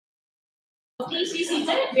Please be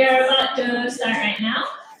seated. We are about to start right now.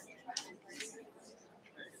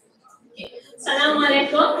 Okay.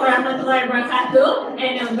 Assalamualaikum warahmatullahi wabarakatuh,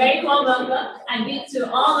 and a very warm welcome I bid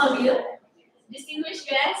to all of you, distinguished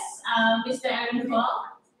guests, Mr. Aaron Paul,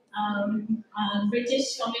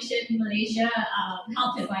 British Commission Malaysia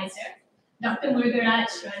Health Advisor, Dr. Murgaraj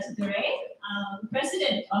Rajdurai,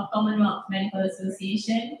 President of Commonwealth Medical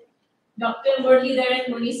Association, Dr. Murlidharan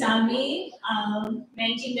Munisamy,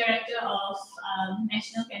 Managing Director of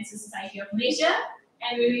National Cancer Society of Malaysia,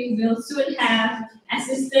 and we will soon have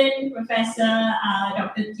Assistant Professor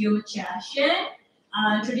Dr. Teo Chia Shen,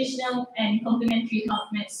 Traditional and Complementary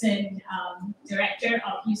Health Medicine Director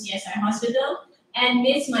of UCSI Hospital, and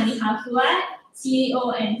Ms. Maniha Fuad,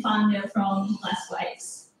 CEO and founder from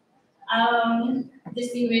Pluswise.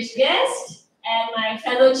 Distinguished guests and my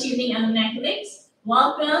fellow Chevening Alumni colleagues,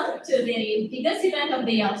 welcome to the biggest event of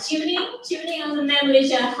the year, Chevening Alumni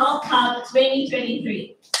Malaysia Health Hub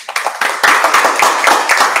 2023.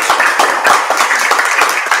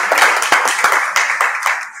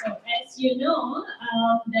 So as you know,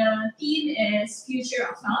 the theme is Future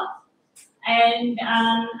of Health, and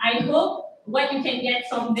I hope what you can get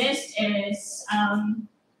from this is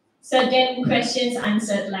certain questions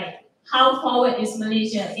answered, like how forward is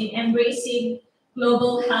Malaysia in embracing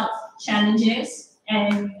global health challenges,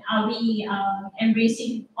 and are we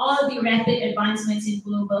embracing all the rapid advancements in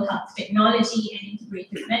global health technology and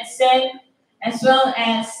integrative medicine, as well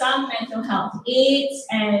as some mental health aids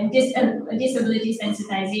and disability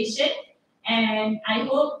sensitization. And I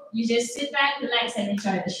hope you just sit back, relax, and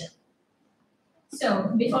enjoy the show.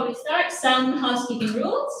 So before we start, some housekeeping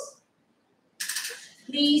rules.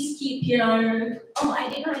 Please keep your... Oh, I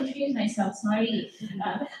did not introduce myself, sorry.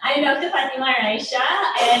 I'm Dr. Fatima Raisha,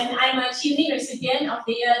 and I'm a Chevening recipient of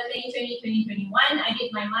the year 2020-2021. I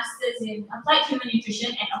did my master's in Applied Human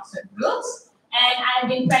Nutrition at Oxford Brookes, and I've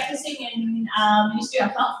been practicing in Ministry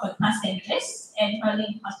of Health for the past 10 years and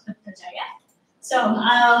Hurling Hospital Kerjaya. So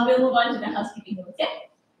we'll move on to the housekeeping rules, okay?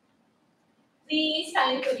 Please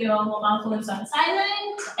kindly put your mobile phones on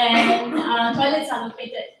silent, and toilets are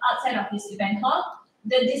located outside of this event hall.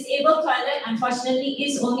 The disabled toilet, unfortunately,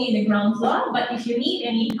 is only in the ground floor, but if you need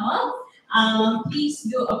any help, please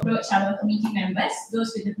do approach our committee members,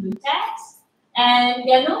 those with the blue tags. And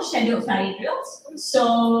there are no scheduled fire drills,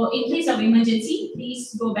 so in case of emergency,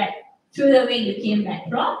 please go back through the way you came back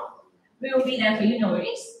from. We will be there for you, no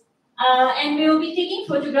worries. And we will be taking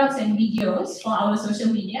photographs and videos for our social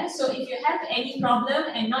media, so if you have any problem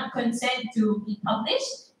and not consent to be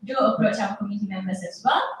published, do approach our committee members as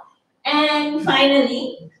well. And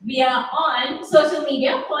finally, we are on social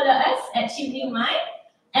media. Follow us at Chevening Mind,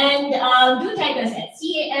 and do tag us at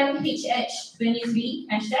CAMHH23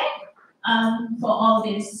 hashtag for all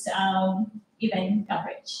this event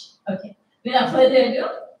coverage. Okay, without further ado,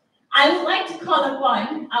 I would like to call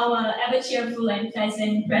upon our ever cheerful and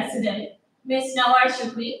pleasant President, Ms. Nawar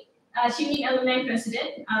Shukri, Chevening Alumni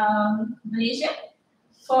President, Malaysia,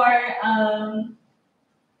 for a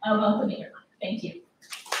welcoming remark. Thank you.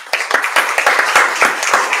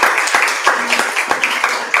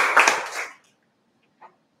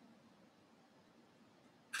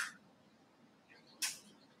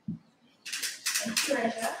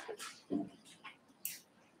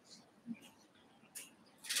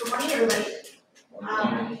 Good morning, everybody.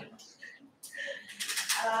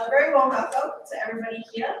 Very warm welcome to everybody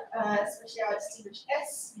here, especially our distinguished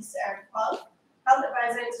guests, Mr. Aaron Paul, Health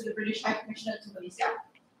Advisor to the British High Commissioner to Malaysia,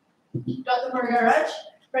 Dr. Murgaraj,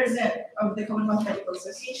 President of the Commonwealth Medical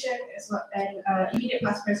Association, as well, and immediate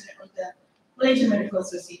past President of the Malaysian Medical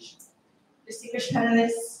Association, distinguished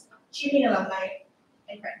panelists, Chevening alumni,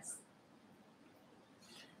 and friends.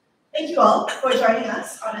 Thank you all for joining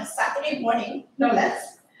us on a Saturday morning, no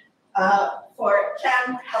less, for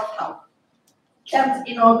CAM Health Hub, CAM's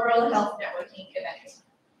inaugural health networking event.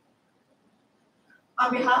 On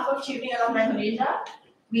behalf of Chevening Alumni Malaysia,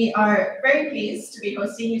 we are very pleased to be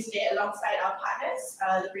hosting you today alongside our partners,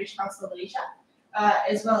 the British Council of Malaysia,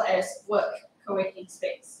 as well as WORQ co-working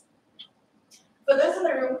space. For those in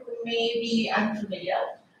the room who may be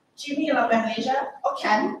unfamiliar, Chevening Alumni Malaysia, or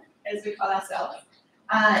CAM, as we call ourselves,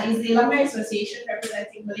 is the Alumni Association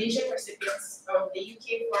representing Malaysian recipients of the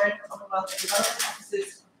UK Foreign Commonwealth and Development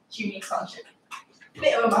Office's Chevening Scholarship.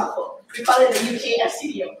 Bit of a mouthful. We call it the UK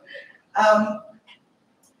FCDO.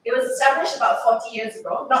 It was established about 40 years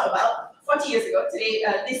ago, not about, 40 years ago. Today,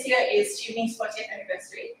 this year is Chevening's 40th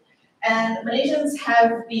anniversary. And Malaysians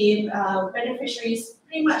have been beneficiaries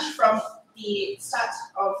pretty much from the start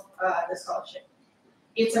of the scholarship.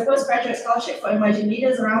 It's a postgraduate scholarship for emerging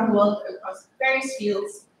leaders around the world across various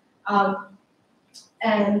fields.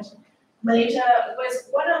 And Malaysia was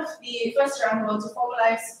one of the first around the world to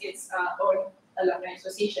formalize its own alumni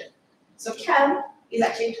association. So CAM is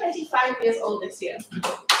actually 25 years old this year.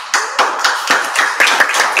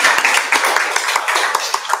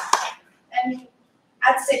 And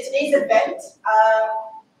I'd say today's event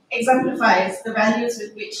exemplifies the values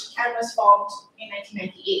with which CAM was formed in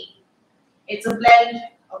 1998. It's a blend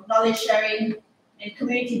of knowledge sharing and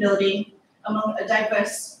community building among a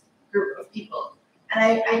diverse group of people.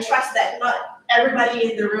 And I trust that not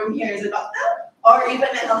everybody in the room here is a doctor or even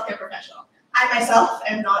a healthcare professional. I myself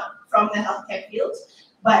am not from the healthcare field,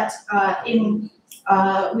 but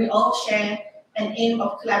we all share an aim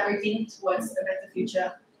of collaborating towards a better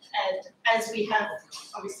future. And as we have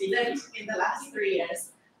obviously learned in the last 3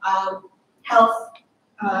 years,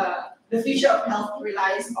 the future of health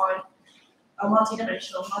relies on a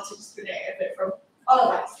multidimensional, multidisciplinary effort from all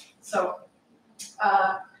of us. So,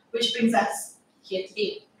 which brings us here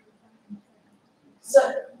today. So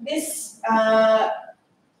this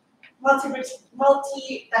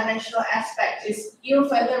multi-dimensional aspect is even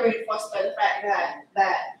further reinforced by the fact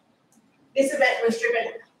that this event was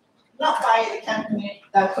driven not by the CAM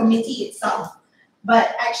committee itself,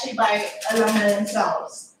 but actually by alumni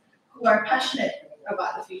themselves who are passionate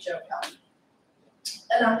about the future of health.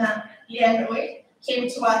 Alumna Lian Oi came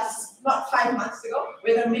to us not 5 months ago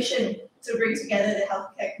with a mission to bring together the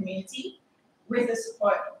healthcare community with the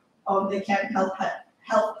support of the CAM Health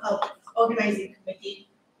Hub Organizing Committee.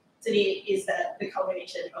 Today is the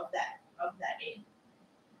culmination of that aim.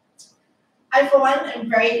 I, for one, am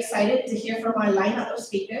very excited to hear from our lineup of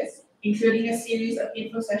speakers, including a series of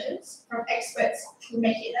info sessions from experts who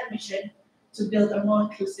make it their mission to build a more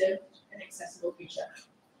inclusive and accessible future.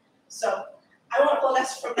 So I won't hold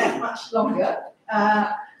us from that much longer.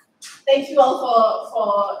 Thank you all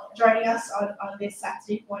for joining us on this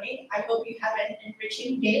Saturday morning. I hope you have an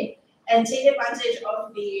enriching day and take advantage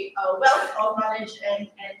of the wealth of knowledge and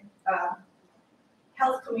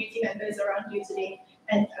health community members around you today.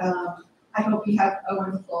 And I hope you have a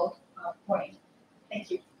wonderful morning.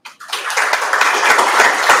 Thank you.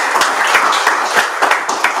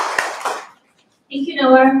 Thank you,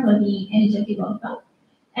 Noah, for the energetic welcome.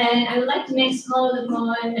 And I would like to next call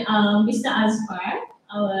upon Mr. Azfar,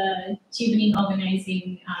 our Chevening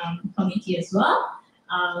Organizing Committee as well,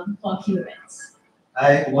 for a few events.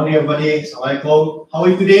 Hi, good morning everybody. Assalamualaikum. How are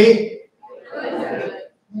you today? Good.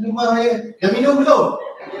 Dah minum belum?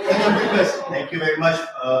 Thank you very much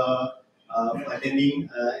for attending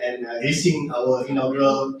and racing our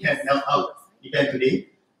inaugural Camp Health Hub event today.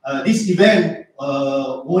 This event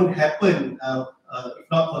won't happen if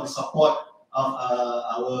not for the support of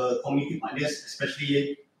our community partners,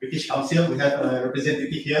 especially British Council. We have a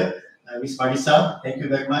representative here, Ms. Marisa. Thank you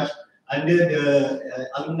very much. Under the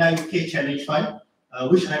Alumni UK Challenge Fund,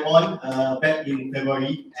 which I won back in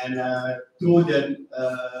February, and through the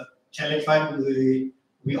Challenge Fund,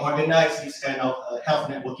 we organize this kind of health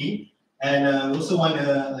networking. And we also want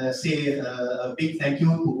to say a big thank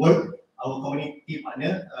you to WORQ, our community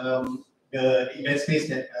partner, the event space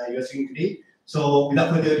that you're seeing today. So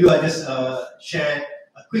without further ado, I just share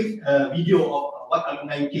a quick video of what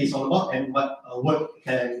Alumni UK is all about and what WORQ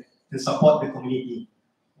can support the community.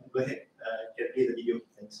 Go ahead, can play the video.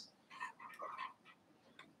 Thanks.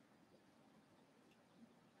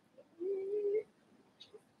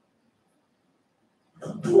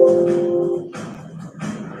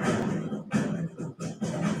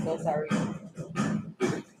 So sorry.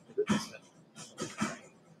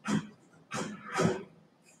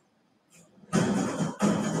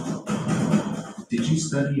 Did you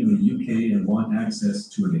study in the UK and want access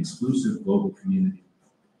to an exclusive global community?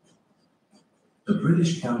 The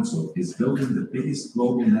British Council is building the biggest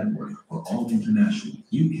global network for all international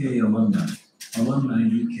UK alumni, Alumni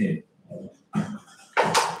UK.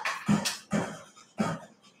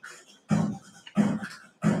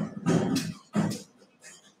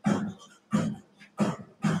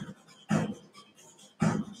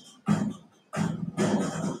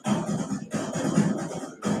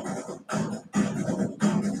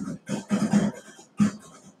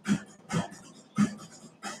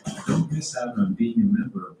 Miss out on being a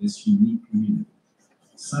member of this unique community.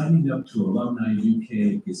 Signing up to Alumni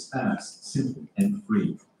UK is fast, simple, and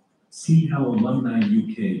free. See how Alumni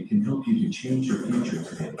UK can help you to change your future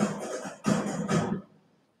today.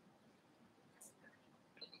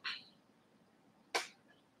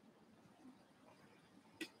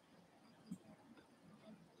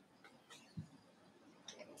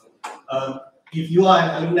 If you are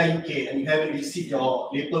an Alumni UK and you haven't received your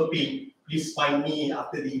label pin, please find me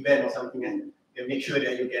after the event or something and make sure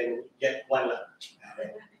that you can get one.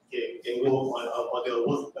 Okay, you can go on for the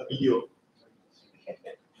work video.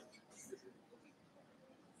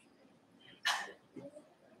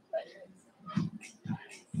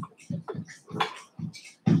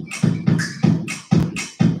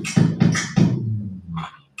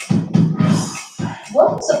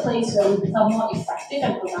 Work is a place where you become more effective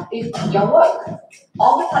and productive in your work.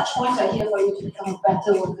 All the touch points are here for you to become a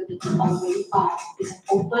better worker than you already are. It's an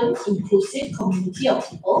open, inclusive community of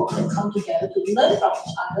people that come together to learn from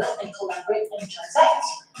each other and collaborate and transact.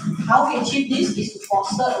 How we achieve this is to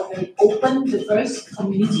foster a very open, diverse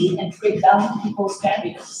community and break down people's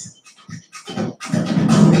barriers.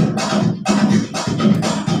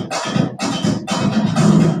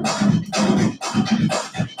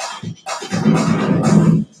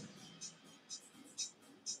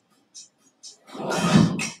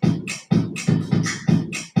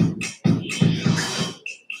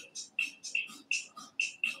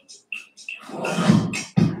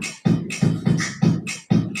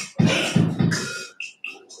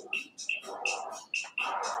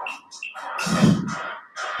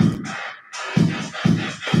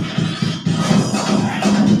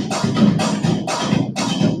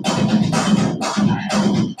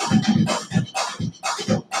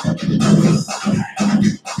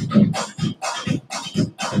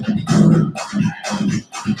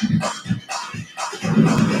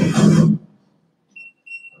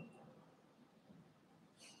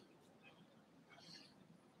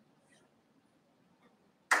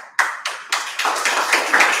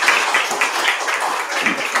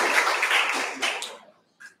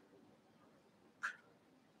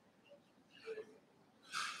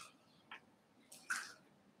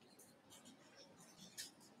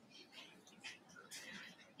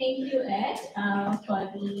 Thank you, Ed, for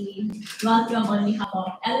the welcome on behalf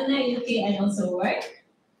of Alumni UK and also WORQ.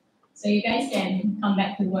 So you guys can come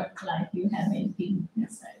back to work if you have anything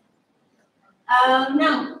necessary.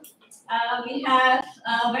 Now, we have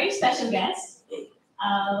a very special guest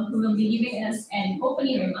who will be giving us an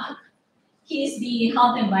opening remark. He is the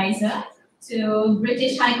health advisor to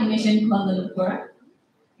British High Commission Kuala Lumpur,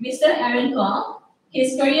 Mr. Aaron Cole.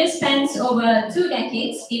 His career spans over 2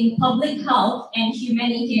 decades in public health and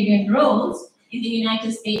humanitarian roles in the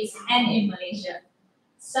United States and in Malaysia.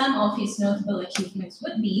 Some of his notable achievements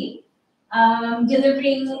would be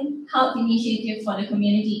delivering health initiative for the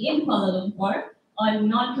community in Kuala Lumpur on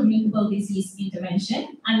non-communicable disease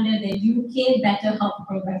intervention under the UK Better Health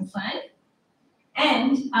Program Fund,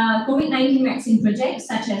 and COVID-19 vaccine projects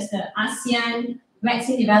such as the ASEAN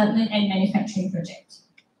Vaccine Development and Manufacturing Project.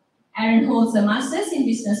 Aaron holds a Master's in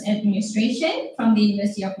Business Administration from the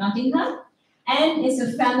University of Nottingham and is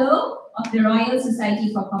a Fellow of the Royal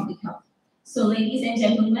Society for Public Health. So ladies and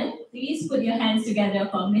gentlemen, please put your hands together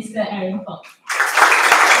for Mr. Aaron Cole.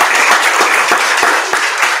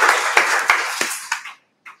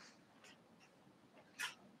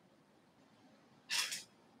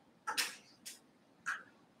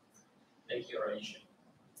 Thank you, Raisha.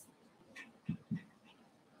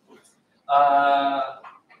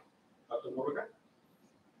 Dr. Murugan,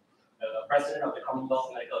 President of the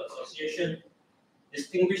Commonwealth Medical Association,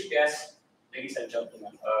 distinguished guests, ladies and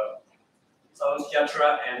gentlemen, Salam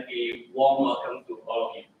Sejahtera and a warm welcome to all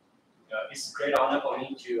of you. It's a great honor for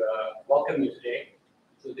me to welcome you today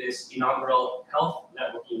to this inaugural health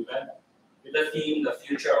networking event with the theme The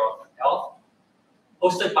Future of Health,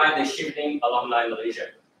 hosted by the Chevening Alumni Malaysia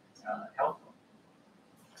Health.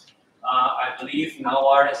 I believe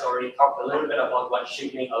Nawar has already talked a little bit about what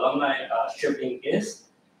Chevening Alumni is,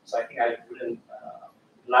 so I think I wouldn't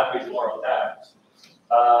elaborate more on that.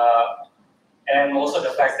 And also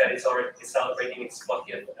the fact that it's already celebrating its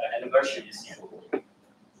 40th anniversary this year.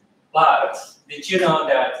 But did you know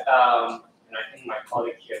that, and I think my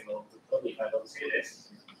colleague here will tell me if I don't say this,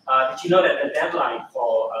 did you know that the deadline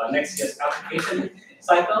for next year's application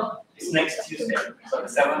cycle is next Tuesday, so the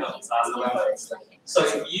 7th of November. So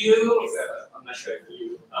if you, I'm not sure if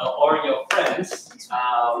you or your friends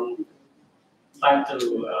plan to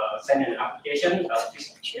send in an application,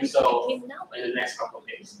 please do so in the next couple of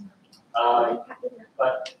days.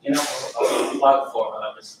 But you know, I'll plug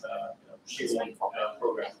for this Chevening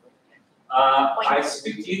program. I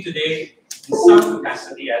speak to you today in some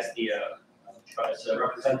capacity as a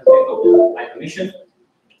representative of the High Commission,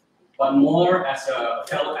 but more as a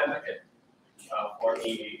fellow advocate for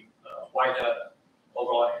the wider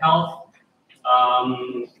overall health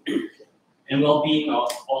and well-being of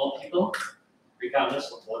all people,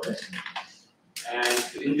 regardless of borders, and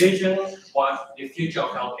to envision what the future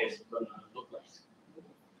of health is going to look like.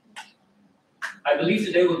 I believe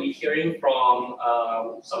today we'll be hearing from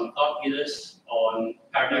some thought leaders on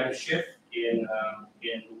paradigm shift in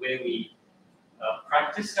the way we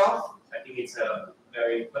practice health. I think it's a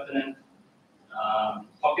very pertinent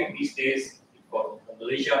topic these days for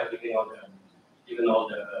Malaysia, given all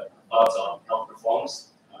the thoughts on health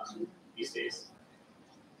reforms these days.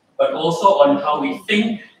 But also on how we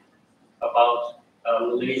think about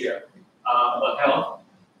Malaysia, about health,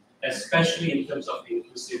 especially in terms of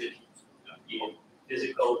inclusivity in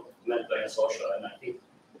physical, mental, and social. And I think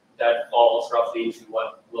that falls roughly into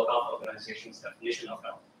what World Health Organization's definition of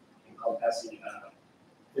health, encompassing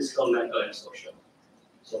physical, mental, and social.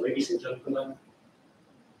 So, ladies and gentlemen,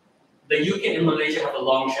 the UK and Malaysia have a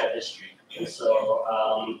long shared history. And so,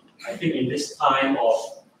 I think in this time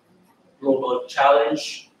of global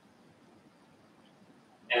challenge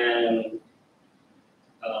and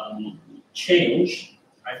change,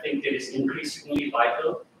 I think it is increasingly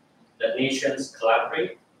vital that nations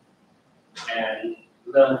collaborate and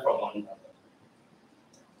learn from one another.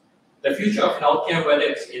 The future of healthcare, whether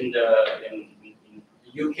it's in the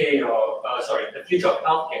UK or the future of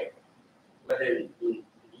healthcare, whether in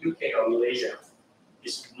the UK or Malaysia,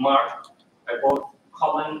 is marked by both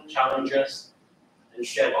common challenges and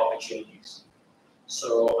shared opportunities.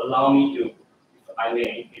 So allow me to,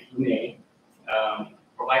 if you may,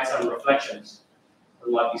 provide some reflections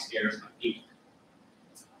on what these areas might be.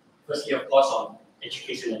 Firstly, of course, on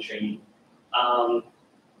education and training.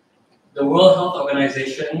 The World Health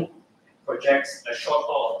Organization projects a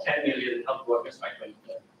shortfall of 10 million health workers by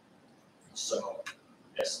 2030. So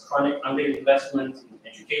there's chronic underinvestment in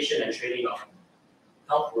education and training of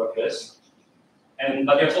health workers,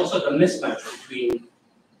 but there's also the mismatch between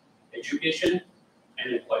education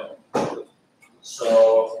and employment.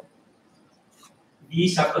 So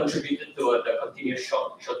these have contributed to the continuous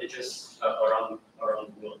shortages around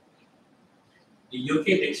the world. The UK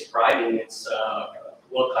takes pride in its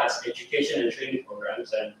world-class education and training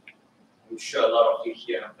programs, and I'm sure a lot of you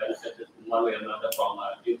here have benefited in one way or another from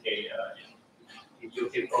UK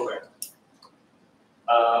program.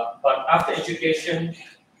 But after education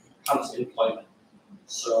comes employment.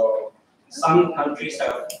 So some countries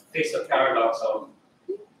have faced the paradox of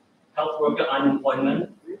health worker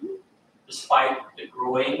unemployment despite the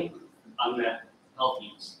growing unmet health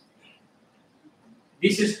needs.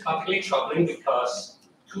 This is particularly troubling because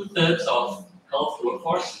 2/3 of health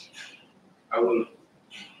workforce are women.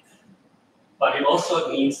 But it also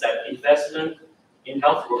means that investment in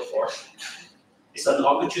health workforce is an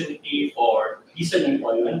opportunity for decent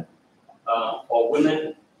employment for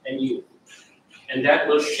women and youth. And that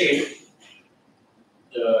will shape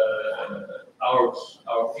our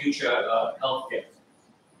future healthcare.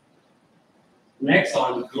 Next,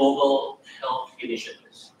 on global health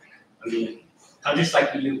initiatives. I mean, countries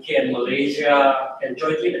like the UK and Malaysia can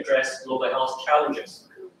jointly address global health challenges.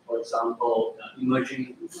 For example,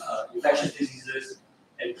 emerging infectious diseases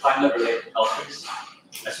and climate-related health risks,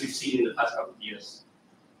 as we've seen in the past couple of years.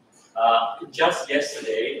 Just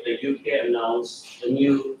yesterday, the UK announced the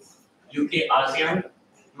new UK-ASEAN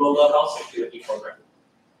Global Health Security Program,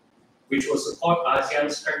 which will support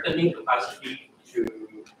ASEAN's strengthening capacity to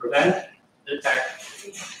prevent,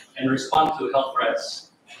 detect, and respond to health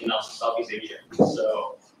threats in Southeast Asia.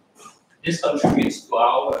 So this contributes to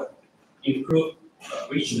our improved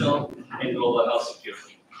regional and global health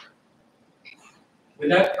security. With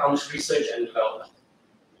that comes research and development.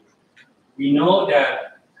 We know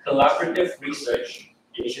that collaborative research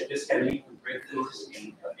initiatives can lead to breakthroughs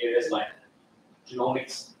in areas like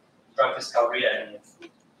genomics, drug discovery, and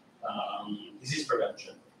disease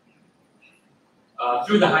prevention.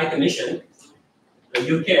 Through the High Commission, the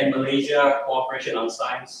UK and Malaysia cooperation on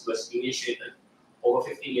science was initiated over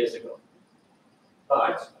 15 years ago.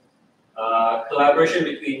 But collaboration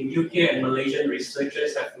between UK and Malaysian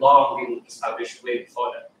researchers have long been established way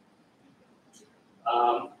before that.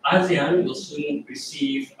 ASEAN will soon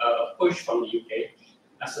receive a push from the UK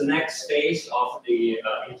as the next phase of the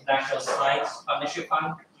International Science Partnership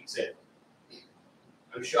Fund kicks in.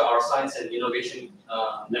 I'm sure our Science and Innovation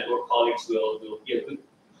Network colleagues will be a good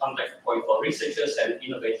contact point for researchers and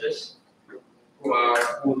innovators who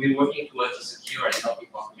will be working towards a secure and healthy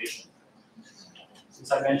population.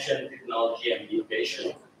 Since I mentioned technology and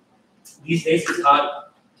innovation, these days it's hard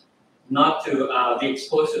not to be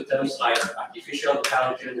exposed to terms like artificial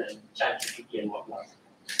intelligence and ChatGPT and whatnot.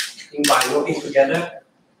 I think by working together,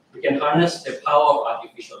 we can harness the power of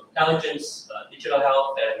artificial intelligence, digital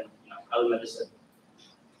health, and telemedicine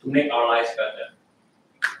to make our lives better.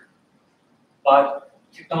 But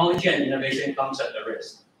technology and innovation comes at a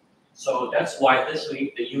risk. So that's why this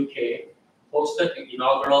week the UK hosted the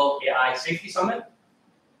inaugural AI Safety Summit,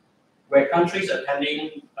 where countries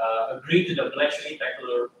attending agree to the Bletchley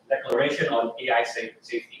Declaration on AI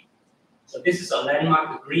Safety. So this is a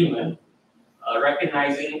landmark agreement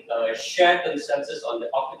recognizing a shared consensus on the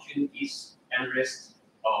opportunities and risks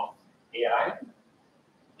of AI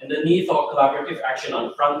and the need for collaborative action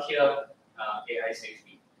on frontier AI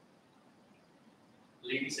safety.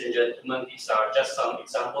 Ladies and gentlemen, these are just some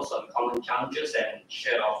examples of common challenges and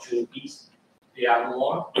shared opportunities. There are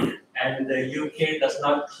more, and the UK does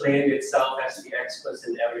not claim itself as the experts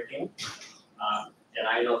in everything. And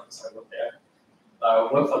I know this, I work there,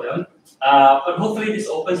 work for them. But hopefully this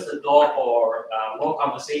opens the door for more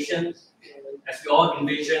conversations as we all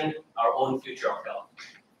envision our own future of health.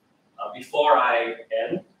 Before I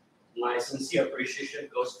end, my sincere appreciation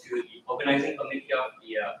goes to the organizing committee of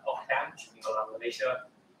the TAM, Chevening Alumni Malaysia,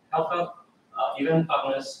 Health Hub, event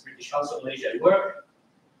partners, British Council Malaysia and WORQ,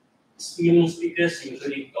 esteemed speakers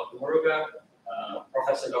including Dr. Muruga,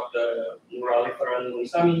 Professor Dr. Nuralifaran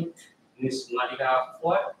Munisami, Ms. Madika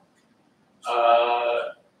Fuad,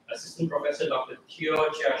 Assistant Professor Dr. Teo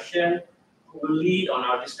Chia Shen, who will lead on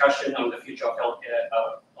our discussion on the future of health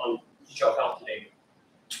today.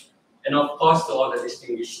 And of course, to all the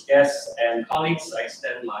distinguished guests and colleagues, I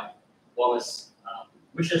extend my warmest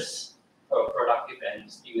wishes for a productive and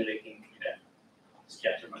stimulating event.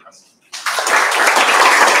 Sekian, terima kasih.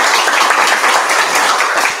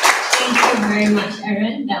 Thank you very much,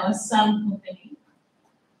 Aaron. That was some opening.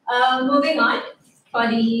 Moving on for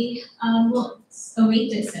the most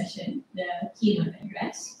awaited session, the keynote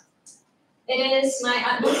address. It is my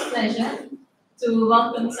utmost pleasure to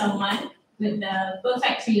welcome someone with the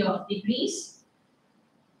perfect trio of degrees.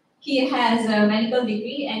 He has a medical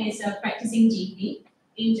degree and is a practicing GP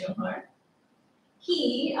in Johor.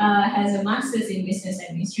 He has a master's in business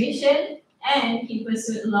administration and he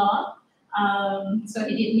pursued law. So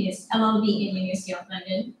he did his LLB in University of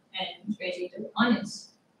London and graduated with honors.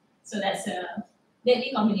 So that's a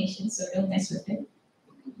deadly combination, so don't mess with it.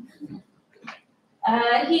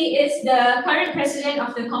 He is the current president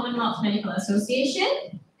of the Commonwealth Medical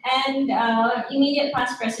Association and immediate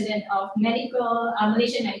past president of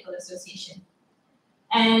Malaysian Medical Association.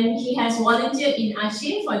 And he has volunteered in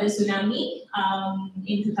Aceh for the tsunami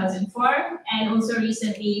in 2004 and also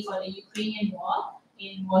recently for the Ukrainian war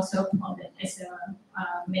in Warsaw, Poland as a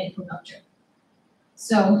medical doctor.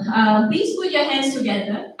 So please put your hands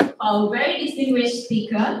together for our very distinguished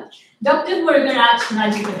speaker, Dr. Murugaraj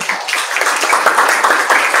Rajagopal.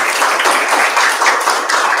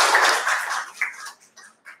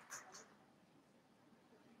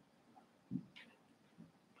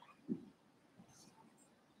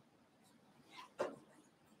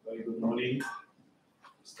 Very good morning,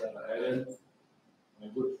 Mr. Aaron, my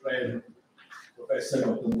good friend, Professor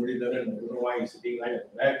Dr. Muridharan. I don't know why he's sitting right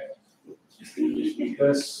at the back. Distinguished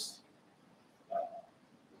speakers,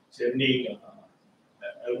 Chevening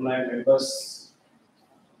Alumni members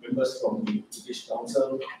from the British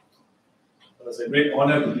Council. It was a great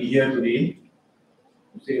honor to be here today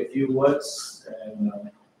to say a few words. And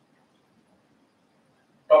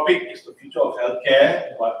topic is the future of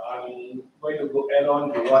healthcare, but I'm going to go add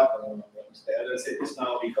on to what Mr. Aaron said just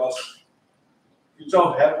now, because future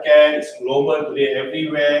of healthcare is global today.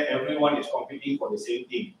 Everywhere, everyone is competing for the same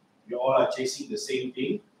thing. We all are chasing the same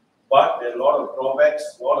thing, but there are a lot of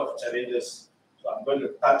drawbacks, a lot of challenges. So I'm going to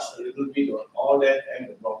touch a little bit on all that and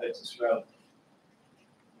the drawbacks as well.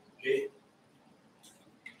 Okay.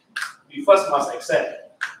 We first must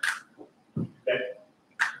accept that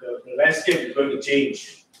the landscape is going to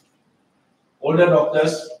change. Older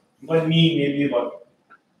doctors, even me, maybe about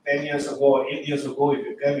 10 years ago or 8 years ago, if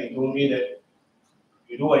you came and told me that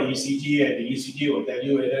you do an ECG and the ECG will tell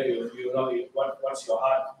you whether you know what's your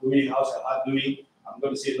heart doing, how's your heart doing, I'm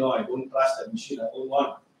going to say no, I don't trust the machine, I don't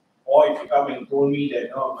want. Or if you come and told me that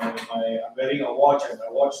no, I'm wearing a watch and my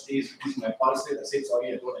watch says this is my pulse rate, I said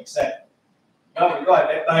sorry, I don't accept. Now because at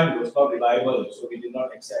that time it was not reliable, so we did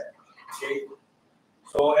not accept. Okay,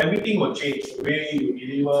 so everything will change. The way you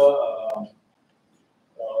deliver.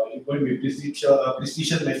 Going with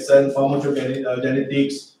precision medicine,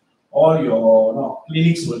 pharmacogenetics, all your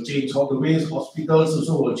clinics will change. All the ways hospitals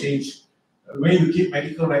also will change. The way you keep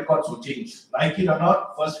medical records will change. Like it or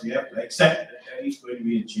not, first we have to accept that there is going to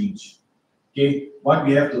be a change. Okay, what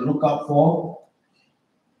we have to look out for?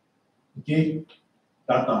 Okay,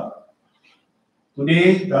 data.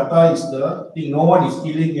 Today, data is the thing. No one is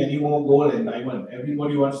stealing any more gold and diamond.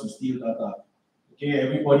 Everybody wants to steal data. Okay,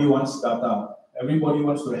 everybody wants data. Everybody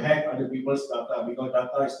wants to hack other people's data because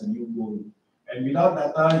data is the new gold. And without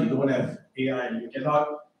data, you don't have AI. You cannot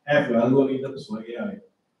have your algorithms for AI.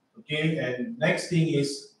 Okay, and next thing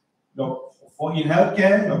is, for in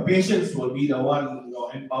healthcare, your patients will be the one,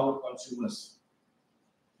 your empowered consumers.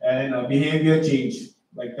 And behavior change,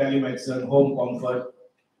 like telemedicine, home comfort.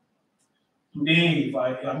 Today, if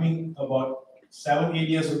I mean, about 7-8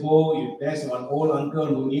 years ago, if there's one old uncle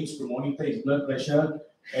who needs to monitor his blood pressure,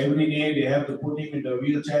 every day they have to put him in the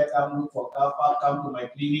wheelchair, come look for car park, come to my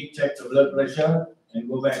clinic, check the blood pressure, and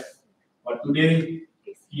go back. But today,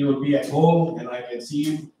 he will be at home and I can see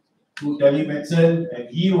him through telemedicine, and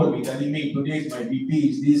he will be telling me today my BP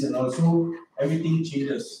is this, and also everything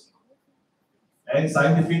changes. And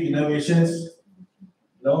scientific innovations,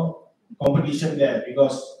 competition there,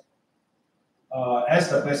 because as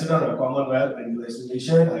the president of Commonwealth and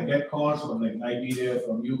Legislation, I get calls from like Nigeria,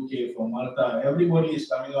 from UK, from Malta. Everybody is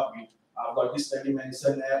coming up with, I've got this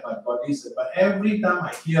telemedicine app, I've got this. But every time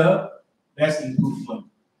I hear, there's improvement.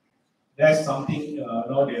 There's something,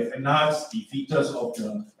 they've enhanced the features of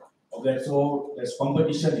that. So there's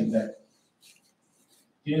competition in that.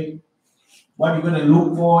 Okay. What you're going to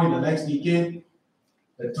look for in the next decade,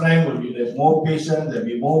 the trend will be there's more patients, there'll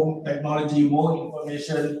be more technology, more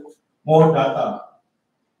information, more data.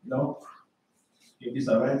 Okay, this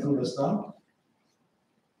I ran through the stuff.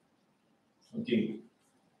 Okay.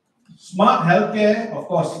 Smart healthcare, of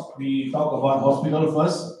course, we talk about hospital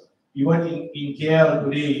first. Even in KL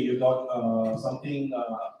today, you got something,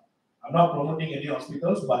 I'm not promoting any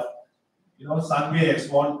hospitals, but Sunway has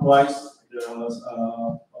won twice the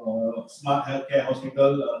Smart Healthcare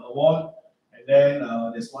Hospital Award. And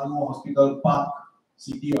then there's one more hospital, Park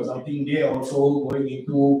City or something, they are also going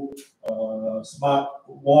into smart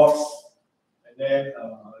wards. And then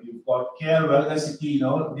you've got Care Wellness City,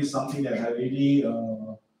 this is something that I'm really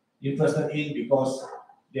interested in, because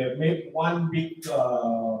they have made one big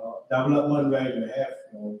development where you have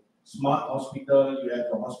your smart hospital, you have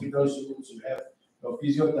your hospital suites, you have your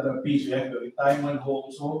physiotherapists, you have your retirement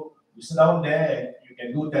home. So you sit down there and you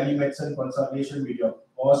can do telemedicine consultation with your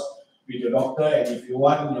boss, with your doctor, and if you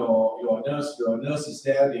want your nurse is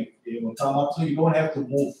there, they will come up, so you don't have to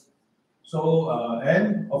move. So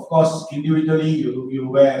and of course individually you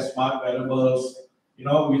wear smart wearables,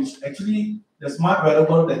 which actually the smart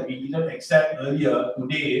wearable that we didn't accept earlier,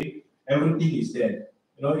 today everything is there.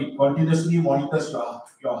 It continuously monitors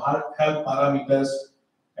your health parameters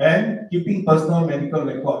and keeping personal medical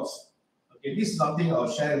records. Okay, this is something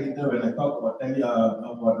I'll share later when I talk about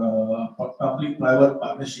public-private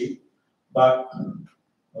partnership. But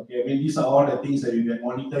okay, these are all the things that you can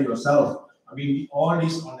monitor yourself. All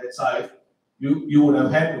this on that side, you would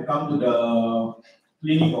have had to come to the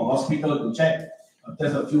clinic or hospital to check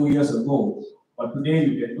just a few years ago. But today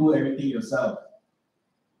you can do everything yourself.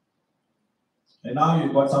 And now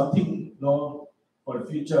you've got something, for the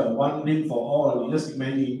future, one ring for all. You just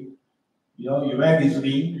imagine, you wear this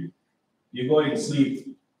ring, you go and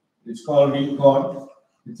sleep. It's called ring cord.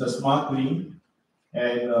 It's a smart ring,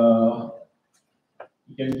 and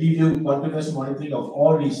it can give you continuous monitoring of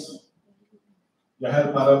all these, your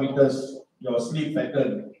health parameters, your sleep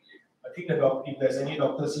pattern. I think if there's any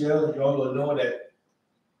doctors here, you all will know that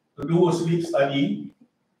to do a sleep study,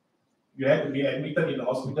 you have to be admitted in the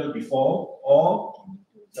hospital before, or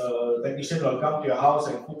the technician will come to your house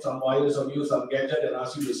and put some wires on you, some gadget, and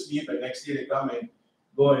ask you to sleep, and next day they come and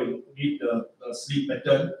go and read the sleep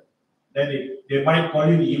pattern. Then they might call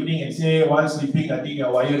you in the evening and say, while sleeping, I think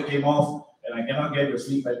your wire came off and I cannot get your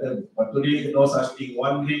sleep pattern. But today, no such thing.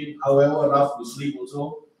 One ring, however rough you sleep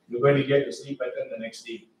also, you're going to get your sleep pattern the next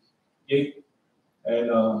day. Okay?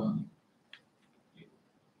 And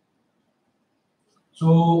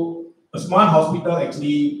so a smart hospital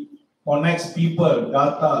actually connects people,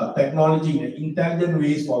 data, technology in intelligent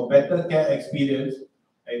ways for better care experience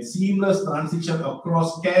and seamless transition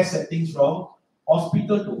across care settings from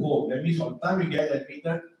hospital to home. That means from the time you get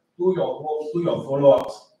admitted to your home, to your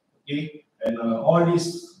follow-ups. Okay? And all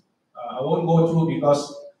this, I won't go through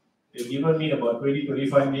because they've given me about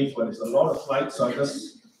 20-25 minutes, but it's a lot of slides, so I'm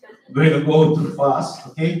just going to go too fast.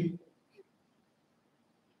 Okay?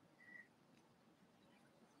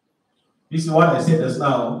 This is what I said just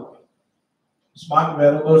now. Smart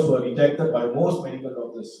wearables were rejected by most medical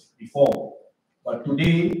doctors before. But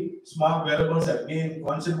today, smart wearables have gained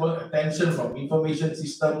considerable attention from information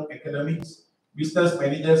system academics, business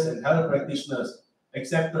managers, and health practitioners.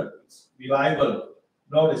 Accepted, it's reliable.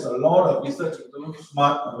 Now there's a lot of research into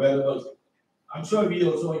smart wearables. I'm sure we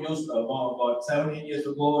also used about 7-8 years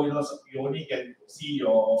ago, you only can see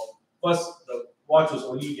your, first the watch was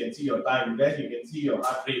only you can see your time, then you can see your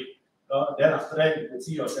heart rate. Then after that, you can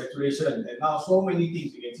see your saturation, and now so many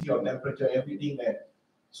things. You can see your temperature, everything there.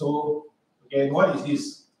 So again, what is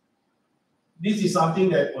this? This is something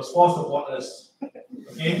that was forced upon us.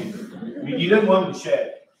 Okay, we didn't want to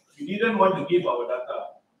share. We didn't want to give our data.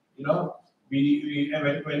 You know,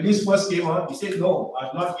 when this first came out, we said no,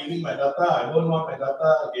 I'm not giving my data. I don't want my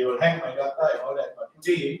data. They will hack my data and all that. But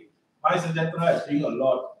today, MySejahtera is doing a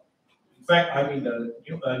lot. In fact, I'm in the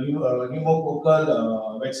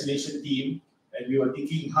pneumococcal vaccination team, and we were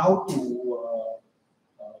thinking how to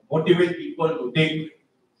motivate people to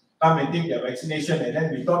come and take their vaccination. And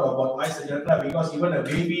then we thought about MySejahtera because even a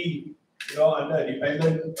baby, under a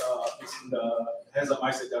dependent has a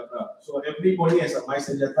MySejahtera. So everybody has a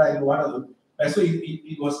MySejahtera in one of the. So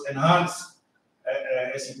it was enhanced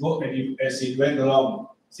as it went along.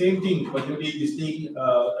 Same thing, particularly this thing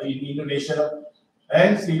in Indonesia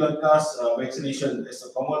and Sri Lanka's vaccination. As a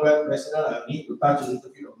Commonwealth president, I need to touch a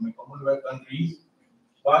little bit of my Commonwealth countries.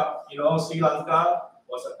 But Sri Lanka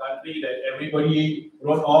was a country that everybody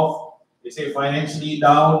wrote off. They say financially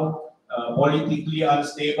down, politically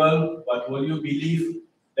unstable. But will you believe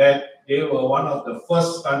that they were one of the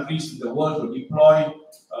first countries in the world to deploy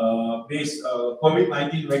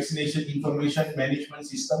COVID-19 vaccination information management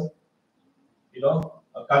system?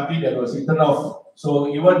 A country that was written off.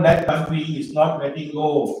 So even that country is not letting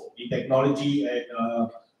go the technology and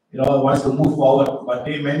wants to move forward. But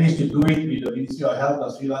they managed to do it with the Ministry of Health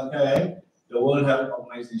of Sri Lanka and the World Health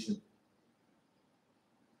Organization.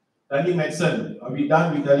 Telemedicine. Are we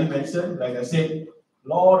done with telemedicine? Like I said,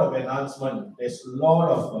 lot of enhancement. There's a lot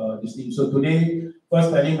of this thing. So today, first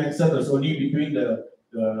telemedicine was only between the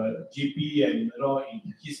GP and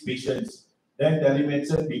his patients. Then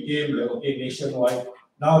telemedicine became nationwide.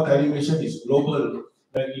 Now telemedicine is global.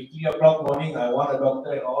 Like if 3 o'clock morning, I want a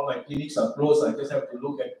doctor and all my clinics are closed. I just have to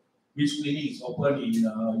look at which clinic is open in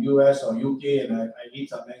US or UK, and I need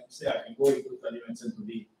something to say I can go into telemedicine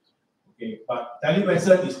today. Okay, but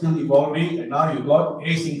telemedicine is still evolving, and now you got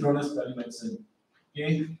asynchronous telemedicine.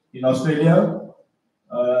 Okay, in Australia,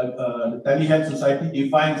 the Telehealth Society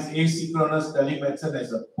defines asynchronous telemedicine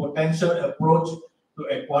as a potential approach to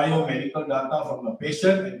acquire medical data from a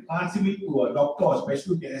patient and transmit to a doctor or specialist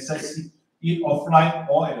who can access it offline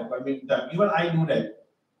or at appointment time. Even I do that.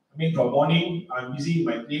 I mean, from morning, I'm busy in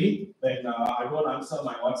my clinic, then I don't answer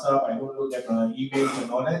my WhatsApp, I don't look at my emails and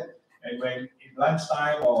all that. And when in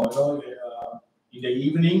lunchtime or in the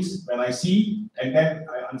evenings, when I see, and then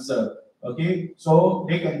I answer. Okay, so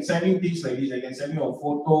they can send you things like this. They can send you a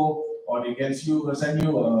photo, or they can send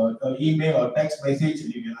you an email or text message,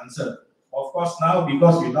 and you can answer. Of course, now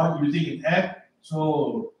because we're not using an app,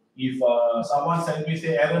 so if someone sends me,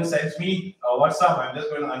 say Aaron sends me WhatsApp, I'm just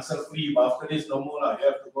going to answer free. But after this, no more. You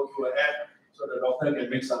have to go to an app so the doctor can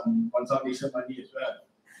make some consultation money as well.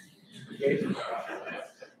 Okay.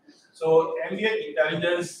 So ambient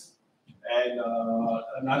intelligence and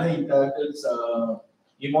another intelligence,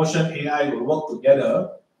 emotion AI will work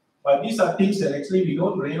together. But these are things that actually we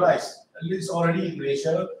don't realize. It's already in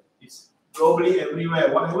Malaysia. It's globally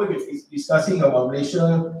everywhere. Whatever we're discussing about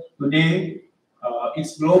Malaysia today,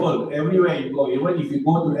 it's global. Everywhere you go. Even if you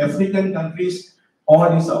go to African countries, all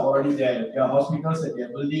these are already there. There are hospitals that they are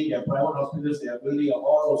building, there are private hospitals they are building, are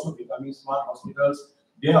all also becoming smart hospitals.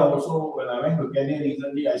 They are also, when I went to Kenya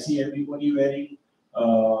recently, I see everybody wearing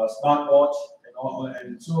smartwatch and all,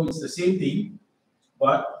 and so it's the same thing,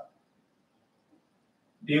 but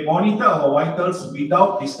they monitor our vitals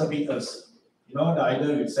without disturbing us.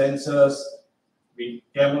 Either with sensors, with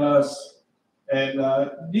cameras, and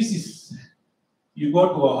this is, you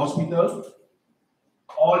go to a hospital,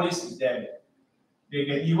 all this is there. They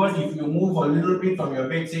can, even if you move a little bit from your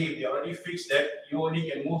bed, say if they already fixed that, you only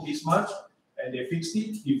can move this much, and they fixed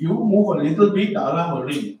it. If you move a little bit, the alarm will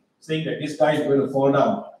ring, saying that this guy is going to fall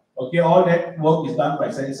down. Okay, all that work is done by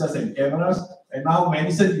sensors and cameras, and now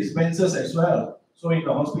medicine dispensers as well. So in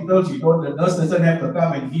the hospitals, the nurse doesn't have to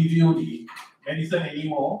come and give you the medicine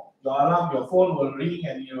anymore. Your alarm, your phone will ring,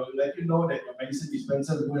 and it will let you know that your medicine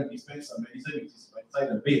dispenser is going to dispense some medicine which is inside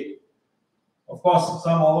the bed. Of course,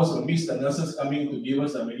 some of us will miss the nurses coming to give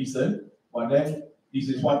us the medicine, but then this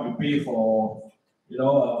is what we pay for,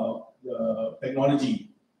 the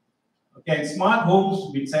technology. Okay, and smart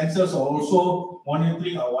homes with sensors are also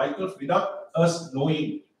monitoring our vitals without us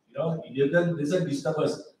knowing. It doesn't disturb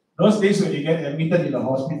us. Those days when you get admitted in the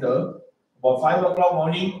hospital, about 5 o'clock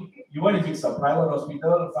morning, even if it's a private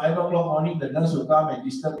hospital, 5 o'clock morning, the nurse will come and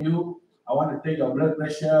disturb you. I want to take your blood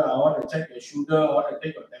pressure, I want to check your sugar, I want to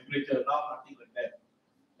take your temperature, nothing like that.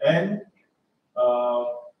 And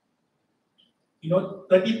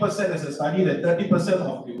 30%, as a study, that 30%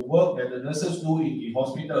 of the work that the nurses do in the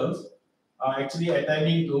hospitals are actually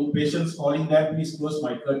attending to patients calling them, please close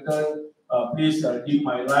my curtain, please dim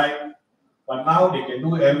my light. But now they can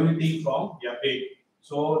do everything from their bed.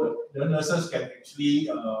 So the nurses can actually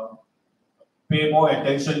pay more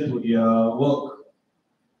attention to their work.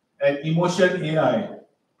 And emotion AI.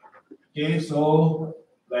 Okay, so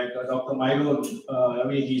like Dr. Milo,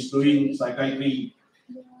 he's doing psychiatry.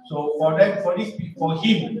 So for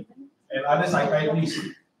him and other psychiatrists,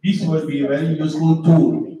 this will be a very useful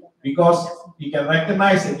tool because he can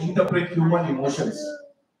recognize and interpret human emotions.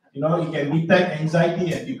 He can detect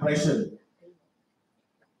anxiety and depression.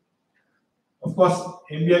 Of course,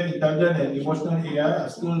 ambient intelligence and emotional AI are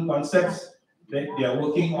still concepts that they are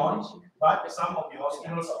working on, but some of the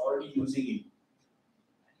hospitals are already using it.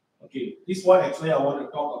 Okay, this one actually I want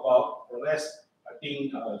to talk about. The rest, I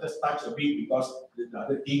think, just touch a bit because the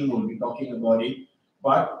other team will be talking about it.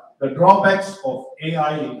 But the drawbacks of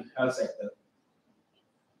AI in health sector.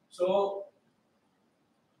 So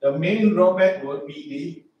the main drawback will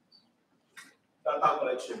be the data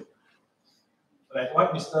collection. Like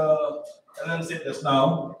what Mr. Alan said just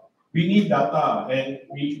now, we need data, and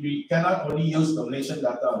we cannot only use the Malaysian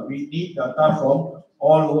data. We need data from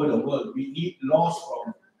all over the world. We need laws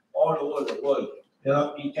from all over the world.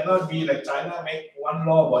 It cannot be like China make one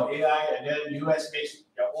law about AI, and then US makes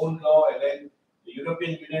their own law, and then the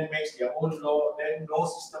European Union makes their own law. Then no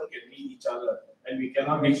system can meet each other, and we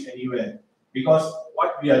cannot reach anywhere. Because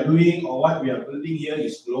what we are doing or what we are building here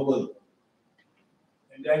is global.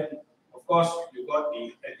 And then, of course, you got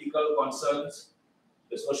the ethical concerns.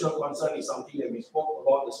 The social concern is something that we spoke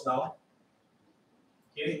about just now.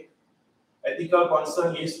 Okay, ethical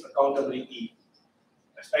concern is accountability,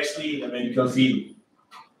 especially in the medical field.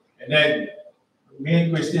 And then the main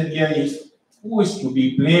question here is, who is to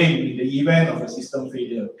be blamed in the event of a system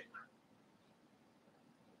failure?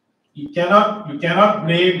 You cannot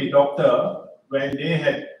blame the doctor when they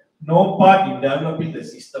had no part in developing the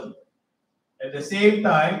system. At the same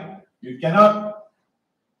time, you cannot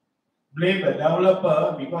blame the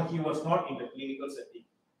developer because he was not in the clinical setting.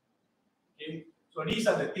 Okay, so these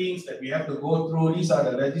are the things that we have to go through. These are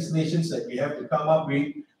the legislations that we have to come up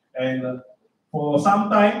with. And for some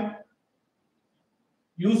time,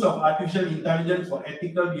 use of artificial intelligence for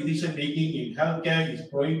ethical decision making in healthcare is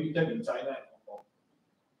prohibited in China and Hong Kong.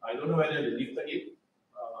 I don't know whether they lifted it.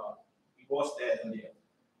 It was there earlier.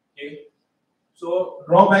 Okay, so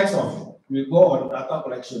drawbacks of we'll go on data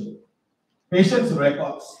collection. Patients'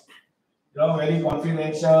 records. Very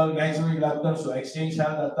confidential, naturally reluctant to exchange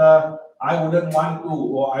health data. I wouldn't want to,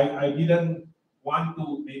 or I didn't want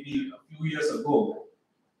to maybe a few years ago.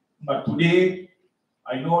 But today,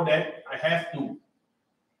 I know that I have to.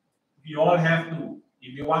 We all have to.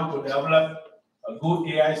 If you want to develop a good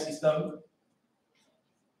AI system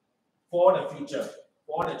for the future,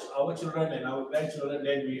 for our children and our grandchildren,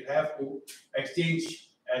 then we have to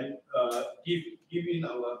exchange and give in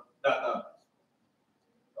our data.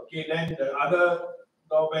 Okay, then the other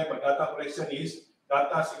drawback of data collection is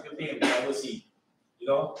data security and privacy.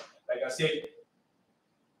 Like I said,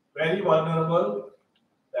 very vulnerable.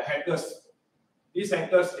 The hackers, these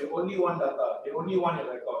hackers, they only want data. They only want a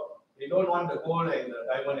record. They don't want the gold and the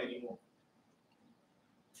diamond anymore.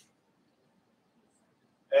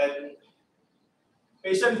 And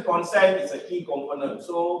patient consent is a key component.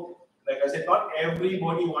 So, like I said, not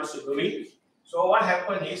everybody wants to do it. So what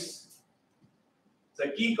happened is, the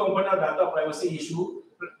key component of data privacy issue,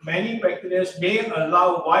 many practitioners may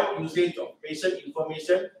allow wide usage of patient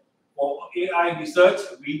information for AI research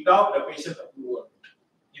without the patient approval.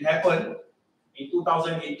 It happened in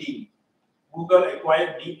 2018. Google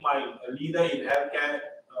acquired DeepMind, a leader in healthcare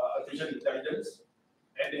artificial intelligence,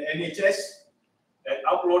 and the NHS had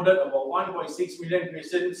uploaded about 1.6 million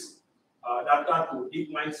patients' data to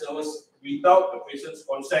DeepMind servers without the patient's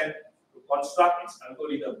consent to construct its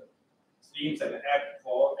algorithm. Streams and an app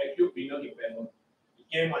for acute renal impairment. It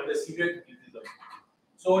came under severe criticism.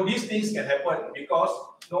 So these things can happen because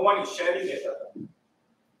no one is sharing their data.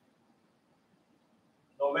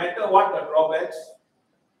 No matter what the drawbacks,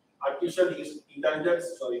 artificial intelligence,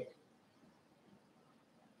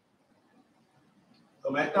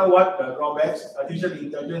 no matter what the drawbacks, artificial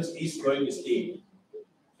intelligence is going to stay.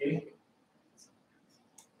 Okay?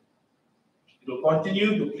 It will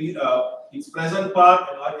continue to play its present part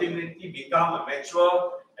and ultimately become a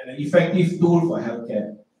mature and an effective tool for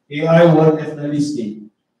healthcare. AI will definitely stay.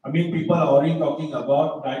 People are already talking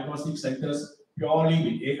about diagnostic centers purely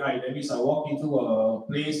with AI. That means I walk into a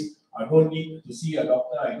place, I don't need to see a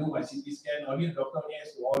doctor, I do my CT scan, only the doctor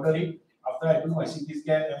has to order it. After I do my CT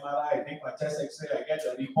scan, MRI, I take my chest X-ray, I get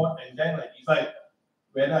the report, and then I decide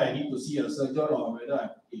whether I need to see a surgeon or whether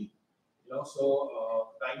I'm okay. So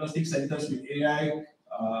diagnostic centers with AI,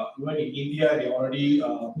 even in India, they're already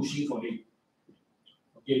pushing for it.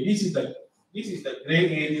 Okay, this is the This is the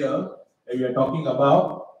gray area that we are talking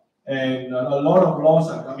about, and a lot of laws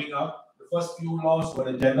are coming up. The first few laws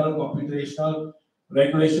were the General Computational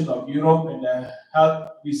Regulation of Europe and the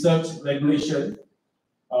Health Research Regulation.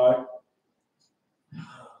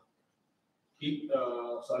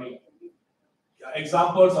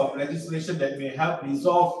 Examples of legislation that may help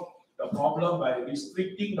resolve the problem by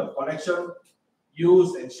restricting the collection,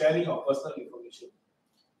 use, and sharing of personal information.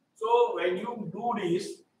 So when you do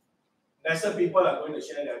this, lesser people are going to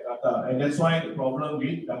share their data, and that's why the problem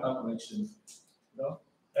with data collection.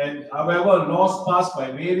 And however, laws passed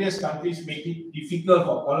by various countries make it difficult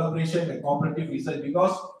for collaboration and cooperative research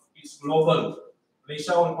because it's global.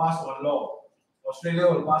 Malaysia will pass one law, Australia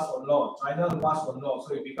will pass one law, China will pass one law,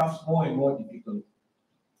 so it becomes more and more difficult.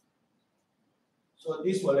 So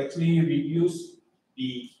this will actually reduce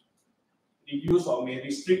or may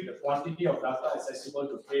restrict the quantity of data accessible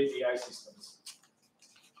to train AI systems.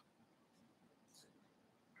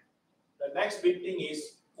 The next big thing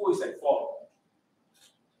is who is at fault.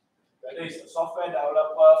 Whether it's the software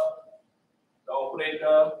developer, the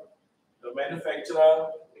operator, the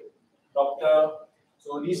manufacturer, doctor.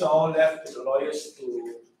 So these are all left to the lawyers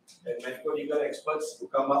and medical legal experts to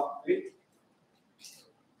come up with.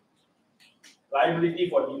 Liability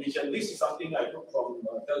for division. This is something I took from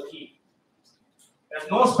Turkey. There's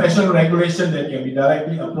no special regulation that can be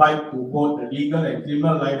directly applied to both the legal and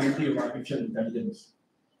criminal liability of artificial intelligence.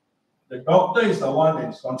 The doctor is the one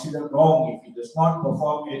that is considered wrong if he does not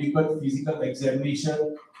perform adequate physical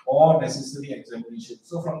examination or necessary examination.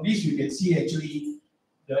 So from this you can see actually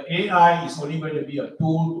the AI is only going to be a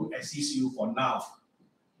tool to assist you for now.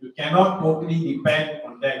 You cannot totally depend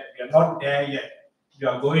on that. We are not there yet. We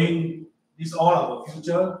are going, this is all our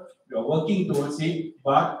future. We are working towards it,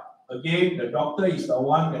 but again, the doctor is the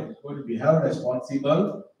one that is going to be held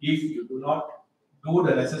responsible if you do not do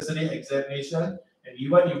the necessary examination. And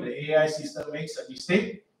even if the AI system makes a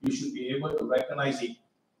mistake, you should be able to recognize it.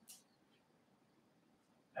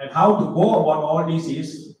 And how to go about all this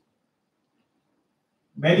is,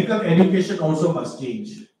 medical education also must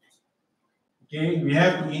change. Okay, we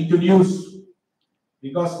have to introduce,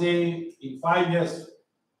 because say in 5 years,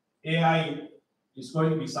 AI is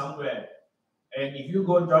going to be somewhere. And if you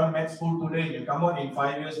go join med school today, you come out in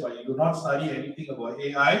 5 years, but you do not study anything about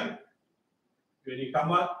AI, when you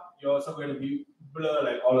come out, you're also going to be blur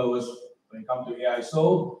like all of us when it comes to AI.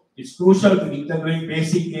 So it's crucial to integrate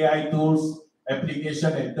basic AI tools,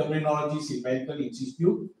 application, and terminologies in medical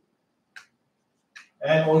institute.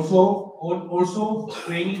 And also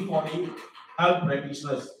training for the health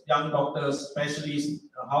practitioners, young doctors, specialists,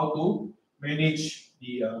 how to manage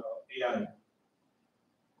the AI.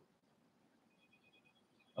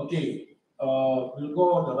 Okay, we'll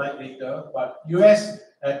go on the right later, but US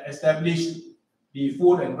had established the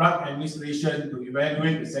Food and Drug Administration to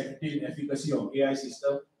evaluate the safety and efficacy of AI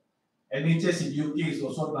system. NHS in UK is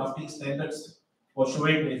also drafting standards for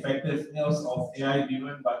showing the effectiveness of AI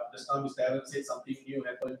driven, but just now Mr. Aaron said something new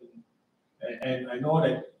happened. And I know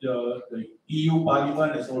that the EU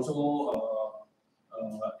Parliament has also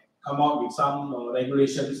come out with some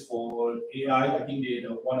regulations for AI. I think they're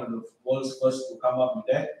one of the world's first to come up with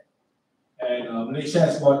that. And Malaysia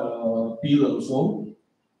has got a bill also.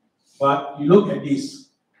 But you look at this.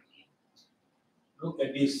 Look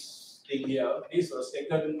at this thing here. This was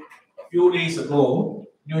taken a few days ago,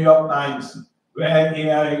 New York Times, where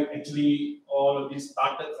AI actually all of this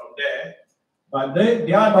started from there. But their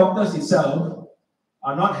doctors itself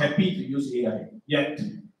are not happy to use AI yet.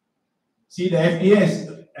 See, the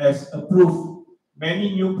FDA has approved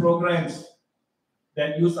many new programs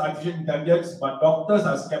that use artificial intelligence, but doctors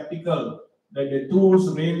are skeptical that the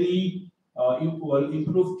tools really will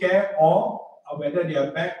improve care or whether they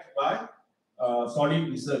are backed by solid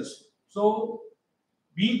research. So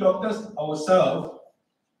we doctors ourselves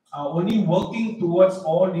are only working towards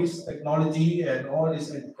all this technology and all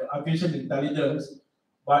this artificial intelligence,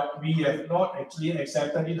 but we have not actually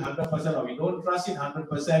accepted it 100%, or we don't trust it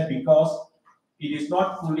 100% because it is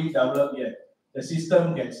not fully developed yet. The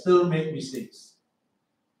system can still make mistakes.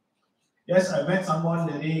 Yes, I met someone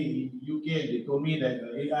the day in UK and they told me that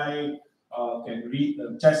the AI can read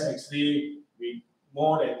the chest X-ray with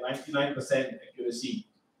more than 99% accuracy.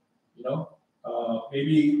 You know,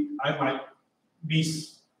 maybe I might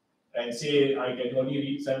miss and say I can only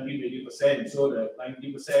read 70-80%, so the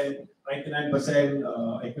 90%,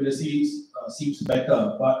 99% accuracy seems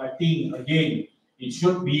better. But I think again, it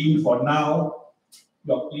should be for now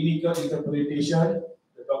your clinical interpretation,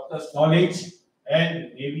 the doctor's knowledge,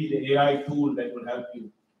 and maybe the AI tool that will help you.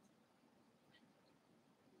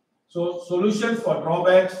 So solutions for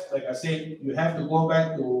drawbacks, like I said, you have to go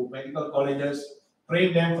back to medical colleges,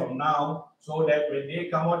 train them from now, so that when they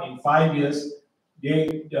come out in 5 years, they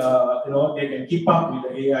they can keep up with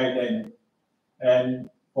the AI then. And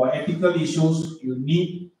for ethical issues, you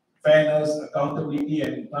need fairness, accountability,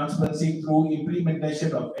 and transparency through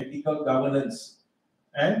implementation of ethical governance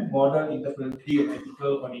and model interpretability and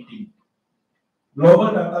ethical auditing.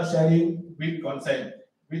 Global data sharing with consent,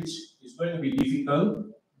 which is going to be difficult,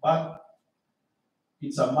 but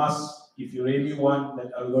it's a must if you really want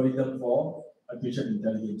that algorithm for artificial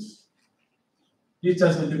intelligence. It's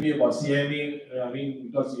just going to be about CMA,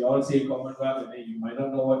 because you all say Commonwealth, and then you might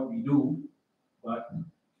not know what we do, but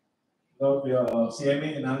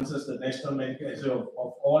CMA enhances the national medical health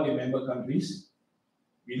of all the member countries.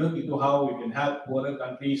 We look into how we can help poorer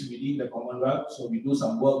countries within the Commonwealth. So we do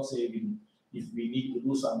some work, say if we need to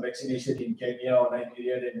do some vaccination in Kenya or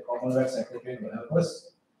Nigeria, then the Commonwealth Secretary will help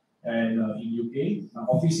us. And in UK, my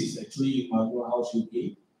office is actually in Marlborough House,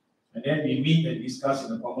 UK. And then we meet and discuss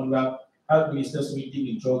in the Commonwealth Health Ministers meeting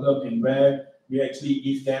in Chogam, and where we actually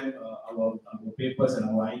give them our papers and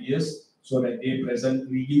our ideas, so that they present.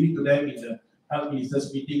 We give it to them in the Health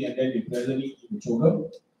Ministers meeting, and then we present it in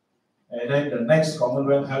Chogam. And then the next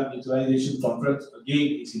Commonwealth Health Digitalization Conference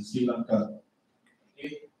again is in Sri Lanka.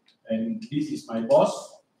 Okay. And this is my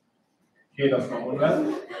boss, head of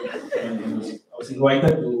Commonwealth. And I was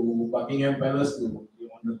invited to Buckingham Palace on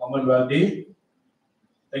the Commonwealth Day.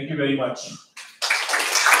 Thank you very much.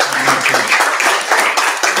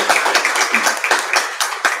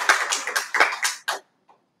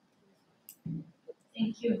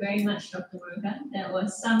 Thank you very much, Dr. Murugan. That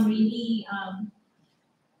was some really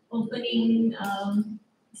opening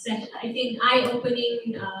session, I think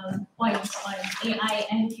eye-opening points on AI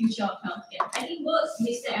and future of healthcare. I think both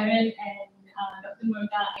Mr. Aaron and Dr.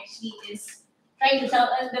 Murugan actually is trying to tell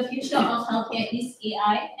us the future of healthcare is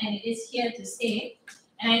AI, and it is here to stay.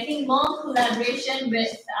 And I think more collaboration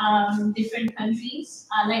with different countries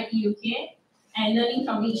like the UK and learning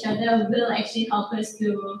from each other will actually help us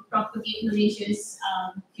to propagate Malaysia's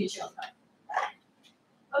future of health.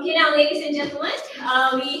 Okay, now, ladies and gentlemen,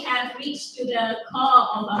 we have reached to the core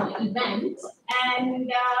of our event,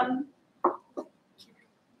 and I'm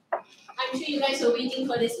sure you guys are waiting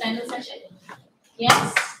for this panel session.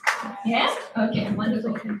 Yes? Yes? Okay,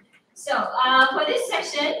 wonderful. So, for this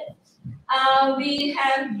session, we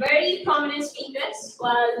have very prominent speakers who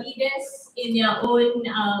are leaders in their own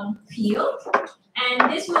field, and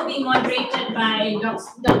this will be moderated by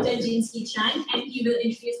Dr. Jinsky Chan, and he will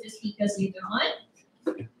introduce the speakers later on.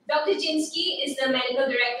 Dr. Jinsky is the Medical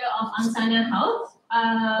Director of Angsana Health,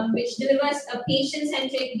 which delivers a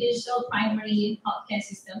patient-centric digital primary healthcare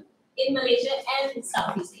system in Malaysia and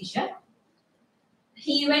Southeast Asia.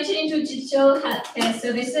 He ventured into digital healthcare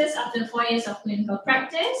services after 4 years of clinical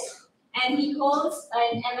practice, and he holds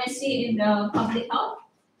an MSc in the public health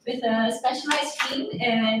with a specialized stream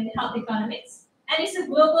in health economics, and is a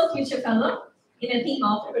global future fellow in the theme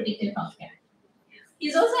of predictive healthcare.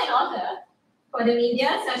 He's also an author for the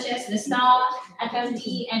media, such as The Star,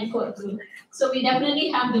 FMT, and Code Blue. So we definitely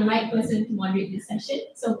have the right person to moderate this session.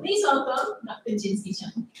 So please welcome Dr. Jinsky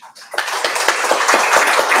Chan.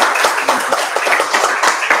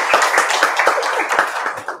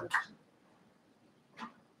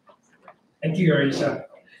 Thank you, Arisha.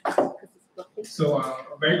 So,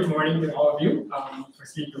 a very good morning to all of you.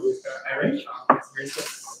 Firstly, to Aaron,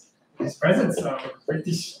 his presence,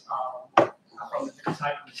 British from the British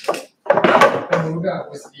High Commission. Dr. Murugan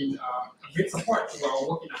has been a great support to our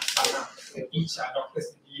work in Angsana and each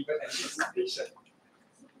doctors deliver and presentation.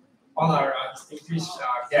 All our distinguished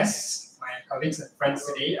guests, my colleagues and friends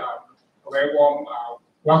today, a very warm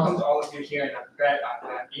welcome to all of you here, and I'm glad that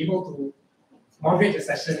I'm able to moderate the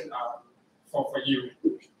session for you.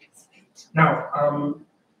 Now,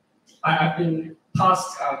 I've been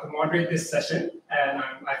tasked to moderate this session, and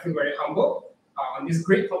I feel very humble on this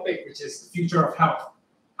great topic, which is the future of health.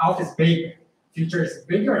 Health is big, future is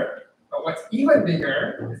bigger, but what's even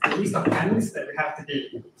bigger is the list of panelists that we have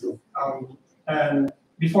today. And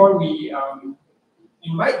before we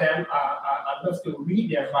invite them, I'd love to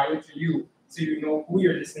read their bio to you so you know who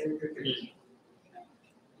you're listening to today.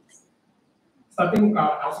 Starting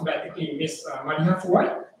alphabetically, Ms. Madiha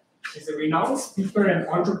Fuad. She's a renowned speaker and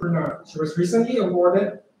entrepreneur. She was recently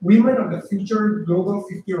awarded Women of the Future Global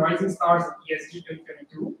 50 Rising Stars in ESG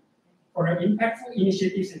 2022 for her impactful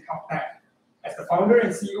initiatives in health tech. As the founder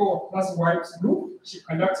and CEO of Plus Vibes Group, she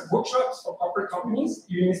conducts workshops for corporate companies,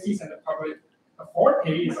 universities, and the public. Her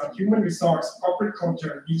forte is on human resource, corporate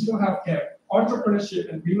culture, digital healthcare, entrepreneurship,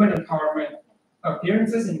 and women empowerment.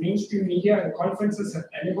 appearances in mainstream media and conferences have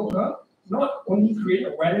enabled her not only create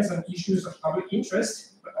awareness on issues of public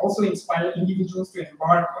interest, but also inspire individuals to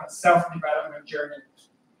embark on a self-development journey.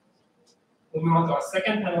 Moving on to our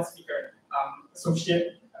second panel speaker,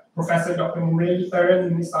 Associate Professor Dr.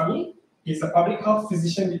 Muralidharan Munisamy. He's a public health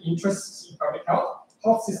physician with interests in public health,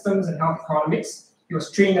 health systems, and health economics. He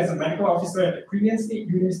was trained as a medical officer at the Korean State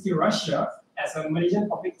University, Russia, as a Malaysian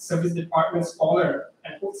Public Service Department scholar,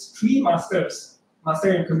 and holds 3 masters: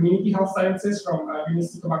 Master in Community Health Sciences from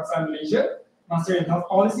University Kebangsaan Malaysia, Master in Health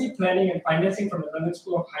Policy, Planning and Financing from the London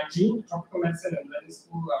School of Hygiene, Tropical Medicine, and London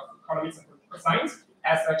School of Economics and Political Science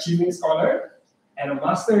as a Chevening scholar, and a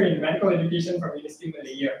Master in Medical Education from University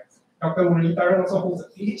Malaysia. Dr. Muralidharan also holds a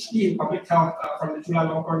PhD in Public Health from the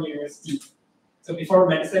Chulalongkorn University. So before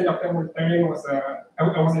medicine, Dr. Muralidharan was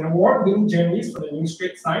an award-winning journalist for the New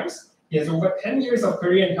Straits Times. He has over 10 years of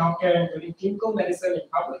career in healthcare, including clinical medicine in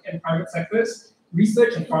public and private sectors,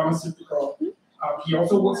 research and pharmaceutical. He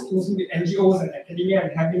also works closely with NGOs and academia,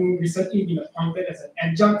 and having recently been appointed as an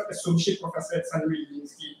adjunct associate professor at Sunray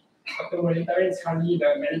University. Dr. Muralidharan is currently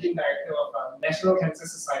the managing director of National Cancer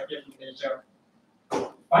Society of Malaysia.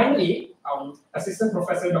 Finally, Assistant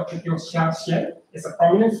Professor Dr. Teo Xia Xian is a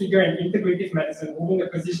prominent figure in integrative medicine, holding the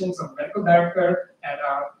positions of medical director at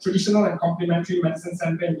Traditional and Complementary Medicine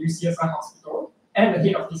Center in UCSI Hospital and the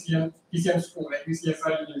head of TCM School at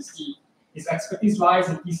UCSI University. His expertise lies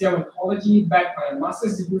in TCM oncology, backed by a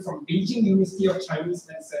master's degree from Beijing University of Chinese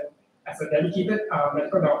Medicine. As a dedicated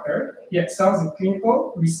medical doctor, he excels in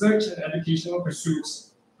clinical, research, and educational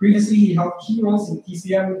pursuits. Previously, he held key roles in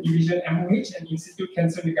TCM Division MOH and Institute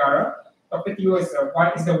Cancer Negara. Dr. Teo is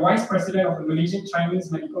the Vice President of the Malaysian Chinese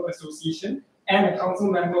Medical Association and a council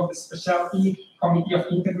member of the Specialty Committee of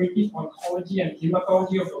Integrative Oncology and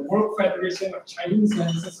Hematology of the World Federation of Chinese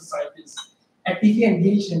Medicine Societies. Actively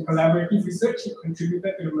engaged in collaborative research, he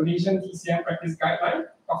contributed to the Malaysian TCM practice guideline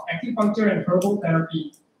of acupuncture and herbal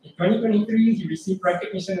therapy. In 2023, he received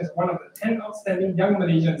recognition as one of the 10 outstanding young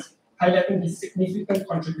Malaysians, highlighting his significant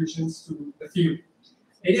contributions to the field.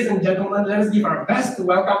 Ladies and gentlemen, let us give our best to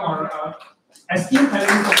welcome our esteemed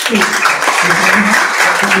panelists of stage.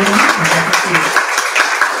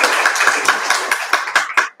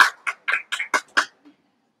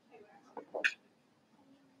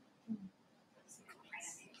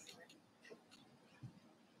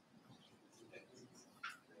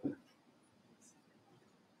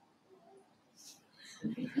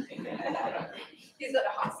 He's got a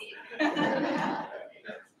hot seat.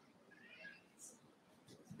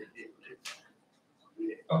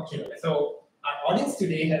 Okay, so our audience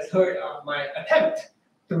today has heard my attempt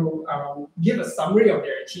to give a summary of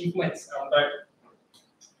their achievements, but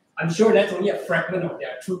I'm sure that's only a fragment of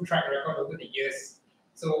their true track record over the years.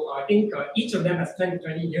 So I think each of them has 10 to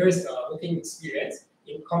 20 years working experience.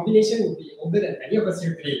 In combination, will be older than many of us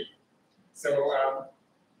here today. So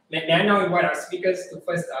may I now invite our speakers to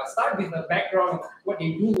first start with the background of what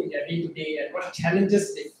they do in their day-to-day and what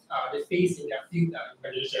challenges they face in their field in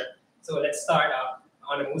Malaysia. So let's start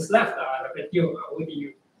on the most left, Dr. Teo, over to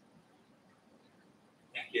you.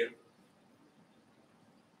 Thank you.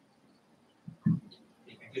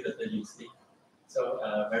 Thank you, Dr. Yusi. So,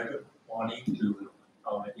 very good morning to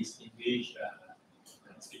our distinguished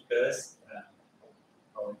speakers,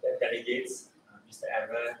 our delegates, Mr.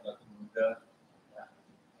 Aaron, Dr. Muga,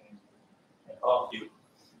 and all of you.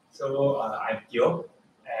 So, I'm Teo,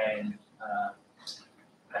 and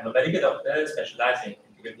I'm a medical doctor specialized in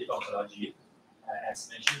integrative oncology. As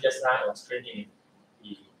mentioned just now, I was trained in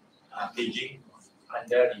the Beijing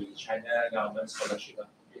under the China government scholarship.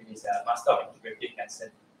 It is a Master of Integrative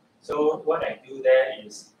Medicine. So what I do there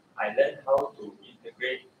is I learn how to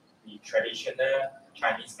integrate the traditional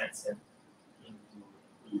Chinese medicine into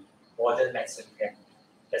the modern medicine care,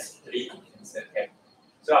 specifically in cancer care.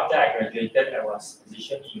 So after I graduated, I was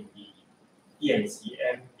positioned in the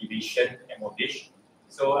ENCM Division MOH.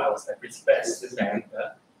 So I was the Principal Assistant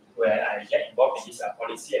Director, where I get involved in this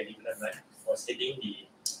policy and development. I was heading the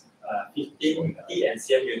 15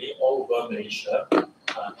 ENCM unit all over Malaysia,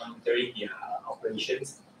 monitoring their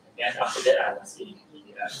operations. And after that, I was in the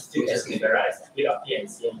Institute as head of the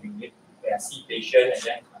ENCM unit, where I see patients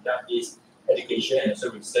and then conduct this education and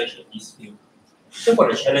also research in this field. So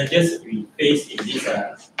for the challenges we face in this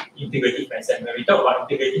integrative medicine, when we talk about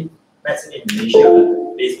integrative medicine in Malaysia,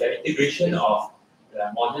 there is the integration of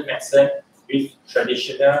modern medicine with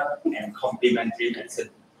traditional and complementary medicine.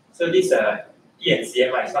 So this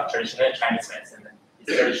ENCM is not traditional Chinese medicine,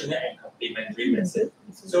 it's traditional and complementary medicine.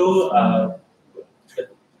 So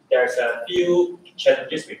there's a few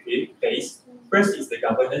challenges we face. First is the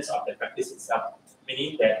governance of the practice itself,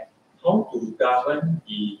 meaning that how to govern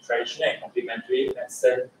the traditional and complementary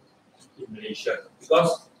medicine in Malaysia.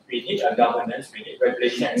 Because we need a governance, we need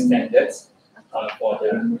regulation and standards for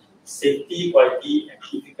the safety, quality, and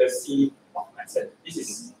efficacy of medicine. This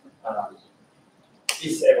is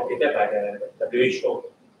advocated by the WHO.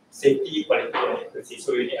 Safety, quality, and efficacy.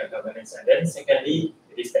 So we need a governance. And then secondly,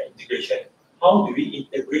 it is the integration. How do we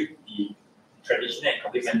integrate the traditional and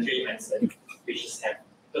complementary medicine, which have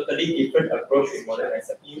totally different approach with modern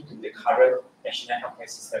medicine into the current national healthcare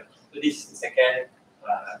system? So this is the second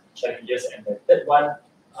challenges, and the third one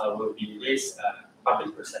will be this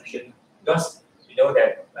public perception. Because you know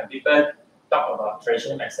that when people talk about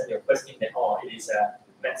traditional medicine, the first thing that it is a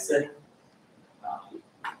medicine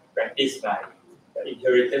practiced by the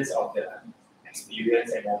inheritance of the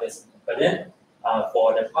experience and others. But then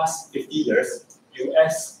for the past 50 years,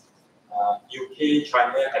 US, UK,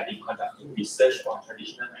 China have been conducting research on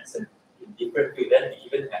traditional medicine in different fields. Then we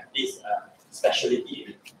even have this specialty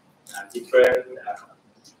in different,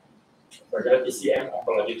 for example, TCM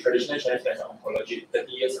oncology, traditional Chinese medicine oncology,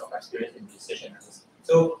 30 years of experience in research and analysis.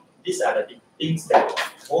 So these are the things that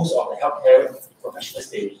most of the healthcare professionals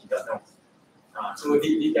they don't know. So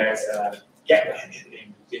there is a gap that we should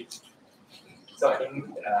include. So I think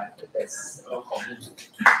that's all for me.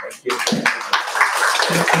 Thank you.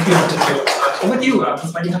 Thank you. Over to you,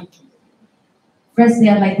 Ms. Madiha. Firstly,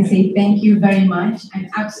 I'd like to say thank you very much. I'm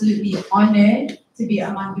absolutely honored to be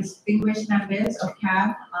among distinguished members of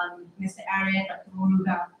CAB, Mr. Aaron, Dr.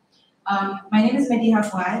 Muruga. My name is Madiha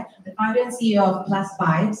Fuad, the founder and CEO of Plus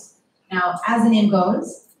Vibes. Now, as the name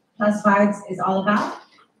goes, Plus Vibes is all about.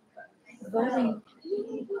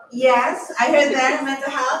 Yes, I heard that,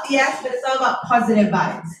 mental health, yes, but it's all about positive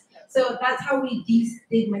vibes. So that's how we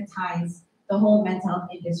destigmatize the whole mental health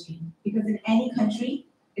industry. Because in any country,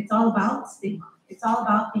 it's all about stigma. It's all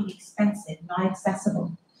about being expensive, not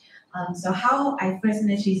accessible. So how I first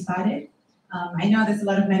initially started, I know there's a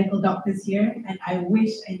lot of medical doctors here, and I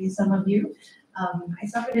wish I knew some of you. I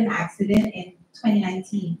suffered an accident in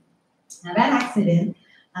 2019. Now that accident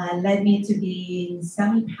led me to being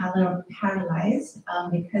semi-paralyzed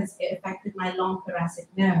because it affected my long thoracic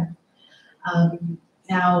nerve.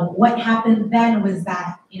 Now, what happened then was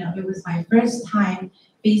that, it was my first time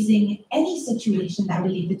facing any situation that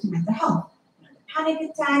related to mental health. The panic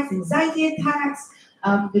attacks, anxiety attacks,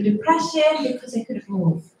 the depression because I couldn't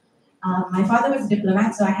move. My father was a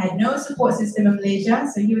diplomat, so I had no support system in Malaysia,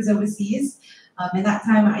 so he was overseas. At that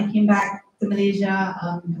time, I came back to Malaysia.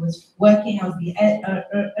 I was working. I was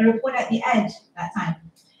a reporter at The Edge that time.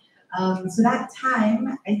 So that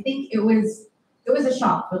time, I think it was a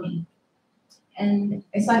shock for me. And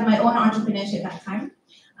I started my own entrepreneurship at that time.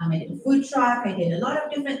 I did a food truck. I did a lot of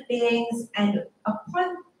different things. And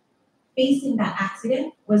upon facing that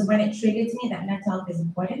accident was when it triggered to me that mental health is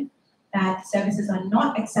important, that services are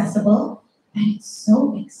not accessible, and it's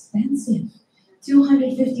so expensive.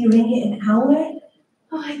 250 ringgit an hour?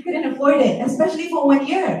 Oh, I couldn't afford it, especially for 1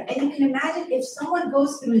 year. And you can imagine if someone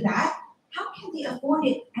goes through that, how can they afford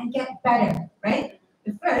it and get better, right?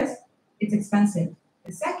 The first, it's expensive.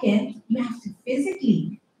 The second, you have to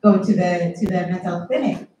physically go to the mental health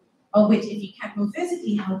clinic, of which if you can't move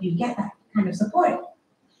physically, how do you get that kind of support?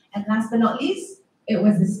 And last but not least, it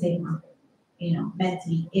was the stigma.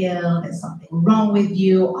 Mentally ill, there's something wrong with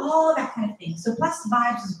you, all that kind of thing. So Plus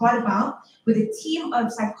Vibes was brought about with a team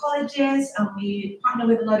of psychologists, and we partnered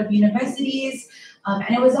with a lot of universities,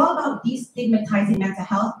 and it was all about destigmatizing mental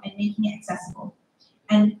health and making it accessible.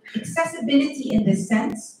 And accessibility in this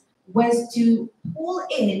sense was to pull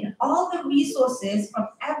in all the resources from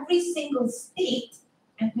every single state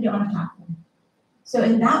and put it on a platform. So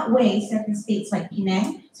in that way, certain states like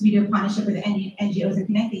Penang, so we do a partnership with the NGOs in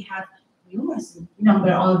Penang, they have numerous number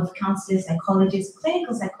of counselors, psychologists,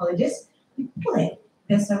 clinical psychologists. We pull it.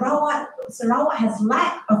 The Sarawak has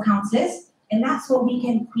lack of counselors, and that's where we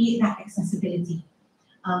can create that accessibility.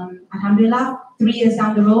 Alhamdulillah, 3 years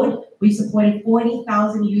down the road, we've supported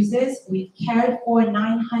 40,000 users. We've cared for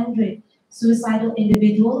 900 suicidal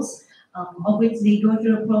individuals, of which they go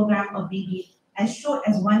through a program of maybe as short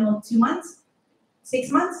as 1 or 2 months, 6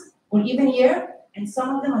 months, or even a year. And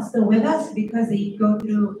some of them are still with us because they go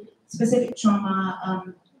through specific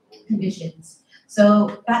trauma conditions.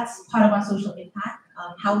 So that's part of our social impact.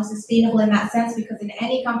 How we're sustainable in that sense, because in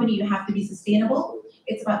any company you have to be sustainable.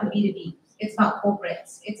 It's about the B2B. It's about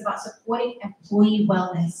corporates. It's about supporting employee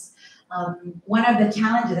wellness. One of the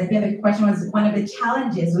challenges, I think the question was, one of the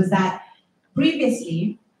challenges was that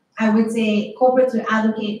previously, I would say corporates would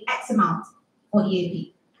allocate X amount for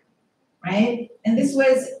EAP, right? And this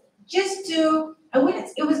was just to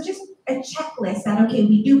It was just a checklist that, okay,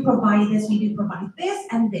 we do provide this,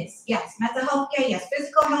 and this. Yes, mental health care, yes,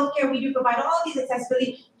 physical health care, we do provide all these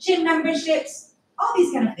accessibility, gym memberships, all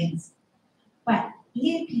these kind of things. But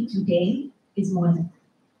EAP today is more than that.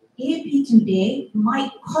 EAP today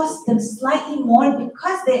might cost them slightly more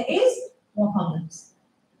because there is more problems.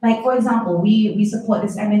 Like, for example, we support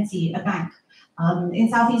this MNC, a bank. In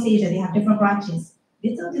Southeast Asia, they have different branches.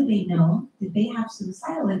 Little do they know that they have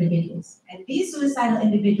suicidal individuals. And these suicidal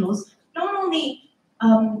individuals not only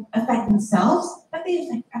affect themselves, but they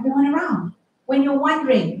affect everyone around. When you're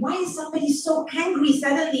wondering, why is somebody so angry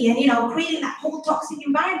suddenly and, creating that whole toxic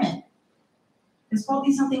environment? There's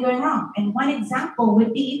probably something going wrong. And one example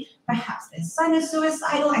would be perhaps their son is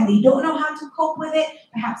suicidal and they don't know how to cope with it.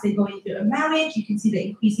 Perhaps they're going through a marriage. You can see the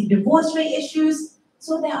increasing divorce rate issues.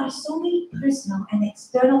 So there are so many personal and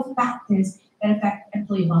external factors that affect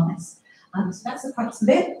employee wellness. So that's the crux of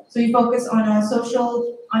it. So we focus on a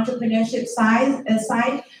social entrepreneurship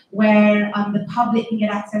side where the public can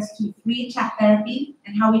get access to free chat therapy.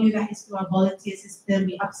 And how we do that is through our volunteer system.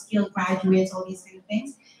 We upskill graduates, all these kind of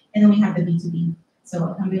things. And then we have the B2B. So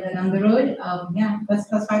alhamdulillah down the road, that's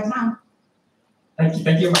 +5 now. Thank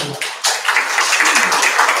you, Maria.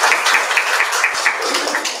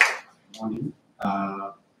 Good morning.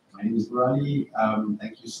 My name is Murali.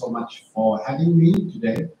 Thank you so much for having me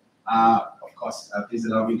today. Of course, please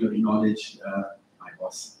allow me to acknowledge my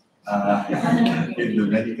boss in the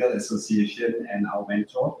Medical Association and our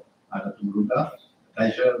mentor, Dr. Muruga.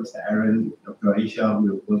 Pleasure, Mr. Aaron, Dr. Aisha,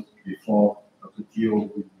 who have worked before, Dr. Theo,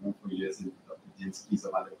 who we've known for years, and Dr. Jinsky,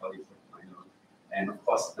 some other colleagues of mine. And of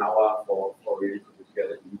course, Nawa for really putting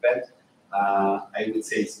together the event. I would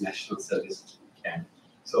say it's national service camp.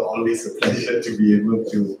 So always a pleasure to be able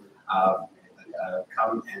to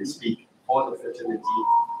come and speak for the fraternity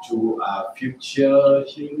to future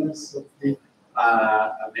humans, hopefully.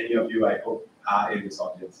 Many of you, I hope, are in this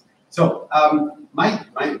audience. So my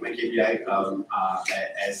KPI,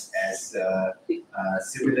 as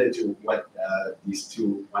similar to what these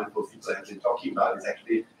two wonderful people have been talking about, is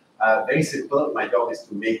actually very simple. My job is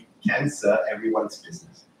to make cancer everyone's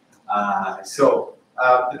business. So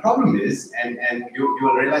the problem is, and you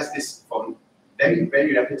will realize this from very,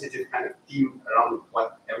 very repetitive kind of theme around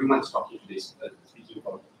what everyone's talking today, speaking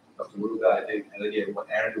from Dr. Muruga, I think earlier, and what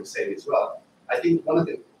Aaron was saying as well. I think one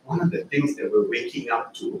of the things that we're waking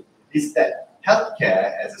up to is that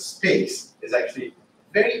healthcare as a space is actually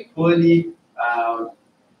very poorly,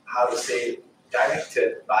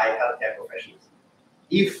 directed by healthcare professionals.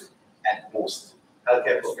 If at most,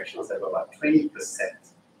 healthcare professionals have about 20%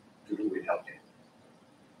 to do with healthcare.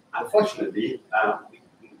 Unfortunately,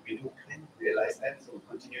 we don't kind of realize that, so we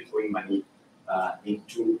continue throwing money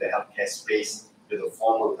into the healthcare space, to the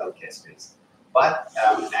formal healthcare space. But,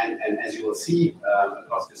 and as you will see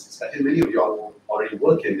across this discussion, many of you all already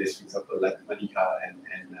work in this, for example, like Malika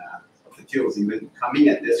and Dr. Teo's even coming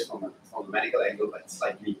at this from a medical angle, but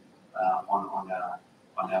slightly on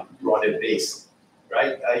a broader base,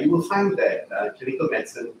 right? You will find that clinical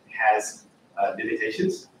medicine has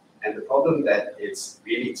limitations, and the problem that it's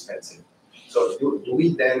really expensive. So do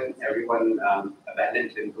we then, everyone, abandon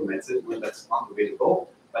clinical medicine? Well, that's not the way to go.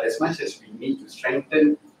 But as much as we need to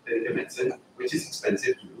strengthen clinical medicine, which is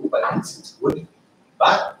expensive to do, but it's good.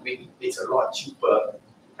 But it's a lot cheaper to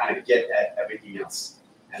kind of get at everything else.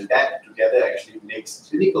 And that together actually makes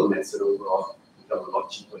clinical medicine overall become a lot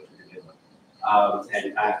cheaper to deliver.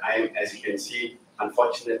 And I, as you can see,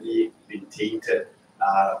 unfortunately been tainted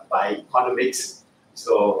by economics.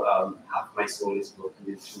 So half my soul is broken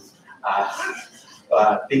into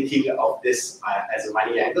thinking of this as a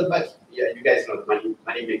money angle, but yeah, you guys know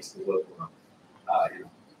money makes the world go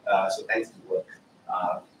round. So thanks to work.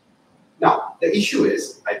 Now, the issue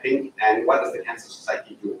is, I think, and what does the Cancer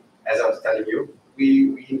Society do? As I was telling you,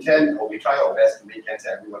 we intend, or we try our best to make cancer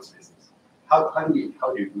everyone's business. How do you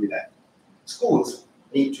do that? Schools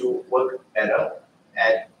need to work better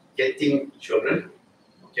at getting children,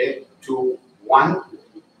 okay, to one,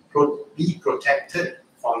 be protected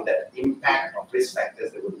from the impact of risk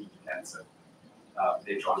factors that will lead to cancer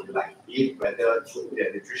later on in life, be it whether through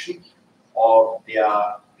their nutrition or their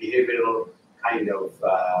behavioral kind of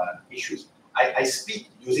issues. I speak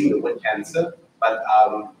using the word cancer, but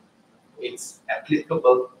it's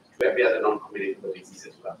applicable to every other non-communicable disease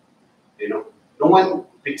as well. No one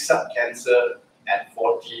picks up cancer at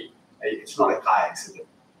 40. It's not a car accident.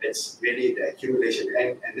 It's really the accumulation,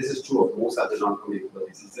 and this is true of most other non-communicable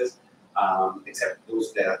diseases, except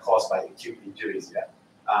those that are caused by acute injuries. Yeah,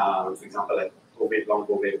 for example, like COVID, long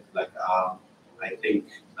COVID, like I think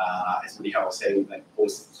as Monica was saying, like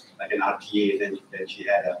post like an RTA, then she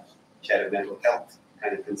had she had a mental health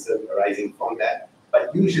kind of concern arising from that.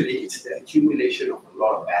 But usually it's the accumulation of a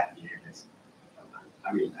lot of bad behaviors.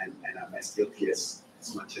 I mean, and I'm as guilty as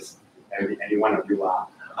much as any one of you are.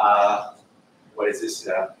 What is this?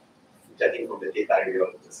 Judging from the data you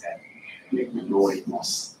all just had, no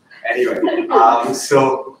remorse. Anyway,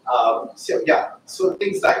 so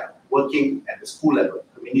things like working at the school level,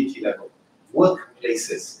 community level,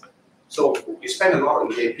 workplaces. So you spend a lot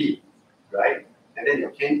on EAP, right? And then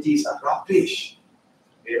your canteens are rubbish.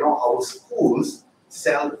 You know, our schools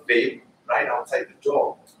sell vape right outside the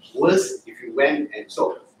door. Worse if you went and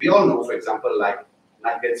so we all know, for example, like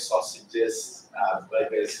nuggets, sausages,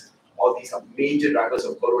 burgers, all these are major drivers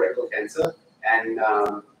of colorectal cancer. And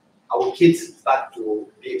our kids start to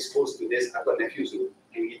be exposed to this. I've got nephews who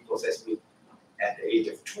can eat processed meat at the age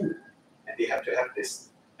of 2, and they have to have this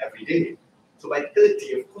every day. So by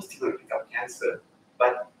 30, of course, they're going to pick up cancer,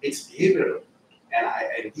 but it's behavioral.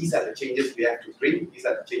 And these are the changes we have to bring. These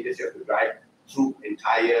are the changes you have to drive through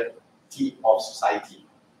entire team of society.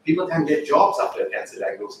 People can get jobs after a cancer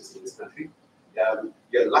diagnosis in this country.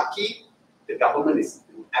 You're lucky. The government is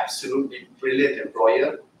an absolutely brilliant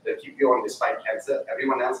employer. They keep you on despite cancer.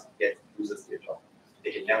 Everyone else loses their job.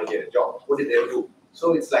 They can never get a job. What did they do?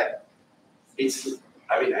 So it's like,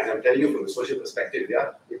 and I'm telling you from a social perspective,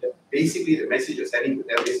 basically the message you're sending to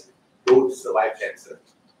them is don't survive cancer.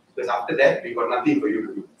 Because after that, we've got nothing for you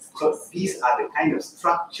to do. So these are the kind of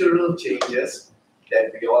structural changes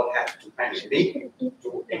that we all have to kind of make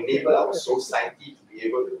to enable our society to be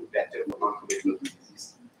able to do better for non-communicable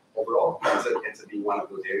diseases. Overall, cancer being one of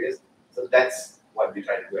those areas. So that's what we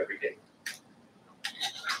try to do every day.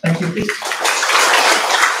 Thank you, please.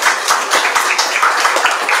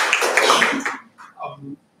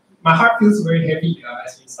 My heart feels very heavy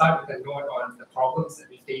as we start with a note on the problems that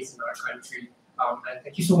we face in our country. And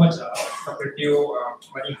thank you so much, Dr. Teo,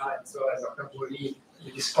 Maniha, as well as Dr. Boli,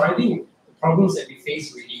 in describing the problems that we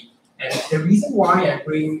face really. And the reason why I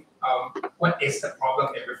bring what is the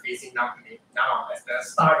problem that we're facing now as the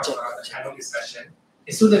start of the panel discussion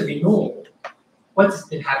is so that we know what's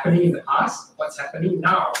been happening in the past, what's happening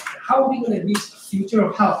now, and how are we going to reach a future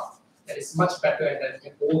of health that is much better and that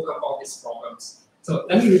can overcome all these problems. So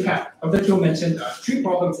let me recap. Dr. Teo mentioned 3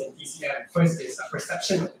 problems in TCM. First is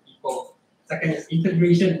perception of the people. Second is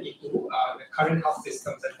integration into the current health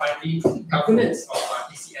systems. And finally, governance of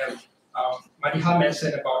TCM. Maniha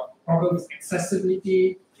mentioned about problems with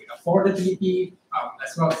accessibility, with affordability,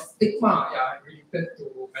 as well as stigma related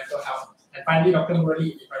to mental health. And finally, Dr.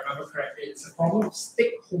 Murali, if I remember correctly, it's a problem of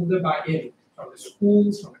stakeholder buy-in from the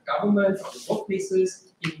schools, from the government, from the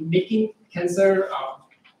workplaces in making cancer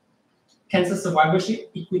survivorship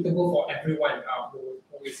equitable for everyone who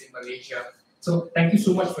is in Malaysia. So thank you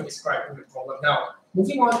so much for describing the problem. Now,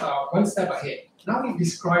 moving on one step ahead. Now we've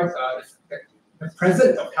described the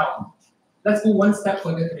present of health. Let's go one step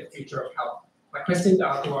further to the future of health. My question to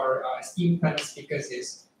our esteemed panel speakers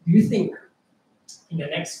is, do you think in the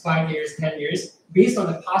next 5 years, 10 years, based on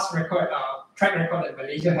the past track record that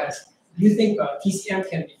Malaysia has, do you think TCM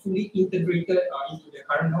can be fully integrated into the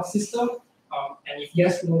current health system? And if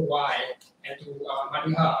yes, no, why? And to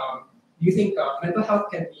Maniha, do you think mental health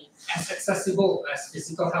can be as accessible as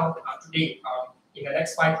physical health today in the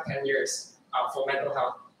next 5 to 10 years for mental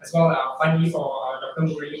health? As well, finally, for Dr.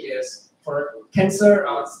 Murali is for cancer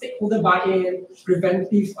stakeholder buy-in,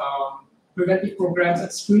 preventive programs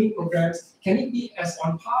and screening programs. Can it be as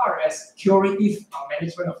on par as curative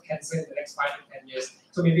management of cancer in the next 5 to 10 years?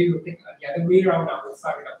 So maybe we'll take the other way around now. We'll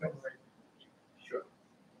start with Dr. Murali. Sure.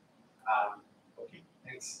 Okay,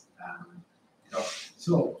 thanks.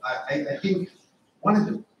 So I think one of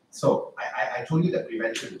the, I told you that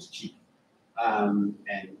prevention is cheap. And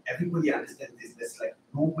everybody understands this. There's like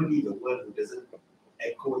nobody in the world who doesn't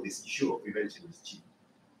echo this issue of prevention is cheap.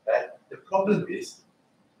 Right? The problem is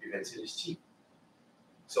prevention is cheap.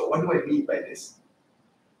 So what do I mean by this?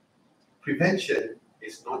 Prevention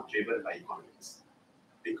is not driven by economics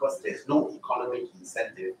because there's no economic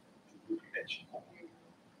incentive to do prevention.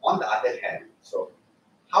 On the other hand, so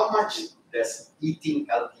how much does eating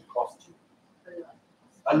healthy cost you?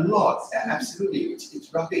 A lot, absolutely.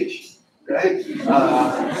 It's rubbish, right?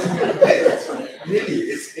 Really,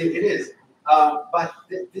 it is. But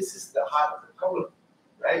this is the heart of the problem,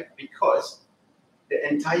 right? Because the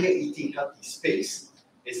entire eating healthy space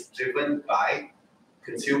is driven by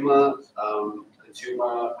consumer,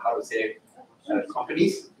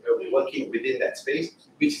 companies working within that space,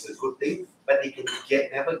 which is a good thing, but they can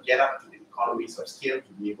never get up to the economies of scale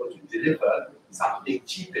to be able to deliver something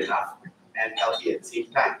cheap enough and healthy at the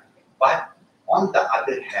same time. But on the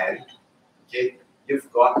other hand, okay, you've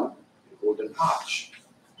got the golden arch.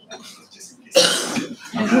 Just in case.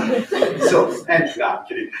 So, and no, I'm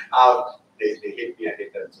kidding. They hate me, I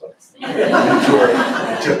hate them as well.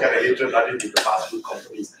 Mutual kind of hatred running with the fast food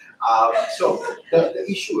companies. So the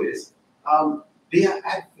issue is, their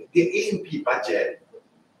A&P budget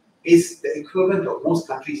is the equivalent of most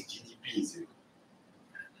countries' GDPs.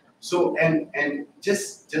 So and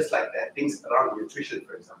just like that, things around nutrition,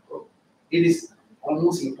 for example, it is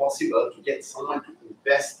almost impossible to get someone to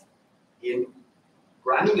invest in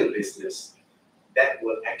running a business that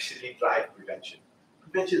will actually drive prevention.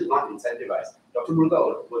 Prevention is not incentivized. Dr.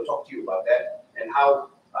 Muruga will talk to you about that and how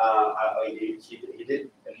he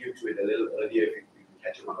did allude to it a little earlier if we can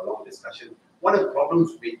catch him on a long discussion. One of the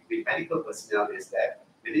problems with medical personnel is that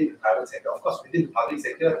within the private sector, of course, within the public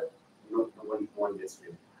sector, nobody won this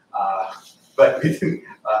way. But within,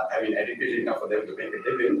 educated enough for them to make a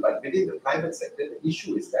living, but within the private sector, the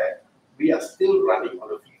issue is that we are still running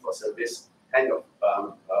on a fee-for-service kind of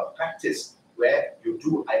practice where you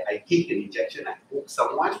do, I take an injection, I hook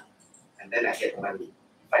someone, and then I get money.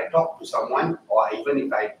 If I talk to someone, or even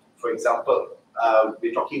if I, for example,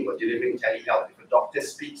 we're talking about delivering telehealth, if a doctor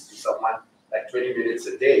speaks to someone like 20 minutes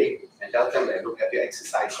a day and tells them that, look, have you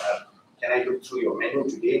exercised? Can I look through your menu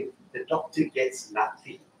today? The doctor gets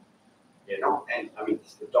nothing. And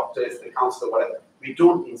the doctors, the counselor, whatever. We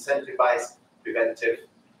don't incentivize preventive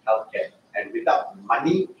healthcare. And without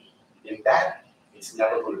money in that, it's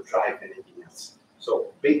never going to drive anything else.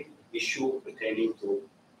 So big issue pertaining to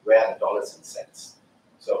where are the dollars and cents.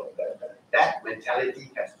 So that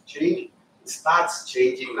mentality has to change. It starts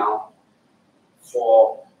changing now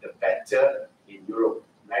for the better in Europe.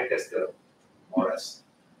 America is still morass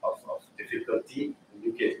of difficulty. The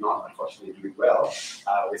UK is not, unfortunately, doing well.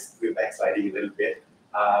 We're backsliding a little bit.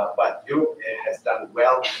 But Europe has done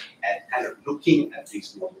well at kind of looking at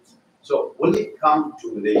these models. So will it come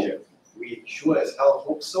to Malaysia? We sure as hell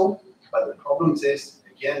hope so. But the problem is,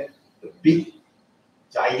 again, the big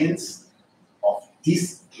giants of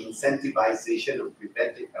disincentivization of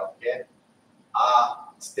preventive healthcare are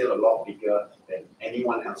still a lot bigger than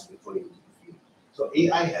anyone else before into the field. So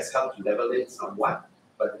AI has helped to level it somewhat,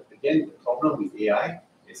 but again, the problem with AI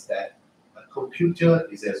is that a computer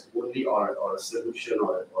is as only, or a solution,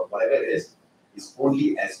 or whatever it is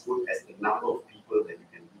only as good as the number of people that you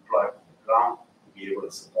can deploy on the ground to be able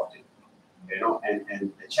to support it.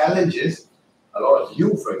 And the challenge is, a lot of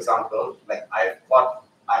you, for example, like I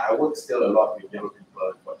work still a lot with young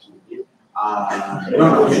people, unfortunately.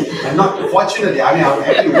 I'm not fortunately, I'm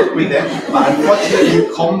happy to work with them, but unfortunately,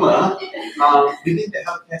 within the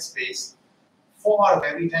healthcare space, 4 out of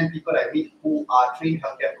every 10 people I meet who are trained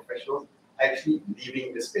healthcare professionals are actually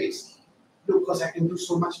leaving the space. Because I can do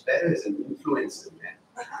so much better as an influencer, man.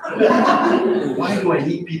 Why do I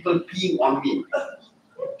need people peeing on me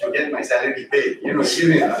to get my salary paid?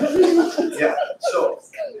 Yeah. So,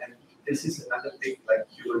 and this is another big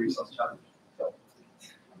human resource challenge.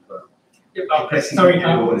 Sorry,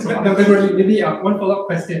 maybe one follow-up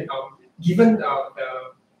question. Given the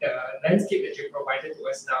landscape that you provided to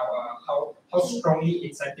us now, how strongly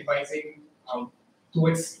incentivizing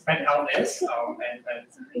towards pet health is, the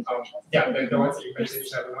ones that you mentioned,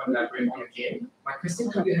 which I will not elaborate on again. My question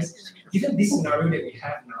to you is, given this scenario that we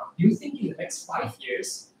have now, do you think in the next 5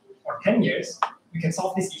 years or 10 years, we can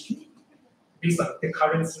solve this issue based on the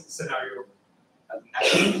current scenario?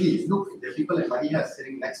 Absolutely. Look, the people in Maria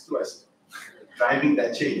sitting next to us, driving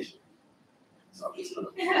that change. So it's going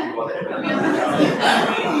to be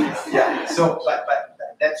yeah. So, but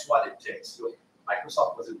that's what it takes. So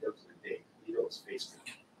Microsoft wasn't built in a day. It was Facebook,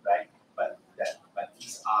 right? But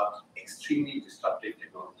these are extremely disruptive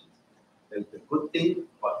technologies. The good thing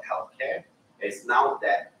about healthcare is now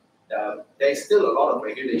that there is still a lot of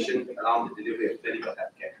regulation around the delivery of clinical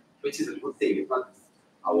healthcare, which is a good thing. It's not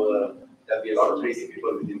there'll be a lot of crazy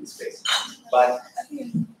people within the space. But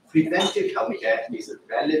preventive healthcare is a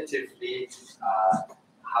relatively,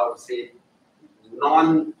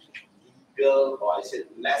 non-legal, or I said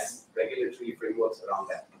less regulatory frameworks around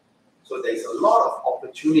that. So there's a lot of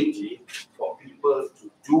opportunity for people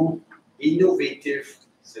to do innovative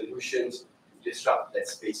solutions to disrupt that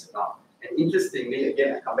space now. And interestingly,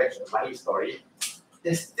 again, I come back to the money story,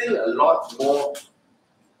 there's still a lot more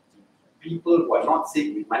people who are not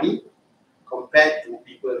sick with money compared to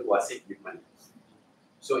people who are sick with money.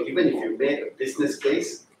 So even if you made a business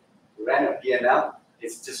case, you ran a P&L,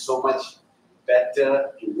 it's just so much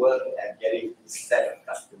better to work at getting this set of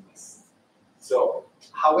customers. So,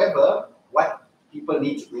 however, what people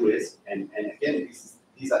need to do is, and again,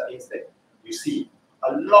 these are things that you see,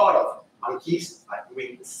 a lot of monkeys are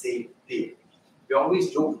doing the same thing. We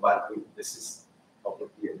always joke about, this is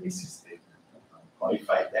probably a racist thing,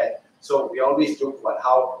 qualified that, So we always joke about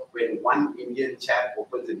how when one Indian chap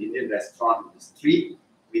opens an Indian restaurant on the street,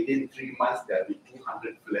 within 3 months there'll be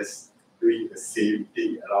 200 plus doing the same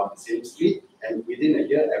thing around the same street, and within a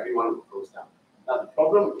year everyone will close down. Now the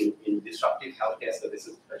problem in disruptive healthcare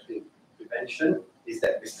services, especially in prevention, is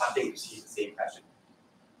that we're starting to see the same pattern.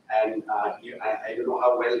 And I don't know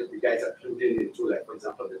how well you guys are clued in into, like, for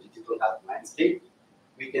example, the digital health landscape.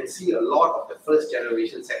 We can see a lot of the first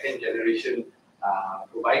generation, second generation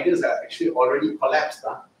providers are actually already collapsed.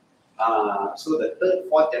 So the third,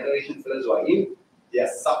 fourth generation fellows who are in, they are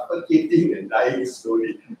suffocating and dying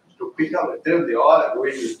slowly. To pick up the term, they all are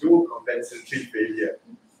going into compensatory failure.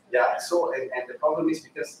 Yeah, so, and the problem is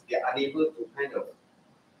because they are unable to kind of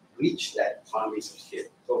reach that economies of scale.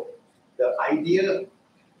 So the idea,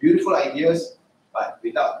 beautiful ideas, but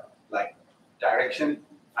without like direction,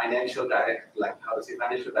 financial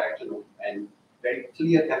direction and very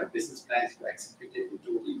clear kind of business plans to execute it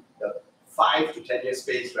into the 5 to 10 year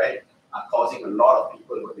space, right, are causing a lot of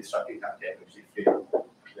people who are disrupting healthcare to actually fail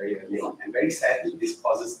very early on. And very sadly, this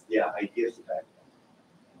causes their ideas to die.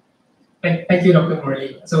 Thank you, Dr.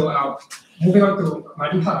 Murali. So moving on to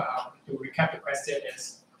Madhuha, to recap the question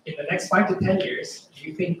is, in the next 5 to 10 years, do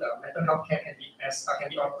you think mental health care can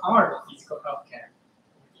be on par with physical health care?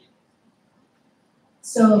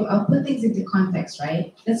 So I'll put things into context,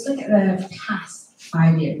 right? Let's look at the past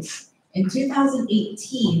 5 years. In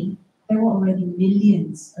 2018, there were already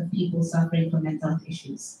millions of people suffering from mental health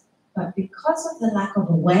issues. But because of the lack of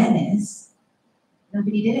awareness,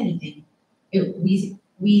 nobody did anything.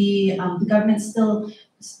 The government still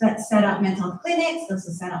set up mental health clinics,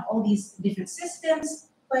 also set up all these different systems,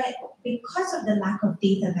 but because of the lack of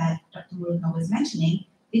data that Dr. Muruka was mentioning,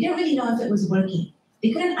 they didn't really know if it was working.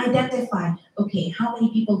 They couldn't identify, okay, how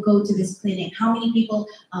many people go to this clinic, how many people,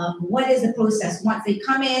 what is the process? Once they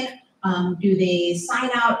come in, do they sign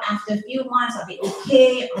out after a few months? Are they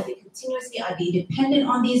okay? Are they continuously, are they dependent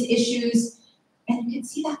on these issues? And you can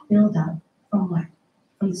see that build up from what?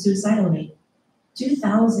 From the suicidal rate.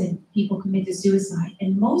 2,000 people committed suicide,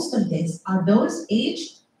 and most of this are those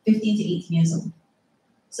aged 15 to 18 years old.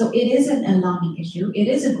 So it is an alarming issue. It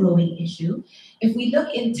is a growing issue. If we look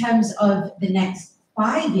in terms of the next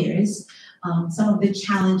 5 years, some of the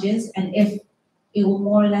challenges, and if it will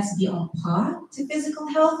more or less be on par to physical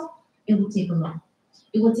health, it will take a lot.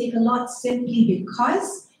 It will take a lot simply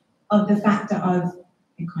because of the factor of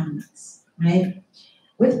economics, right?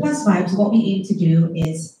 With Plus Vibes, what we aim to do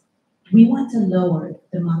is we want to lower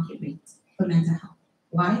the market rate for mental health.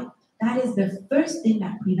 Why? That is the first thing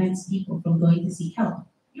that prevents people from going to seek help.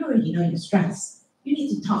 You already know you're stressed. You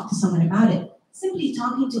need to talk to someone about it. Simply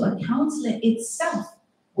talking to a counselor itself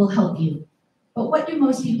will help you. But what do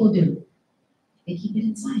most people do? They keep it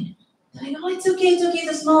inside. They're like, oh, it's okay,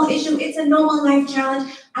 it's a small issue, it's a normal life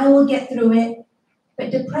challenge, I will get through it.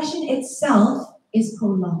 But depression itself is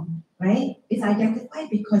prolonged, right? It's identified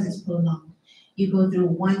because it's prolonged. You go through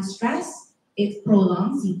one stress, it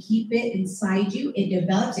prolongs, you keep it inside you, it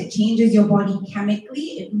develops, it changes your body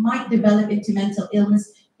chemically, it might develop into mental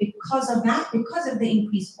illness because of that, because of the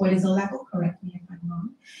increased cortisol level, correct me if I'm wrong.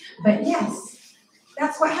 But yes,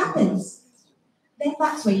 that's what happens. Then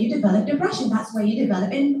that's where you develop depression, that's where you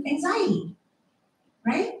develop anxiety,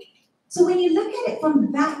 right? So when you look at it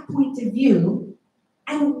from that point of view,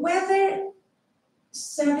 and whether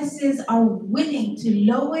services are willing to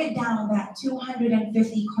lower down that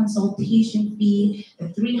 250 consultation fee, the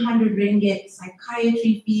 300 ringgit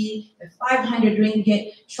psychiatry fee, the 500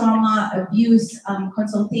 ringgit trauma abuse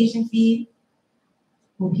consultation fee,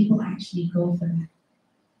 will people actually go for that?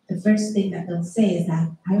 The first thing that they'll say is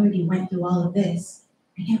that I already went through all of this.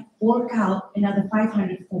 I can't fork out another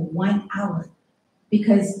 500 for 1 hour.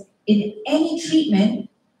 Because in any treatment,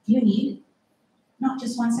 you need not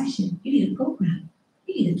just one session, you need a program.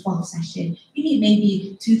 You need a 12 session. You need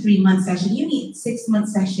maybe 2-3 month session. You need 6 month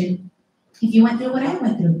session if you went through what I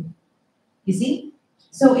went through. You see?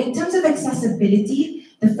 So in terms of accessibility,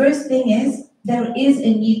 the first thing is there is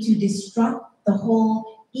a need to disrupt the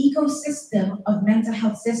whole ecosystem of mental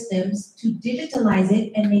health systems to digitalize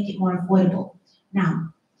it and make it more affordable.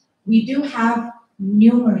 Now, we do have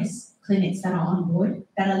numerous clinics that are on board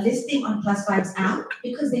that are listing on Plus Vibes app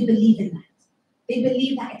because they believe in that. They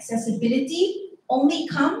believe that accessibility only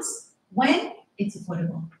comes when it's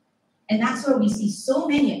affordable. And that's where we see so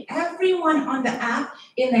many, everyone on the app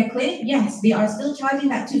in their clinic, yes, they are still charging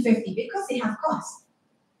that 250 because they have cost.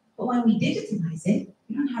 But when we digitalize it,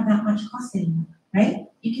 we don't have that much cost anymore, right?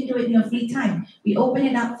 You can do it in your free time. We open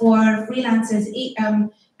it up for freelancers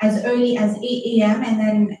as early as 8 a.m. and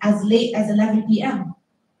then as late as 11 p.m.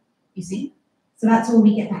 You see? So that's where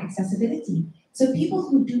we get that accessibility. So people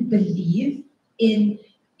who do believe in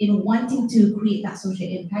wanting to create that social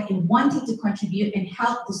impact, in wanting to contribute and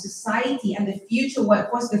help the society and the future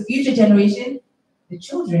workforce, the future generation, the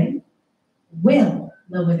children, will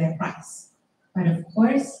lower their price. But of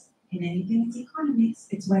course, in anything it's economics,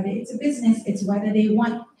 it's whether it's a business, it's whether they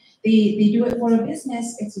do it for a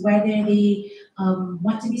business, it's whether they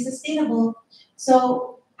want to be sustainable.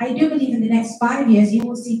 So I do believe in the next 5 years, you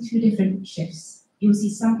will see two different shifts. You will see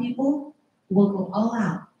some people who will go all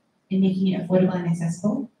out in making it affordable and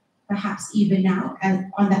accessible. Perhaps even now,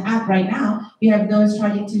 and on the app right now, we have those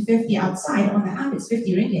charging 250 outside. On the app, it's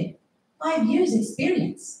 50 ringgit. 5 years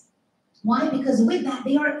experience. Why? Because with that,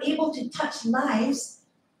 they are able to touch lives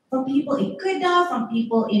from people in Kedah, from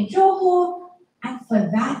people in Johor, and for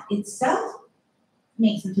that itself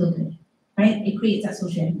makes them feel good, right? It creates that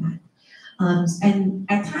social impact. And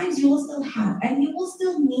at times you will still have, and you will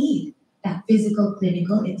still need that physical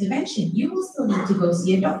clinical intervention. You will still need to go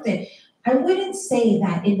see a doctor. I wouldn't say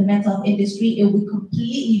that in the mental health industry it would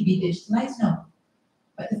completely be digitalized, no.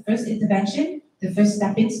 But the first intervention, the first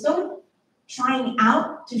stepping stone, trying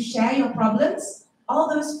out to share your problems, all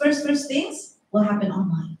those first things will happen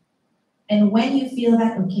online. And when you feel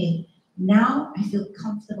that, okay, now I feel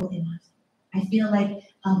comfortable enough. I feel like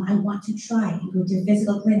I want to try and go to a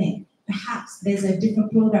physical clinic. Perhaps there's a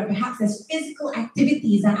different program. Perhaps there's physical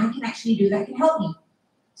activities that I can actually do that can help me.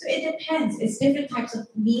 So it depends. It's different types of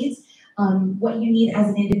needs, what you need as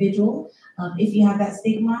an individual. If you have that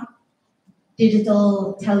stigma,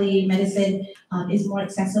 digital telemedicine is more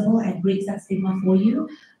accessible and breaks that stigma for you.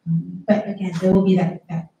 But again, there will be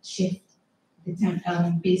that shift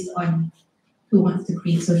based on who wants to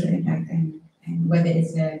create social impact and whether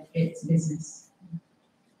it's business.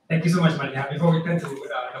 Thank you so much, Maria. Before we turn to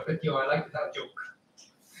Dr. Teo, I'd like to tell a joke.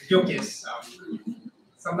 The joke is,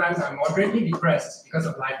 sometimes I'm moderately depressed because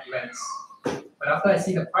of life events. But after I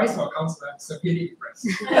see the price for a counselor, I'm severely depressed.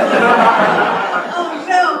 Oh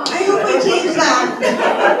no, I hope I change that.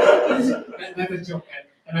 That's a joke.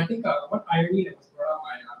 And I think one irony that was brought up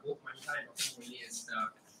by both Manika and Dr. Muni is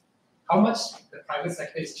how much the private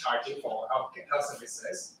sector is charging for health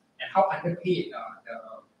services and how underpaid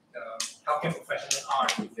the healthcare professionals are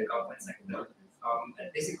in the government sector. And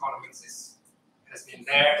this economics has been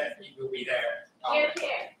there and it will be there. Here,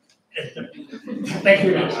 here. Thank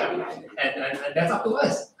you, Risha. And that's up to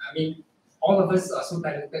us. I mean, all of us are so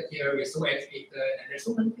talented here, we're so educated, and there's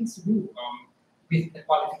so many things to do with the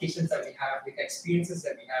qualifications that we have, with the experiences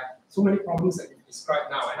that we have, so many problems that we've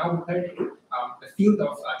described now. And now we're turning the field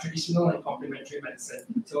of traditional and complementary medicine.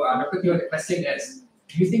 So, Dr. Teo, the question is,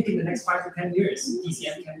 do you think in the next 5 to 10 years,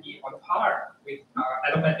 TCM can be on par with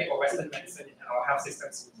allopathic or Western medicine in our health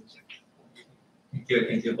systems? Thank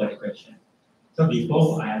you for the question. So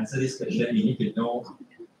before I answer this question, you need to know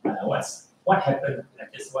what happened,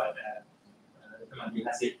 just what Dr.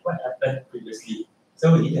 Maria said, what happened previously.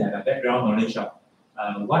 So we need to have a background knowledge of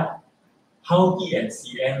how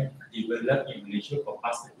TNCM developed in Malaysia for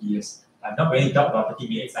past 30 years. I'm not going to talk about 30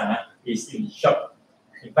 minutes, it's in short.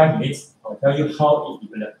 In 5 minutes, I'll tell you how it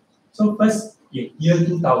developed. So first, in year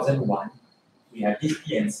 2001, we have this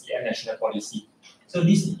TNCM national policy. So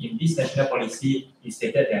in this national policy, it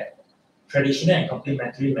stated that traditional and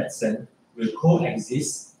complementary medicine will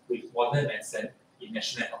coexist with modern medicine in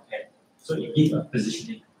national healthcare. So it gives a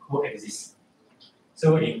positioning, coexist.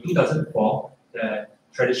 So in 2004, the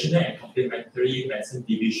traditional and complementary medicine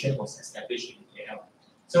division was established in KL.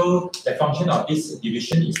 So the function of this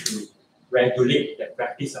division is to regulate the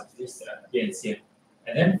practice of this TNCM.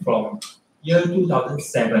 And then from year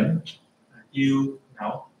 2007 until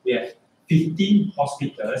now, we have 15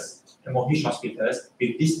 hospitals, MOH hospitals,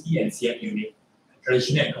 with this TNCM unit,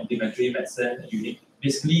 traditional and complementary medicine unit.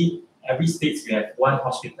 Basically, every state we have one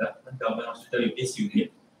hospital, one government hospital with this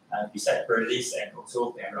unit, beside Perlis and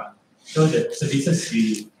also Perak. So the services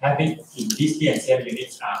we have it in these TNCM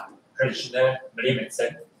units are traditional Malay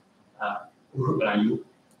medicine, Urut Melayu,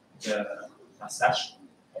 the massage,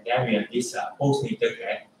 and then we have this postnatal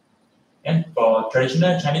care. And for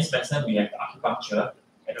traditional Chinese medicine, we have acupuncture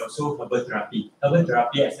and also herbal therapy. Herbal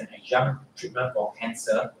therapy as an adjunct treatment for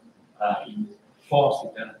cancer in 4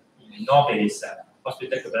 hospitals. In the north, there is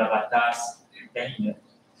Hospital Kepala Batas. Then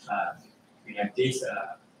we have this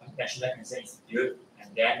National Cancer Institute,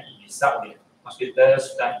 and then in the south, we have Hospital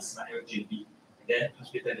Sultan Ismail JB, and then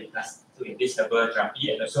Hospital Dekas. So in this herbal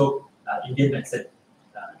therapy and also Indian medicine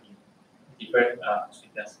in different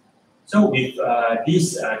hospitals. So with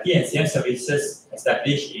these TNCM services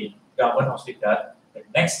established in government hospital, the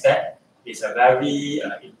next step is a very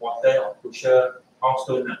important or crucial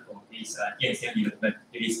milestone for this TNCM development.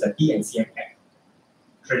 It is the TNCM Act.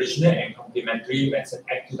 Traditional and Complementary Medicine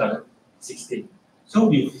Act 2016. So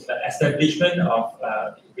with the establishment of,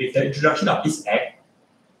 with the introduction of this act,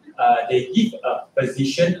 they give a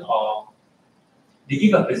position or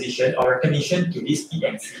recognition to these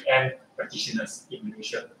TNCM practitioners in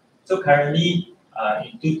Malaysia. So currently,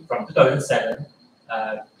 from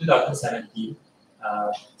 2017,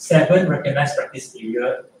 7 recognized practice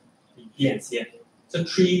area in TNCM. So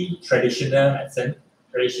 3 traditional medicine,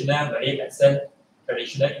 traditional Malay medicine,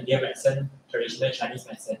 traditional Indian medicine, traditional Chinese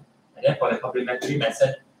medicine, and then for the complementary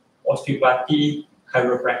medicine, osteopathy,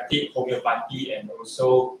 chiropractic, homeopathy, and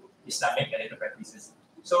also Islamic medical practices.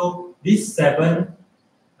 So these 7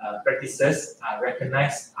 practices are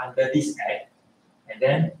recognized under this act, and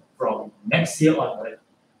then from next year onward,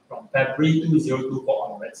 from February 2024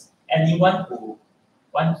 onwards, anyone who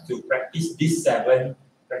wants to practice these 7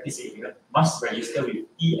 practice areas must register with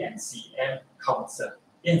TNCM Council.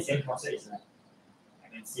 TNCM Council is like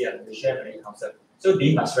MNC, Malaysia Medical Council. So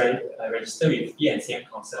they must register with TNCM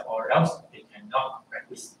Council, or else they cannot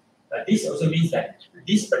practice. But this also means that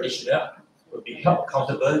this practitioner will be held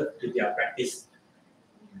accountable to their practice.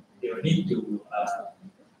 They will need to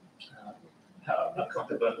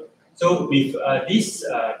accountable. So with this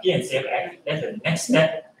TNCM Act, then the next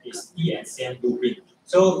step is TNCM Blueprint.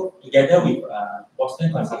 So together with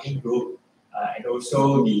Boston Consulting Group and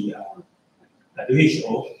also the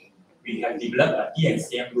WHO, we have developed a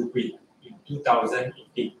TNCM Blueprint in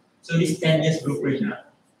 2018. So this 10 years blueprint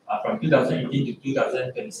from 2018 to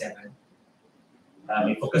 2027,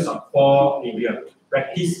 we focus on 4 areas: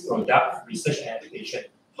 practice, product, research, and education.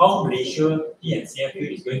 How Malaysia TNCM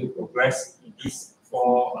field is going to progress in these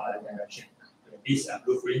 4 directions, this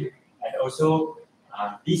blueprint. And also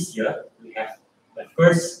this year, we have the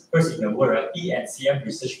first in the world TNCM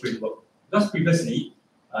research framework. Because previously,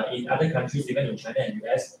 in other countries, even in China and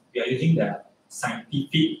US, we are using the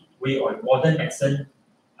scientific way or modern medicine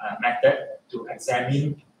method to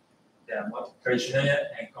examine the more traditional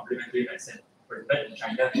and complementary medicine. For example, in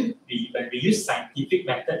China, when we use scientific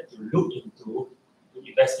method to look into, to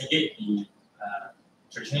investigate the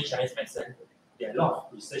traditional Chinese medicine, there are a lot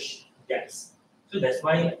of research gaps. So that's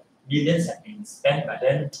why millions have been spent, but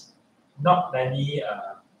then not many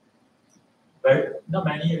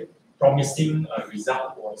promising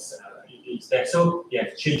result was is there. So they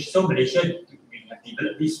have changed. So Malaysia, we have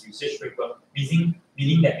developed this research framework,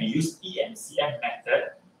 meaning that we use TNCM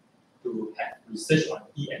method to have research on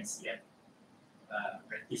TNCM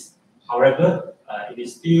practice. However, it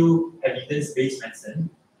is still evidence-based medicine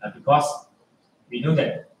because we know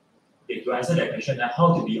that to answer that question,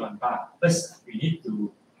 how to be on par. First, we need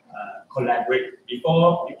to collaborate.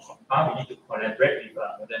 Before we on par, we need to collaborate with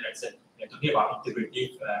modern medicine. We are talking about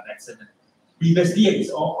integrative medicine. Previously, it's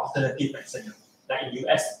all alternative medicine. Like in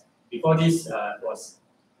US, before this was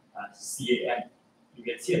CAM. You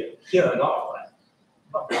can hear a lot of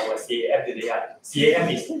not our CAM today. CAM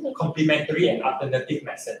is complementary and alternative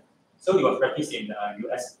medicine. So it was practiced in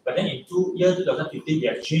US. But then in 2015, they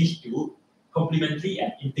have changed to complementary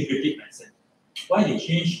and integrative medicine. Why they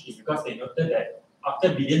changed is because they noted that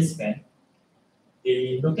after billions spent,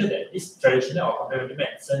 they noted that this traditional or complementary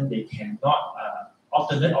medicine, they cannot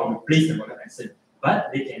alternate or replace the modern medicine,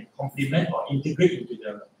 but they can complement or integrate into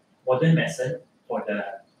the modern medicine for the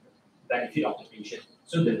benefit of the patient.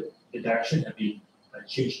 So the direction has been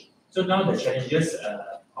changed. So now the challenges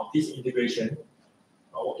of this integration,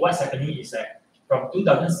 what's happening is that from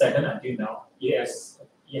 2007 until now, it has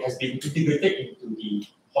been integrated into the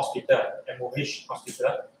hospital, MOH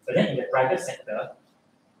hospital. But then in the private sector,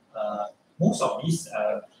 most of these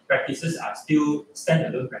practices are still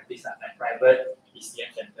standalone practice, like private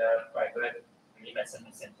ECM center, private medicine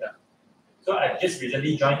center. So I just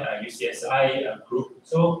recently joined a UCSI group.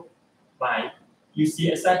 So my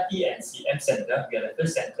UCSI TNCM center, we are the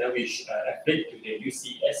first center which affiliate to the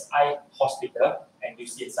UCSI hospital and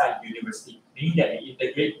UCSI university, meaning that we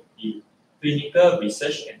integrate the clinical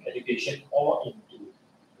research and education all into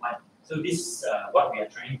one. So this is what we are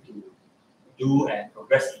trying to do and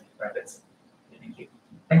progress in the private sector. Thank you.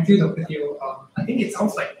 Thank you, Dr. Teo. I think it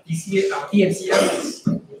sounds like TNCM is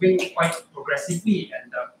moving quite progressively,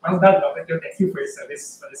 and well done, Dr. Teo. Thank you for your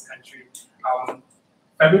service for this country.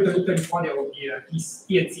 February 2024, there will be a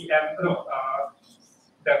TNCM,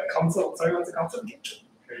 the council, sorry, what's the council again?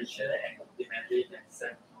 Traditional and complementary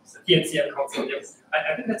medicine council. TNCM council, yes.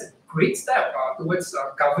 I think that's a great step towards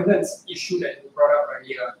governance issue that you brought up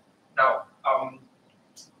earlier. Now,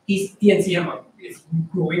 TNCM is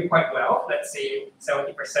growing quite well. Let's say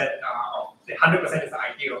 70% of the 100% is the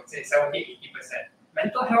ideal, say 70, 80%.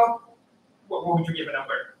 Mental health, what would you give a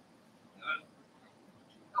number?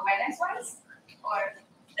 Awareness-wise? Or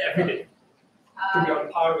every day to be on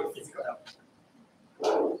par with physical health?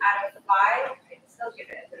 Out of 5, I'd still give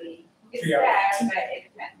it a 3. It's 3 out there, of 5. but it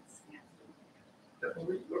depends. Yeah.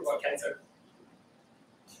 What about cancer?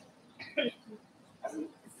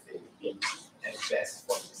 At best,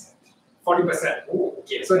 40%. 40%. Ooh,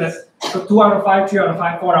 okay, so that's 2 out of 5, 3 out of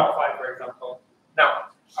 5, 4 out of 5, for example. Now,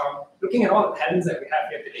 looking at all the patterns that we have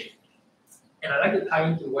here today, and I'd like to tie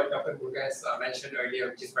into what Dr. Burgess mentioned earlier,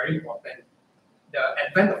 which is very important. The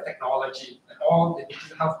advent of technology and all the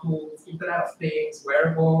digital health tools, Internet of Things,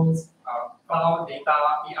 wearables, cloud, data,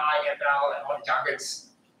 AI, ML, and all the jargons.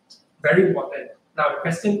 Very important. Now, the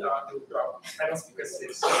question to our panel speakers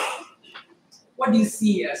is, what do you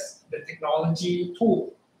see as the technology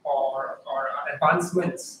tool or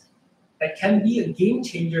advancements that can be a game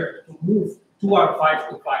changer to move 2 out of 5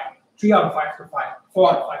 to 5, 3 out of 5 to 5, 4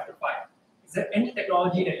 out of 5 to 5? Is there any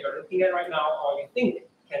technology that you're looking at right now or you think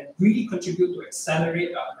can really contribute to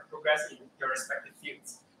accelerate the progress in your respective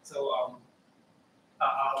fields? So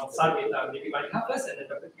I'll start with maybe Malika first and then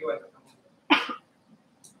Dr. Teo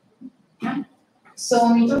and So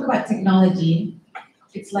when we talk about technology,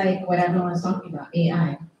 it's like what everyone was talking about,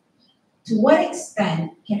 AI. To what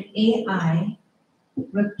extent can AI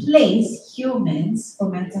replace humans for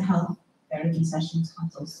mental health therapy sessions,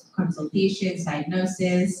 consultations,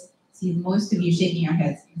 diagnosis? See, most of you shaking your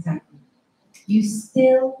heads, exactly. You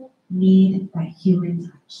still need that human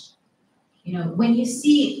touch. You know, when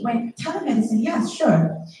telemedicine, yeah,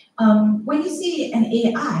 sure. When you see an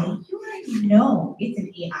AI, you already know it's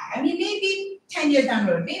an AI. I mean, maybe 10 years down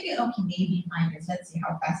the road, maybe 5 years, let's see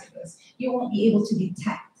how fast it goes. You won't be able to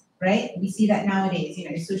detect, right? We see that nowadays, you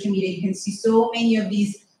know, in social media, you can see so many of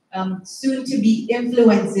these soon-to-be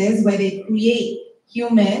influencers where they create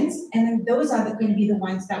humans, and then those are going to be the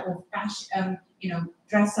ones that will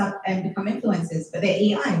dress up and become influencers, but they're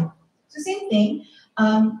AI. So same thing,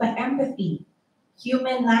 but empathy,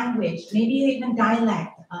 human language, maybe even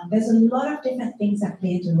dialect. There's a lot of different things that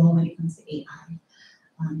play into role when it comes to AI.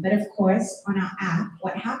 But of course, on our app,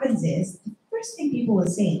 what happens is, the first thing people will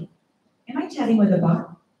say, am I chatting with a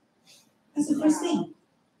bot? That's the first thing.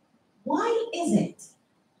 Why is it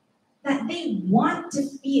that they want to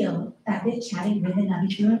feel that they're chatting with another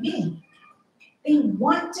human being? They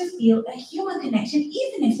want to feel a human connection,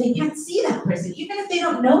 even if they can't see that person, even if they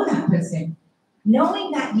don't know that person.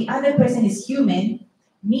 Knowing that the other person is human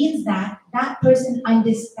means that that person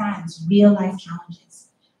understands real life challenges,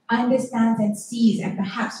 understands and sees and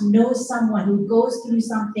perhaps knows someone who goes through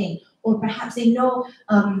something, or perhaps they know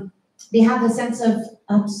they have a sense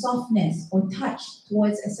of softness or touch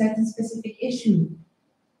towards a certain specific issue,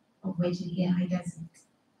 of which an AI doesn't.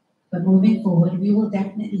 But moving forward, we will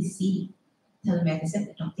definitely see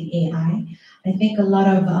telemedicine adopting AI. I think a lot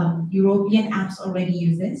of European apps already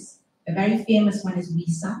use this. A very famous one is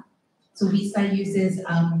Visa. So Visa uses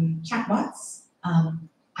chatbots.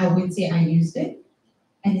 I would say I used it,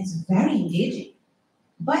 and it's very engaging.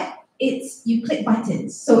 But you click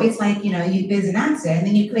buttons. So it's like, there's an answer, and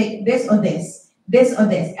then you click this or this,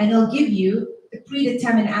 and it'll give you the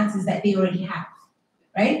predetermined answers that they already have,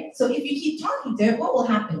 right? So if you keep talking to it, what will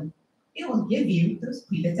happen? It will give you those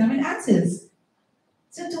predetermined answers.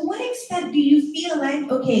 So to what extent do you feel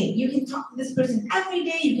like, okay, you can talk to this person every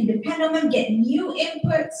day, you can depend on them, get new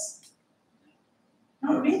inputs?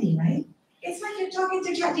 Not really, right? It's like you're talking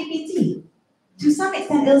to ChatGPT. To some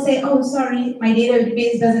extent, it'll say, oh, sorry, my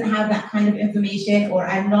database doesn't have that kind of information, or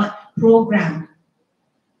I'm not programmed.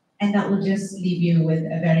 And that will just leave you with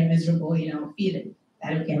a very miserable, feeling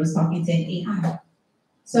that, okay, I was talking to an AI.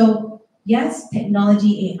 So yes,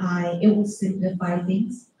 technology, AI, it will simplify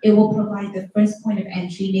things. It will provide the first point of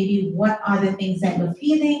entry, maybe what are the things that you're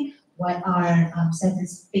feeling, what are certain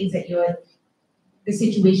things that the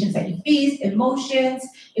situations that you face, emotions.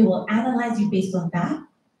 It will analyze you based on that,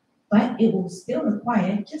 but it will still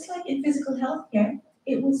require, just like in physical healthcare,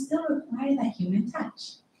 it will still require that human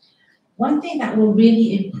touch. One thing that will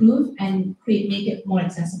really improve and make it more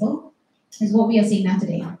accessible is what we are seeing now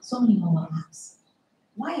today, so many mobile apps.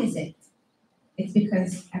 Why is it? It's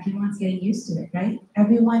because everyone's getting used to it, right?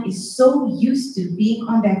 Everyone is so used to being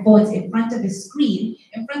on their phones in front of a screen,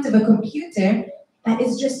 in front of a computer, that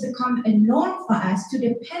it's just become a norm for us to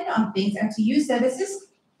depend on things and to use services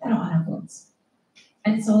that are on our phones.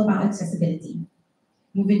 And it's all about accessibility.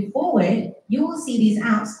 Moving forward, you will see these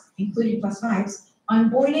apps, including +5s,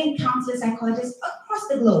 onboarding counselors, psychologists across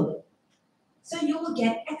the globe. So you will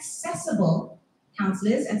get accessible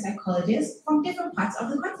counselors and psychologists from different parts of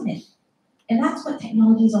the continent. And that's what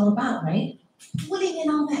technology is all about, right? Pulling in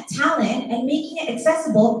all that talent and making it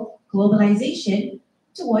accessible, globalization,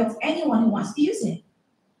 towards anyone who wants to use it.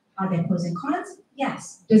 Are there pros and cons?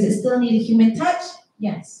 Yes. Does it still need a human touch?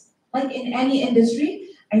 Yes. Like in any industry,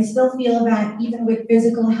 I still feel that even with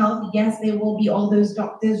physical health, yes, there will be all those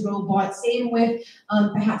doctors, robots. Same with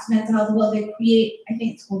perhaps mental health, will they create, I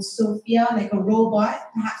think it's called Sophia, like a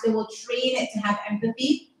robot. Perhaps they will train it to have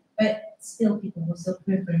empathy, but still people will still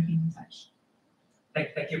prefer human touch.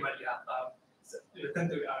 Thank you, Maria. So to return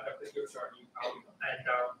to Dr. Teo shortly,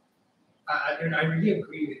 and I really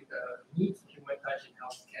agree with the need for human touch in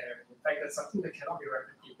healthcare. In fact, that's something that cannot be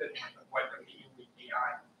replicated in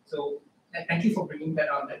AI. So thank you for bringing that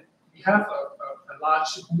up. And we have a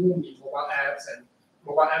large boom in mobile apps and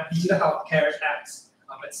digital healthcare apps,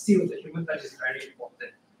 but still the human touch is very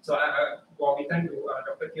important. So while we turn to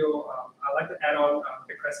Dr. Teo, I'd like to add on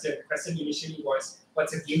the question. The question initially was,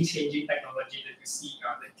 what's a game-changing technology that you see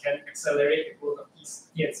that can accelerate the growth of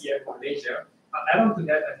TNCM in Malaysia? I'll add on to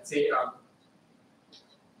that and say,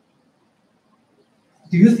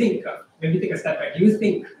 do you think, maybe take a step back, do you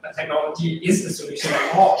think technology is the solution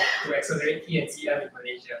at all to accelerate TNCM in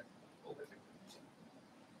Malaysia?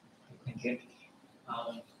 Thank you.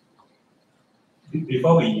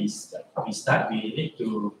 Before we start, we need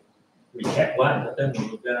to recap what Dr.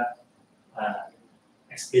 Muruga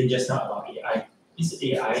explained just now about AI. This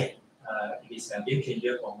AI is a game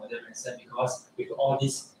changer for modern medicine because with all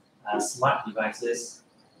these smart devices,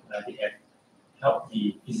 they have helped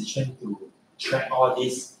the physician to track all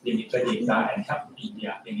these clinical data and help in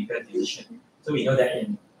their clinical decision. So we know that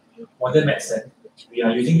in modern medicine, we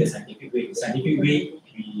are using the scientific way. The scientific way,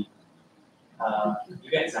 we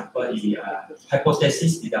give an example, the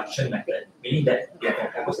hypothesis deduction method, meaning that we have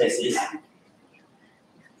a hypothesis,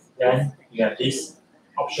 then we have this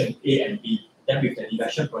option A and B. Then with the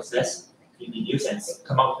deduction process, we deduce and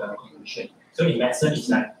come out with a conclusion. So in medicine, it's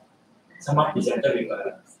like someone presented with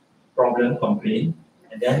a problem, complaint,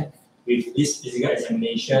 and then with this physical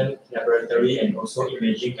examination, laboratory, and also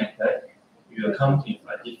imaging method, we will come with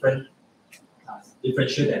a different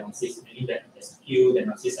differential diagnosis, meaning that there's a few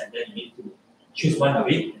diagnoses, and then you need to choose one of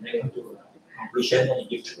it, and then come to a conclusion, and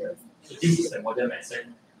you give treatment. So this is the modern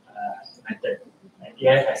medicine method, and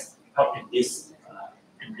AI has helped in this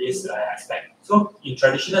aspect. So in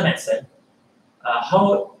traditional medicine,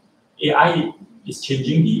 how AI is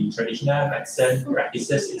changing the traditional medicine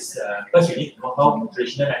practices is first we need to know how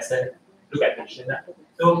traditional medicine look at patient.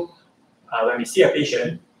 So when we see a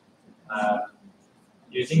patient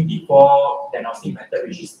using the 4 diagnostic method,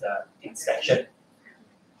 which is the inspection.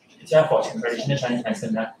 Instead for traditional Chinese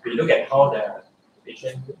medicine, we look at how the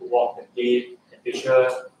patient walk, the gait, the facial,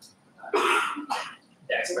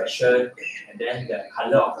 the expression, and then the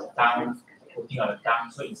color of the tongue, the coating of the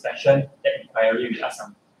tongue. So inspection, that inquiry, we ask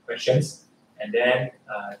some questions. And then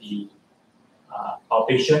the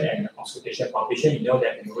palpation and auscultation. Palpation, you know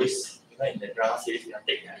that we always, in the drama series, we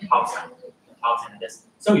take the pulse and this.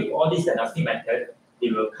 So with all these diagnostic methods,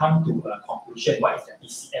 they will come to a conclusion. What is the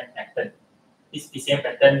TCM pattern? This TCM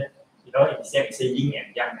pattern, in TCM we say yin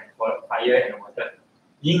and yang, and for fire and water.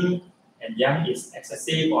 Yin and yang is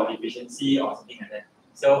excessive or deficiency or something like that.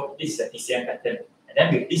 So this is a TCM pattern. And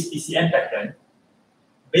then with this TCM pattern,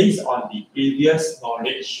 based on the previous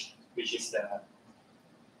knowledge, which is the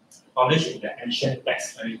knowledge in the ancient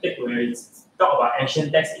text. When we talk about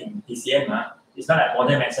ancient text in TCM, it's not like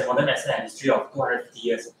modern medicine. Modern medicine has a history of 250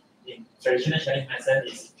 years. In traditional Chinese medicine,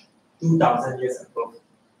 it's 2,000 years ago.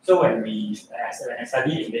 So when I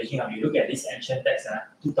study in Beijing, we look at this ancient text,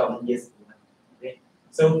 2,000 years ago. Okay?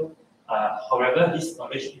 So, however, this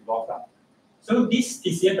knowledge evolved. So this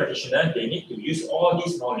TCM practitioner, they need to use all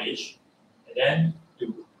this knowledge and then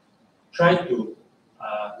to try to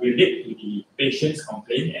relate to the patient's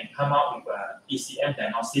complaint and come out with a TCM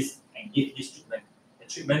diagnosis and give this treatment. The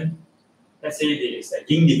treatment, let's say there is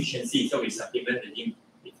a yin deficiency, so we supplement the yin.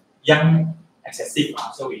 If yang excessive,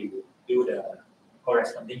 so we will do the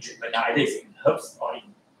corresponding treatment. Either it's in herbs or in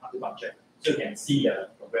acupuncture, so you can see the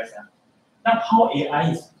progress. Now, how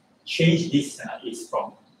AI is changed this is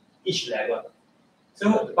from each level.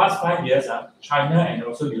 So the past 5 years, China and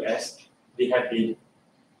also US, they have been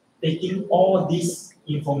taking all this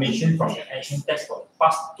information from the ancient text for the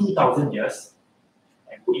past 2,000 years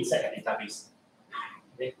and put inside a database.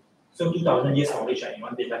 Okay? So 2,000 years knowledge in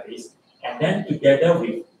one database, and then together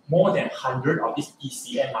with more than 100 of these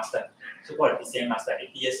TCM master. So what are TCM master?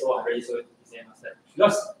 80 years old, 100 years old TCM master.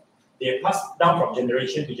 Because they pass down from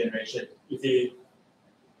generation to generation. If they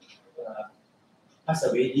pass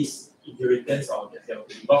away, this inheritance or the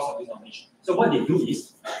loss of this knowledge. So what they do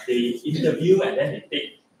is they interview and then they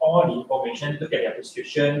take all the information, look at their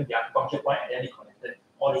prescription, their acupuncture point, and then they collected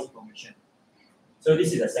all this information. So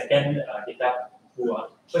this is the second data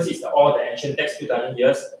First is all the ancient text, 2000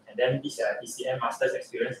 years, and then this ECM master's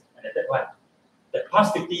experience, and the third one, the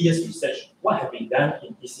past 50 years research, what have been done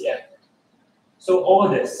in ECM. So all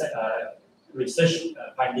the research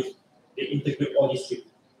findings, they integrate all these three.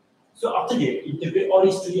 So after they integrate all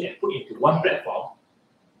these three and put into one platform,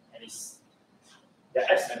 and the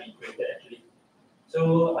apps have been created actually.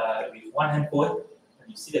 So with one handphone, when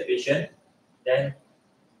you see the patient, then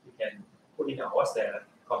you can put in what's the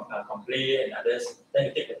complaint and others. Then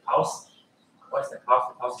you take the pulse. What's the pulse?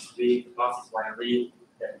 The pulse is big, the pulse is wiry.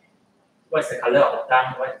 What's the color of the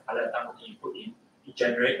tongue? What's the color of the tongue? You put in, it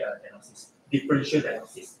generates a diagnosis, differential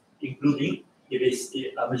diagnosis, including if it's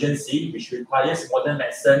an emergency which requires modern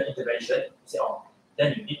medicine intervention, say, oh,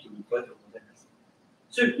 then you need to refer to modern medicine.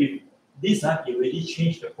 So if this you already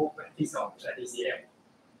changed the whole practice of ECM.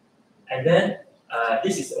 And then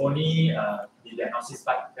this is only the diagnosis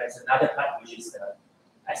part. There's another part which is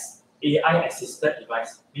AI assisted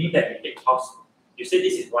device, meaning that we take pulse. You say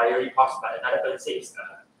this is wiry pulse, but another person says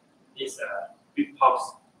this big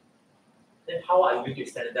pulse. Then how are you going to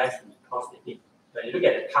standardize the pulse taking? When you look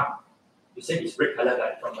at the tongue, you say it's red color,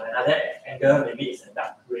 but from another angle, maybe it's a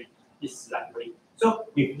dark red. This is light red. So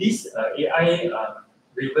with this AI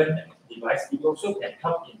driven device, it also can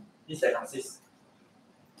help in this diagnosis.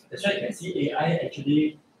 That's why you can see AI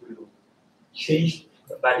actually will change,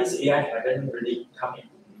 but this AI hasn't really come into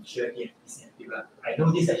Malaysia in this field. I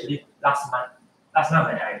know this actually last month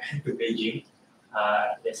when I went to Beijing,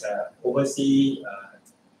 there's an overseas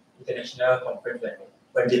international conference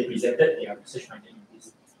when they presented their research finding in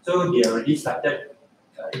this. So they already started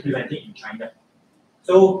implementing in China.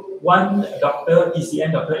 So one doctor,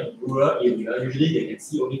 ECM doctor in rural area, usually they can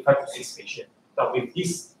see only 5 to 6 patients. But with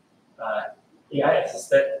this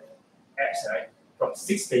AI-assisted apps, right, from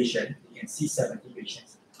 6 patients, you can see 70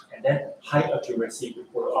 patients. And then high accuracy to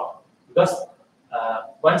follow up. Because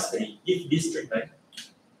once they give this treatment,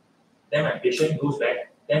 then when patient goes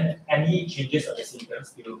back, then any changes of the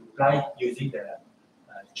symptoms, they will reply using the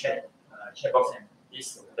chat box and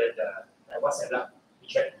this the WhatsApp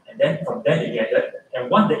chat. And then from there they gather. And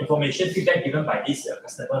once the information feedback given by this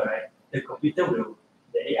customer, right, the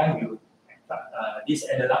AI will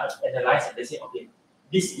analyze and they say, okay,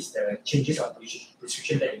 this is the changes of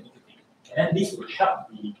prescription that you need to take. And then this will help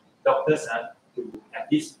the doctors to have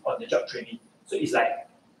this on-the-job training. So it's like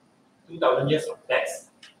 2,000 years of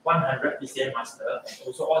text, 100 PCM master, and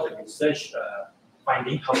also all the research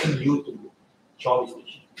finding helping you to cure this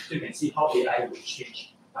issue. So you can see how AI will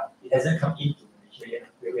change. But it hasn't come into Malaysia yet,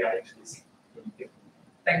 where we are introducing.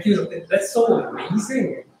 Thank you, Dr. That's so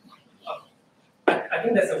amazing. I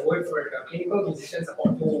think there's a word for it, clinical decision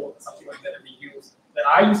support tool, something like that we use, that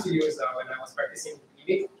I used to use when I was practicing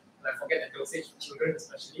clinic, and I forget the dosage, children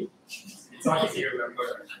especially. It's not easy to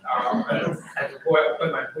remember. I had to go and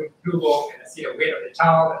open my blue book and see the weight of the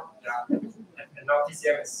child, and now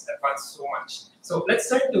TCM is advanced so much. So let's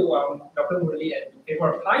turn to Dr. Murali, and in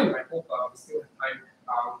favor of time, I hope we still have time.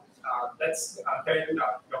 Let's turn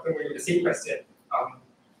Dr. Murali the same question.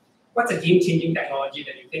 What's a game-changing technology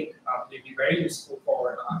that you think will be very useful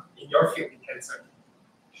for in your field in cancer?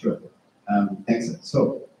 Sure. Thanks.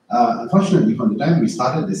 So, unfortunately, from the time we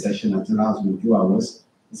started this session until now, it's been 2 hours.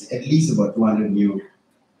 It's at least about 200 new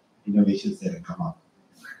innovations that have come up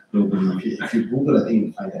globally. If you Google, I think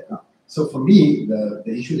you'll find that now. So for me, the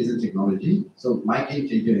issue isn't technology. So my game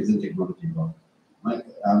changer isn't technology.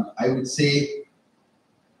 I would say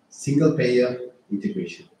single payer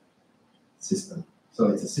integration system. So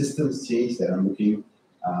it's a systems change that I'm looking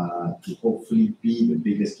to hopefully be the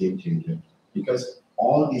biggest game changer, because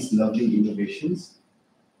all these lovely innovations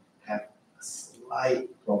have a slight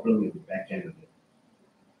problem with the back end of it.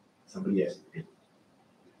 Somebody has to pay.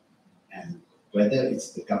 And whether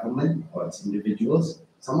it's the government or it's individuals,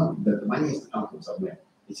 the money has to come from somewhere.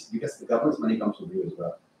 It's because the government's money comes from you as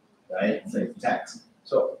well, right? So it's tax.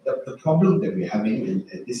 So the problem that we're having,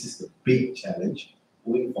 and this is the big challenge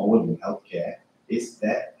going forward in healthcare, is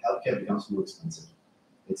that healthcare becomes more expensive.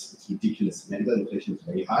 It's ridiculous. Medical inflation is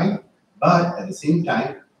very high, but at the same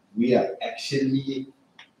time, we are actually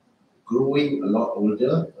growing a lot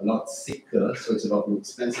older, a lot sicker, so it's a lot more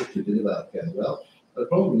expensive to deliver healthcare as well. But the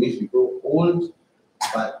problem is we grow old,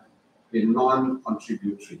 but we're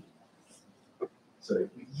non-contributory. So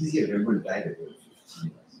it's easier if everyone died at 50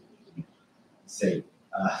 years. Say.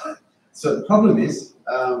 So the problem is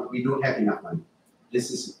we don't have enough money. This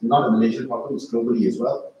is not a Malaysian problem, it's globally as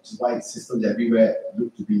well, which is why systems everywhere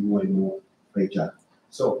look to be more and more fragile.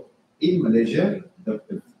 So in Malaysia,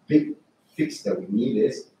 the big fix that we need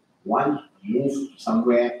is, one, move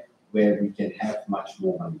somewhere where we can have much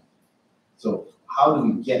more money. So how do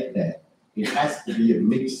we get there? it has to be a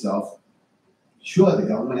mix of, sure, the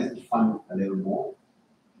government has to fund a little more,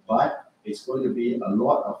 but it's going to be a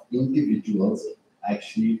lot of individuals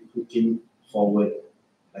actually putting forward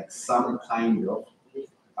like some kind of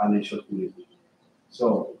financial pooling.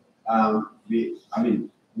 So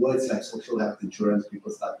words like social health insurance,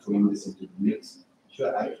 people start throwing this into the mix.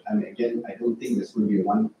 Sure, I don't think there's going to be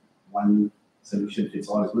one solution fits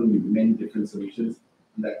all. It's going to be many different solutions.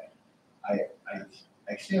 Like I'm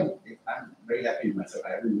very happy with myself.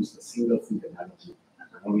 I haven't used a single food analogy.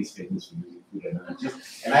 I'm always famous for using food analogies,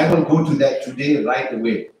 and I will go to that today right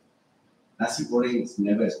away. Nasi goreng is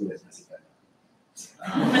never as good as nasi padang.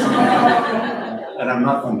 And I'm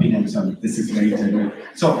not complaining, so this is very genuine.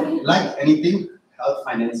 So, like anything, health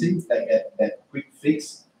financing, that quick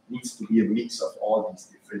fix needs to be a mix of all these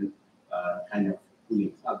different kind of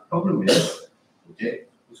pooling. Now, the problem is, okay,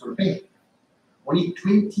 who's going to pay? Only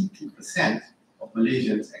 22% of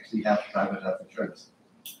Malaysians actually have private health insurance.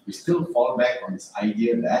 We still fall back on this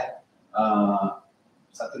idea that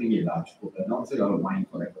satu ringgit lah cukup, and also you don't mind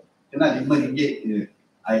forever. Kena RM5.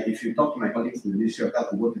 If you talk to my colleagues in the Ministry of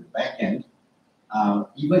Health who work in the back end,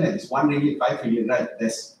 even at this RM1, RM5, right,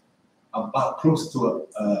 there's about close to,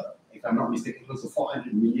 if I'm not mistaken, close to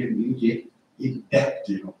 400 million ringgit in debt,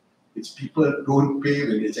 which people don't pay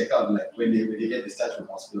when they check out, like when they get discharged from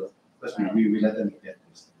hospital, because we let them get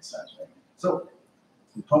discharged, right? So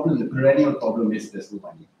the perennial problem is there's no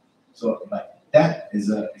money. So, but that is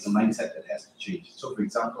a mindset that has to change. So, for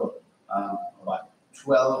example, about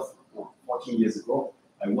 12 or 14 years ago,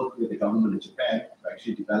 I worked with the government in Japan to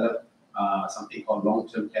actually develop something called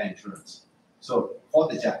long-term care insurance. So for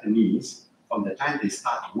the Japanese, from the time they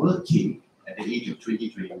start working at the age of 20,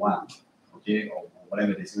 21, okay, or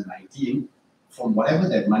whatever it is, 19, from whatever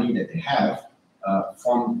that money that they have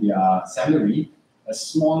from their salary, a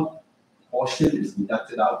small portion is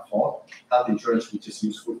deducted out for health insurance, which is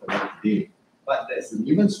useful for them today. But there's an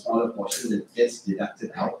even smaller portion that gets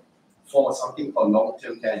deducted out for something called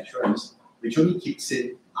long-term care insurance, which only kicks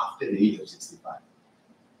in after the age of 65.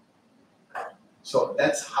 So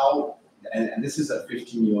that's how, and this is a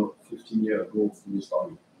 15-year ago news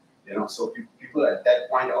story. So people at that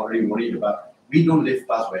point are already worried about, we don't live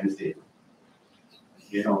past Wednesday.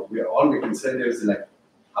 All we're concerned is like,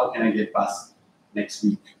 how can I get past next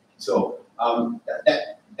week? So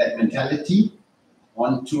that mentality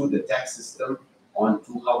onto the tax system,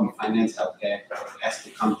 onto how we finance healthcare has to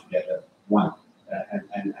come together. One.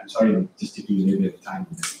 And I'm sorry, I'm just taking a little bit of time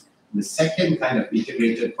on this. The second kind of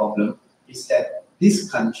integrated problem is that this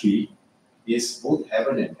country is both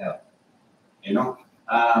heaven and hell.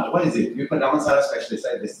 What is it? We've got Damansara specialist,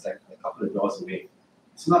 right? This is like a couple of doors away.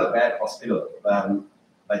 It's not a bad hospital, but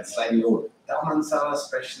it's slightly old. Damansara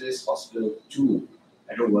Specialist Hospital 2.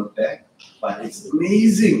 I don't work there, but it's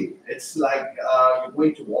amazing. It's like you're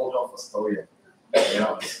going to Waldorf Astoria.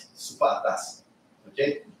 It's super atas.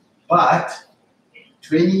 Okay? But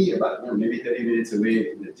about maybe 30 minutes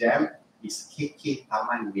away in the jam is KK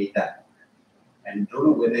Taman Medan. And don't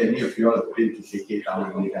know whether any of you all have been to KK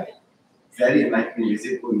Taman Medan. Very enlightening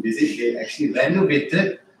visit. Go and visit. They actually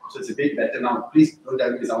renovated, so it's a bit better now. Please don't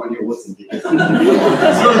tell me someone here works in KK Taman Medan.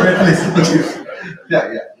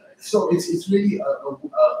 Yeah. So it's really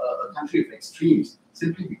a country of extremes,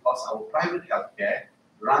 simply because our private healthcare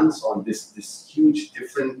runs on this huge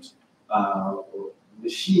different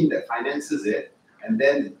machine that finances it. And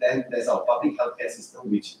then there's our public healthcare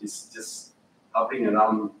system, which is just hovering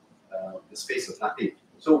around the space of nothing.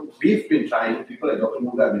 So we've been trying, people at Dr.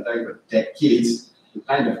 Muga have been trying for decades to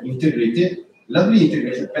kind of integrate it. Lovely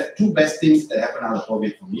integration. Two best things that happened out of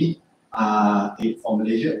COVID for me for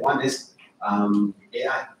Malaysia. One is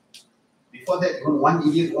AI. Before that, one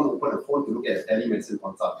idiot want to open a phone to look at a telemedicine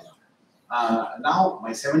consult. Now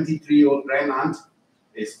my 73-year-old grandaunt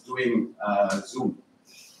is doing Zoom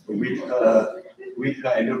with her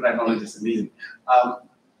endocrinologist. Amazing.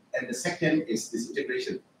 And the second is this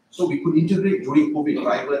integration. So we could integrate during COVID,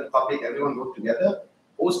 private, public, everyone work together.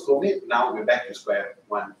 Post-COVID, now we're back to square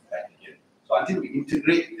one back again. So until we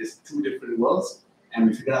integrate these two different worlds and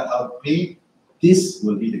we figure out how to pay, this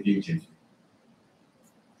will be the game changer.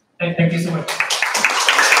 Thank you so much.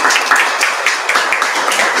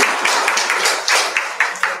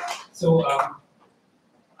 So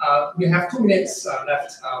we have 2 minutes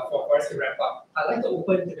left for us to wrap up. I'd like to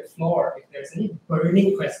open to the floor if there's any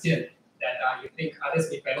burning question that you think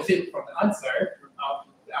others may benefit from the answer.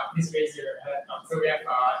 Please raise your hand. So we have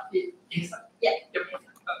maybe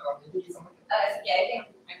someone. I think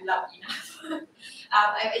I'm loud enough.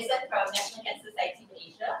 I'm Esteemed from National Cancer Society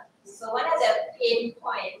Malaysia. So one of the pain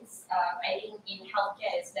points, I think, in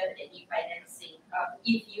healthcare is definitely financing.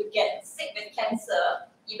 if you get sick with cancer,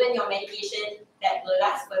 even your medication that will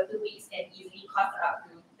last for 2 weeks can easily cost up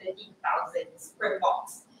to 13,000 per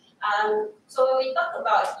box. So when we talk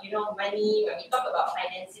about money, when we talk about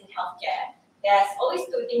financing healthcare, there's always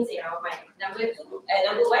two things in our mind. Number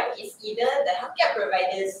one is either the healthcare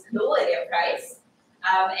providers lower their price,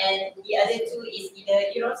 and the other two is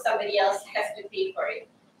either somebody else has to pay for it.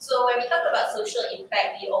 So when we talk about social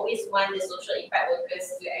impact, we always want the social impact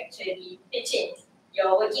workers to actually pitch in.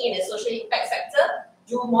 You're working in the social impact sector,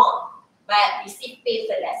 do more, but receive pay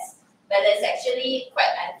for less. But that's actually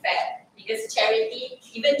quite unfair because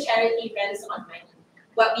even charity runs on money.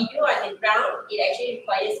 What we do on the ground, it actually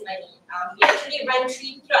requires money. We actually run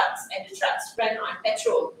 3 trucks, and the trucks run on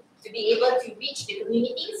petrol to be able to reach the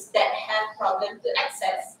communities that have problems to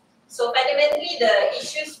access. So fundamentally, the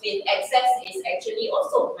issues with access is actually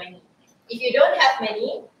also money. If you don't have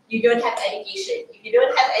money, you don't have education. If you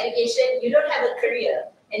don't have education, you don't have a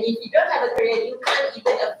career. And if you don't have a career, you can't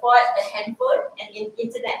even afford a handphone and an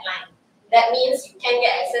internet line. That means you can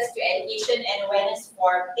get access to education and awareness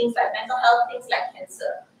for things like mental health, things like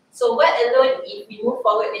cancer. So what alone, if we move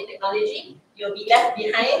forward with technology, you'll be left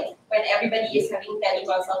behind when everybody is having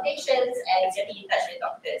teleconsultations and getting in touch with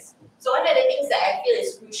doctors. So one of the things that I feel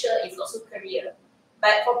is crucial is also career.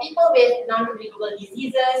 But for people with non-communicable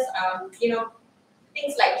diseases,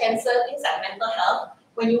 things like cancer, things like mental health,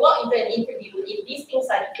 when you walk into an interview, if these things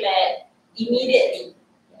are declared immediately,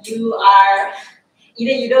 you are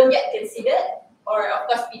either you don't get considered, or of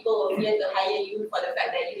course people will fear to hire you for the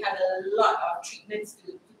fact that you have a lot of treatments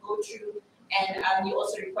to go through, and you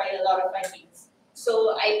also require a lot of fundings.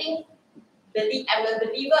 So I think I'm a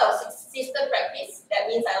believer of system practice. That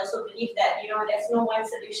means I also believe that there's no one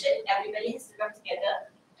solution. Everybody has to come together.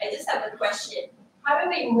 I just have a question. How do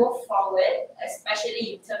we move forward,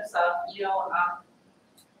 especially in terms of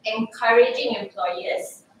encouraging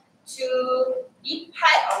employers to be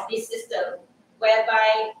part of this system,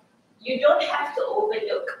 whereby you don't have to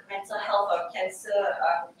overlook mental health or cancer,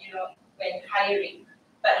 when hiring.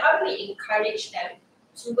 But how do we encourage them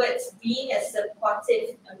towards being a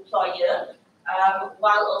supportive employer,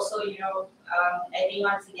 while also, adding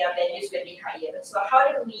on to their values when they hire? So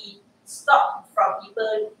how do we stop from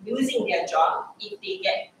people losing their job if they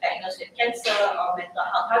get diagnosed with cancer or mental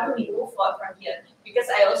health? How do we move forward from here? Because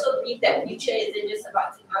I also believe that future isn't just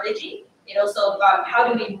about technology. It's also about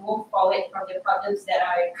how do we move forward from the problems that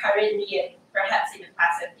are currently and perhaps in the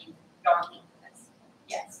past have been daunting to us.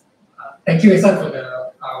 Yes. Thank you, Esa, for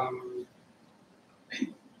the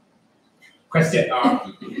question.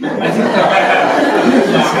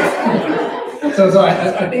 So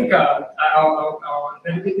I think I'll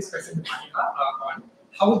dedicate this question to Mahima on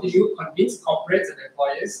how do you convince corporates and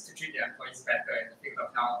employers to treat their employees better in the field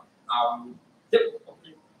of health?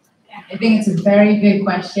 I think it's a very good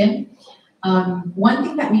question. One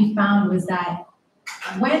thing that we found was that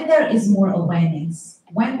when there is more awareness,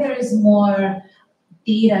 when there is more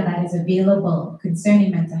data that is available concerning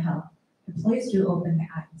mental health, employers do open their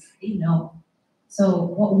eyes. They know. So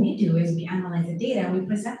what we do is we analyze the data and we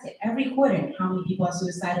present it every quarter. How many people are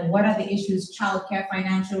suicidal? What are the issues? Childcare,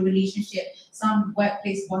 financial, relationship, some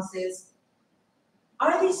workplace bosses.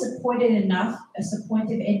 Are they supportive enough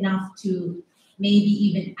to maybe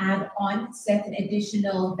even add on certain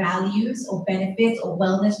additional values or benefits or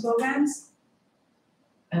wellness programs?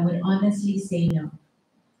 I would honestly say no.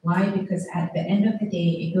 Why? Because at the end of the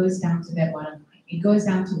day, it goes down to their bottom line. It goes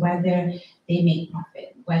down to whether they make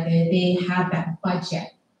profit, whether they have that budget.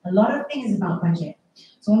 A lot of things is about budget.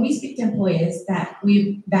 So when we speak to employers that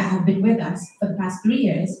have been with us for the past 3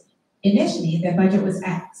 years, initially their budget was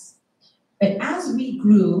X. But as we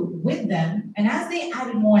grew with them, and as they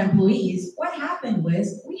added more employees, what happened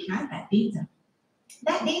was we had that data.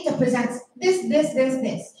 That data presents this.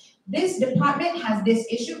 This department has this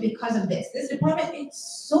issue because of this. This department is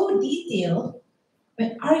so detailed,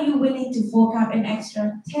 but are you willing to fork out an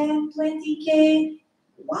extra 10, 20K?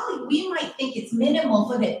 While we might think it's minimal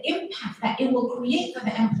for the impact that it will create for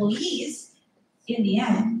the employees, in the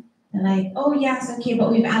end, they're like, oh yes, okay,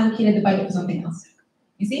 but we've allocated the budget for something else.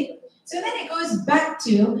 You see? So then it goes back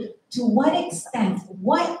to what extent,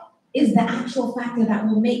 what is the actual factor that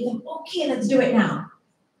will make them, okay, let's do it now.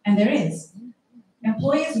 And there is.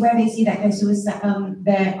 Employers where they see that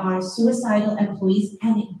there are suicidal employees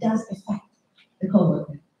and it does affect the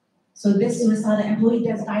co-worker. So this suicidal employee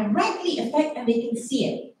does directly affect and they can see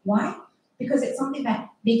it. Why? Because it's something that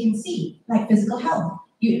they can see, like physical health.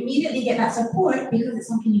 You immediately get that support because it's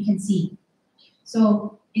something you can see.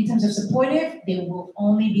 So in terms of supportive, they will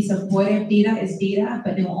only be supportive. Data is data,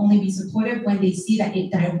 but they will only be supportive when they see that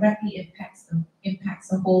it directly impacts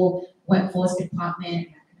the whole workforce department, and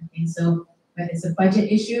that kind of thing. So when it's a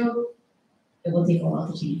budget issue, it will take a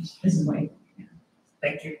while to change. This is why. Yeah.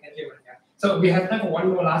 Thank you, Maria. So we have time for one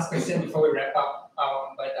more last question before we wrap up.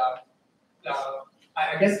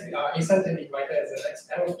 I guess Isan can be invited as the next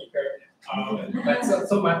panel speaker. But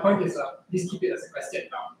so my point is, please keep it as a question.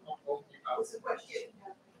 It's a question.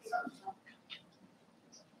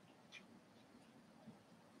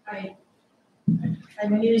 Hi. Hi,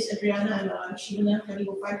 my name is Adriana. I'm Chevening Alumni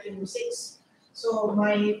 526. So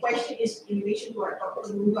my question is in relation to what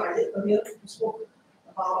Dr. Luga did earlier. You spoke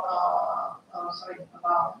about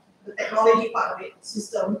about the technology part of it,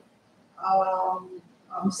 system,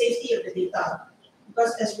 safety of the data.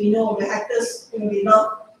 Because as we know, the hackers, they love,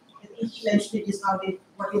 and he mentioned it just now,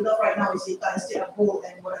 what they love right now is data instead of gold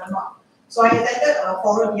and whatever not. So I attended a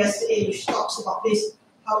forum yesterday which talks about this,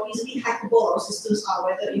 how easily hackable our systems are,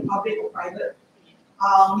 whether in public or private.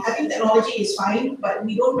 Having technology is fine, but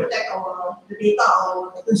we don't protect the data,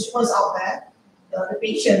 our consumers out there, the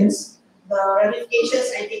patients, the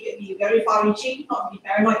ramifications. I think it be very far-reaching, not be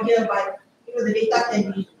paranoid here, but the data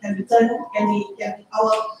can be turned,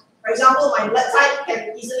 for example, my blood type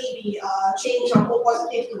can easily be changed from O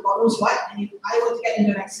positive to God knows what. And if I were to get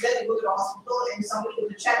into an accident and go to the hospital and somebody were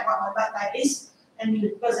to check what my blood type is, and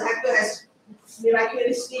because the hacker has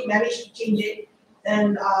miraculously managed to change it,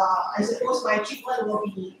 then I suppose my treatment will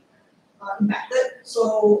be impacted.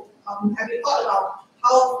 So have you thought about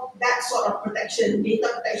how that sort of protection, data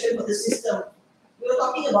protection for the system, we were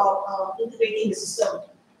talking about integrating the system,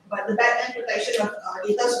 but the back-end protection of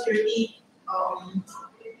data security,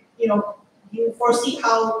 you foresee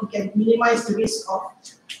how we can minimize the risk of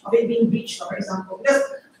it being breached, for example. Because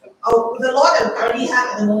the law that we currently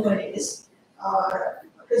have at the moment is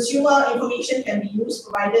consumer information can be used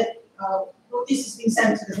provided notice is being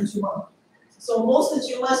sent to the consumer. So most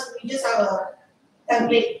consumers, we just have a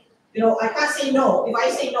template. I can't say no. If I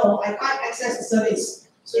say no, I can't access the service.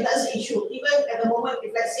 So that's the issue. Even at the moment,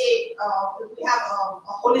 if let's say we have a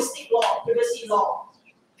holistic law, privacy law,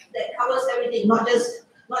 that covers everything, not just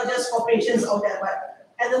corporations out there, but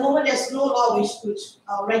at the moment there's no law which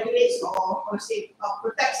regulates or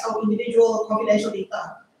protects our individual confidential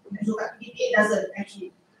data. TTDI doesn't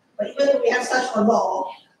actually. But even if we have such a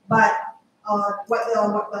law, but what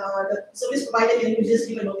the service provider can use is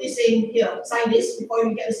give a notice saying, here, sign this before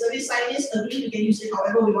you get the service, sign this, agree, we can use it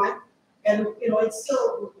however we want. And it's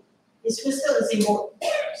still the same boat.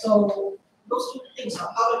 So those two things are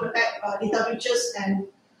how to protect data breaches and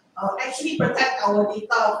actually protect our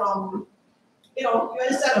data from, you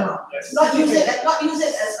understand or not? Yes. Not use it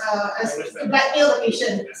as to blackmail the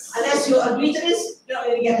patient. Yes. Unless you agree to this, you're not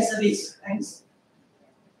going to get a service. Thanks.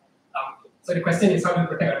 So the question is how to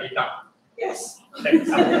protect our data. Yes. Okay,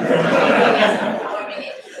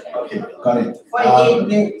 got it.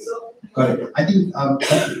 Got it. I think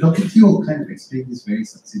Dr. Teo kind of explained this very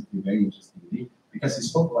succinctly, very interestingly, because he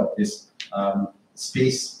spoke about this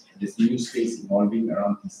space, this new space evolving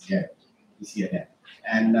around TCNet.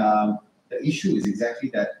 And the issue is exactly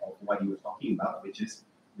that of what you were talking about, which is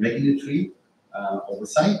regulatory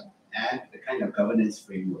oversight and the kind of governance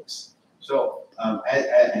frameworks. So,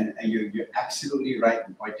 and you're absolutely right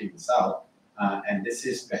in pointing this out, and this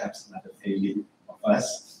is perhaps another failing of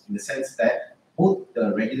us, in the sense that both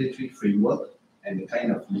the regulatory framework and the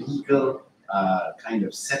kind of legal kind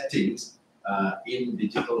of settings in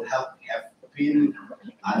digital health have been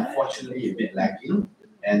unfortunately a bit lacking,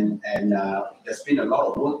 and there's been a lot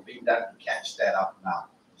of work being done to catch that up now.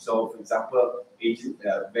 So, for example,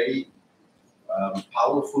 very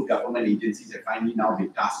powerful government agencies have finally now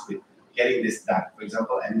been tasked with getting this done. For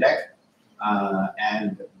example, MDEC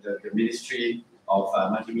and the Ministry of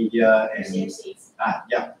Multimedia and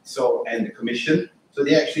and the Commission. So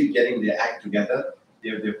they're actually getting their act together.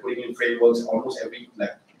 They're putting in frameworks almost every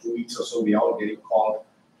 2 weeks or so. We're all getting called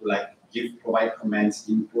to provide comments,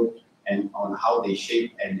 input, and on how they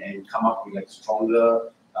shape and come up with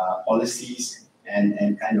stronger policies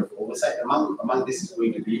and kind of oversight. Among this is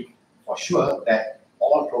going to be for sure that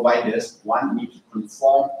all providers need to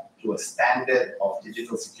conform to a standard of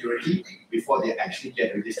digital security before they actually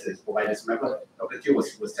get registered as providers. Remember, Dr. Teo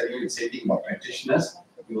was telling you the same thing about practitioners.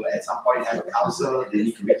 You will at some point have a council, they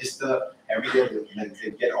need to register every year,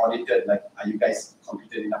 they get audited, are you guys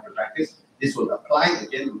competent enough to practice? This will apply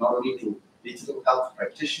again not only to digital health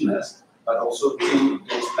practitioners, but also to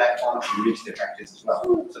those platforms in which they practice as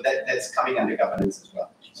well. So that's coming under governance as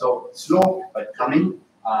well. So slow but coming.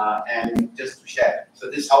 And just to share, so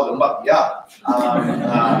this is how lembab we are.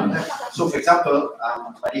 So for example,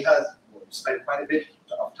 Mariha spent quite a bit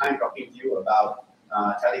of time talking to you about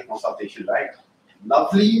teleconsultation, right?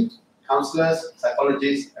 Lovely counselors,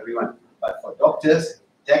 psychologists, everyone. But for doctors,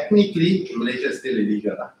 technically, in Malaysia is still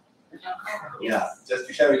illegal. Yeah, just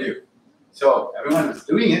to share with you. So everyone is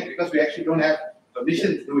doing it because we actually don't have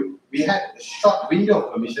permission to do it. We had a short window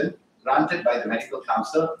of permission granted by the medical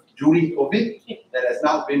council during COVID that has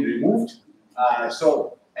now been removed.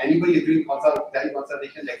 So anybody is doing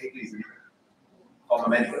teleconsultation technically is legal from a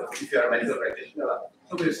medical, if you're a medical practitioner.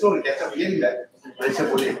 So we're still to catch up getting that. Malaysia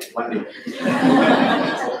boleh one day.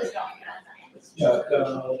 Yeah,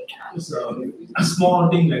 it's a small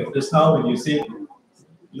thing like just now when you say,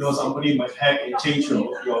 somebody might hack and change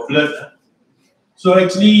your blood. So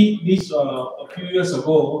actually, this a few years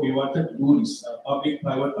ago, we wanted to do this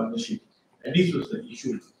public-private partnership, and this was the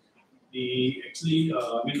issue. The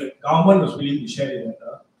government was willing to share the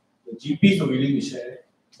data, the GPs were willing to share,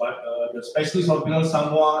 but the specialist hospitals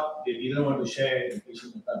somewhat they didn't want to share the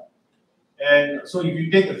patient data. And so, if you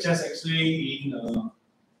take a chest X-ray in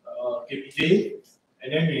KPJ,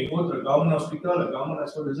 and then you go to the government hospital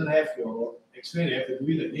doesn't have your X-ray, they have to do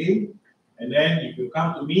it again. And then if you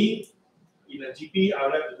come to me in a GP, I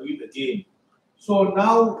will have to do it again. So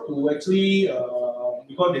now to actually,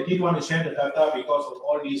 because they didn't want to share the data because of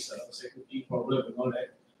all these security problems and all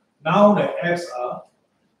that, now the apps are,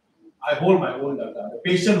 I hold my own data, the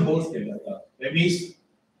patient holds their data. That means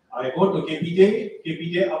I go to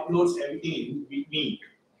KPJ uploads everything with me.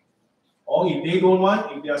 Or if they don't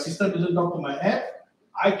want, if their system doesn't talk to my app,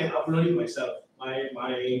 I can upload it myself. My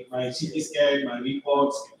CT scan, my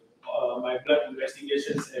reports, my blood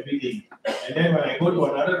investigations, everything. And then when I go to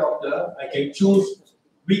another doctor, I can choose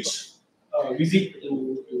which visit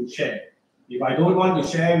to share. If I don't want to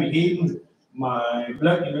share with him my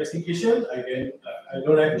blood investigation, I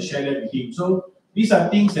don't have to share that with him. So these are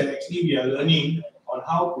things that actually we are learning on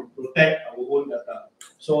how to protect our own data.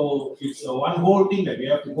 So it's one whole thing that we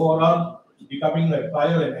have to go around becoming like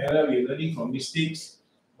trial and error. We're learning from mistakes,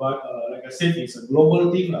 but like I said, it's a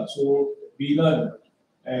global thing, so we learn.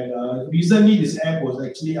 And recently, this app was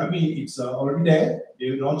actually, it's already there.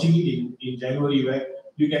 They're launching it in January, where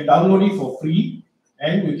you can download it for free,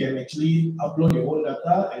 and you can actually upload your own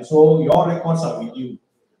data, and so your records are with you.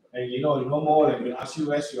 And no more like we'll ask you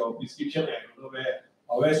where's your prescription, and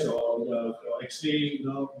where's your X-ray. We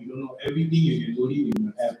don't know everything. You can do it in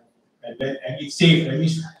your app, and it's safe. That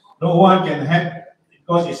means no one can hack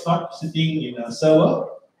because it's not sitting in a server,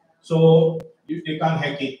 so they can't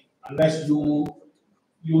hack it unless you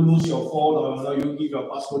lose your phone or you give your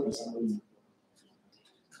password to somebody.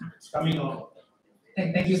 It's coming on.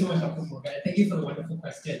 Thank you so much, Dr. Murugan. Thank you for the wonderful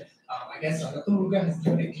question. I guess Dr. Murugan has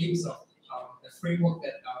given a glimpse of the framework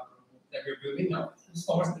that we're building now, who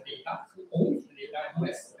stores the data, who owns the data, and who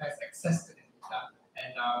has access to the data.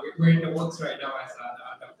 And we're in the works right now, as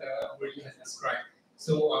Dr. Murugan has described.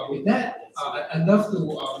 So with that, I'd love to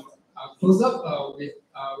close up with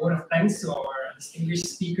a word of thanks to our distinguished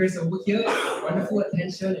speakers over here, your wonderful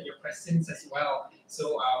attention and your questions as well.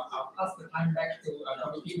 So I'll pass the time back to our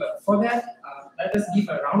committee, but before that, let us give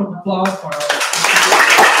a round of applause for our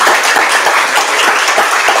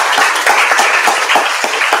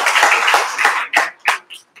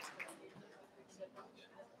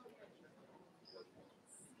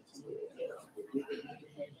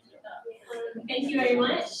Thank you very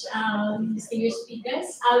much, distinguished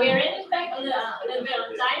speakers. We're running back a little bit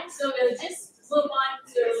on time, so we'll just move on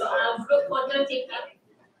to group photo taking.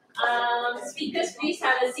 Speakers, please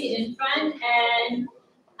have a seat in front, and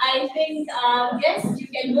I think, yes, you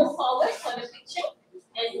can move forward for the picture,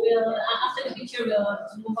 and we'll, after the picture, we'll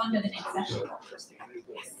move on to the next session.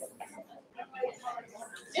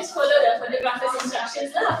 Just follow the photographer's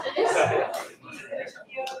instructions after this.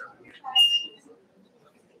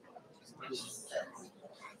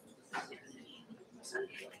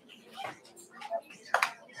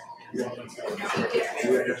 I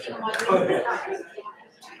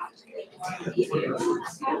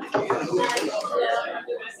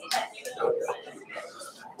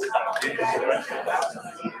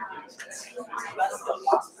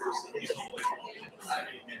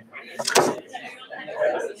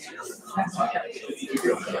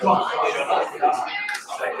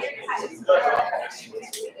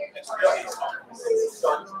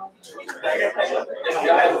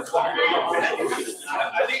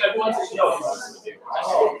think everyone should know.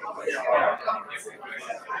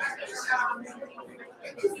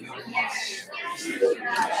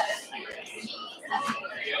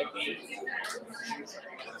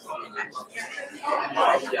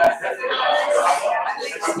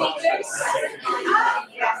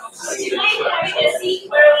 Would you mind having a seat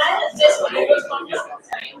for a while? Just for the conference.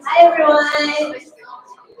 Hi everyone.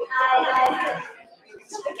 Hi.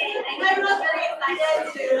 Okay, I know everyone's very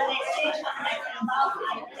excited to exchange contacts about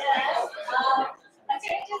ideas.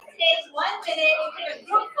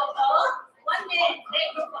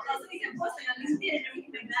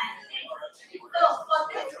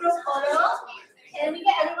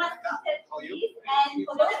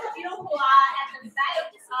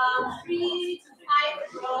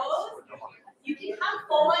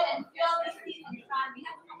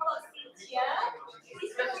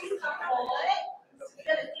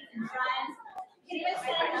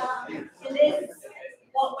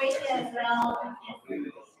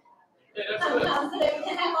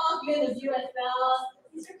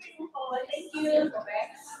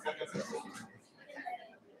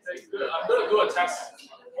 do a test.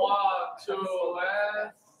 1, 2,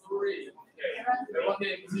 and 3. Okay. Everyone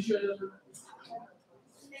get in position.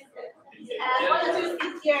 And 1 or 2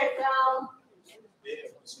 sit here as well.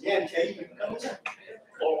 Yeah, okay.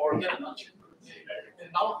 Or get a lunch.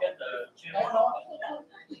 And now get the chair.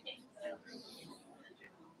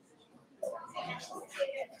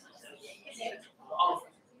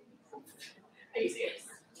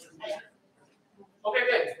 Okay,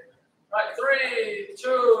 okay. Right, 3,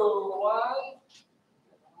 2, 1.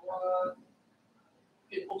 1.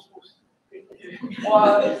 Okay, pose, pose. Okay. 1,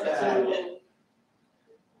 2.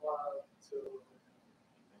 1, 2.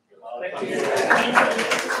 Thank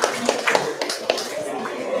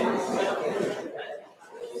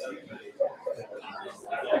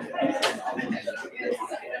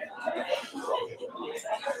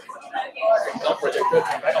Projector,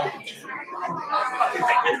 right on. Thank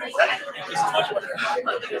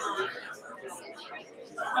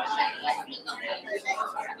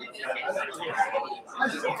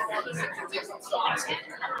you so much.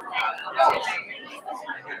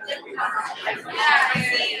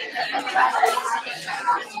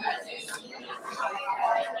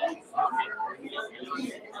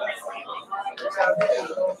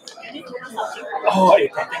 Oh, hey,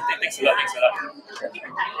 thanks a lot, thanks a lot.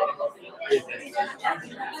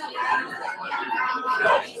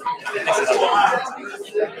 Thanks a lot.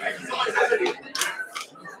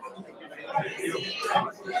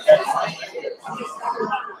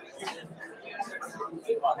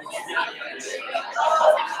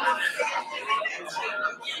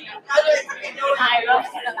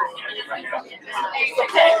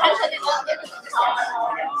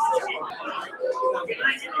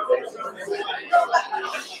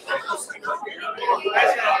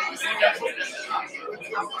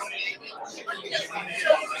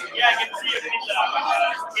 Yeah, I can see it.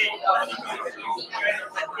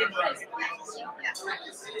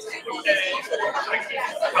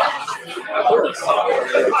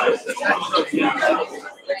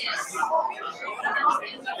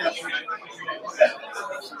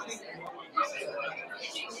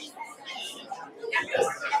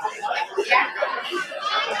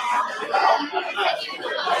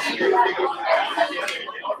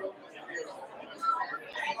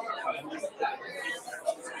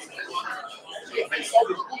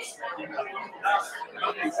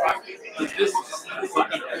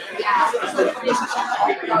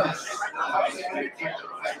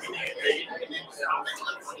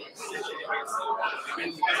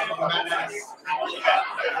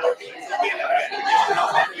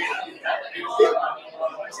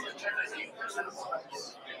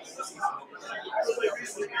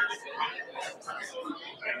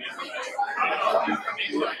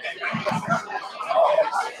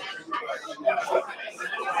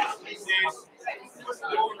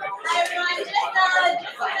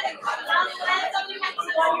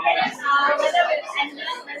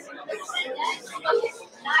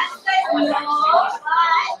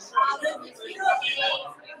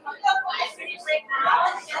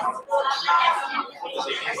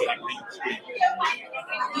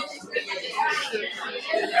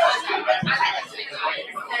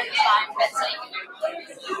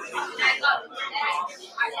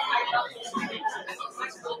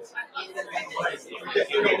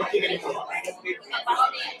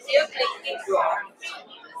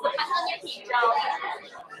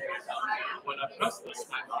 When I press this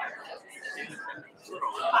time, sort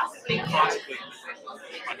of possibly, I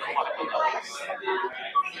don't want to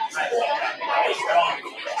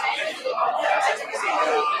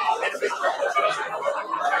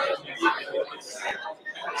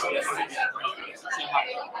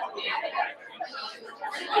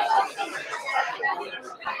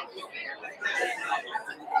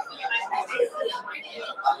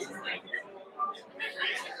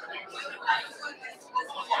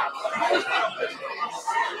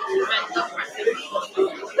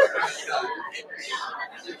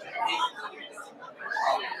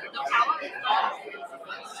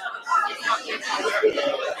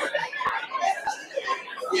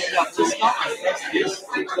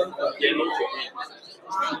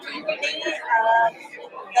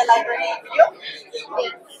The library video.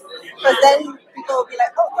 Because then people will be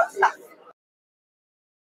like, oh, what's that?